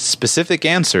provide specific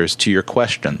answers to your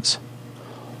questions.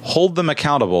 Hold them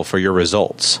accountable for your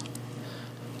results.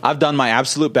 I've done my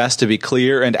absolute best to be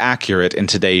clear and accurate in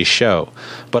today's show,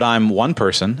 but I'm one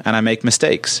person and I make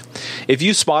mistakes. If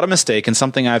you spot a mistake in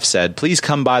something I've said, please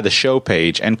come by the show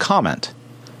page and comment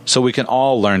so we can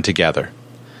all learn together.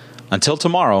 Until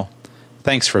tomorrow,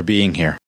 thanks for being here.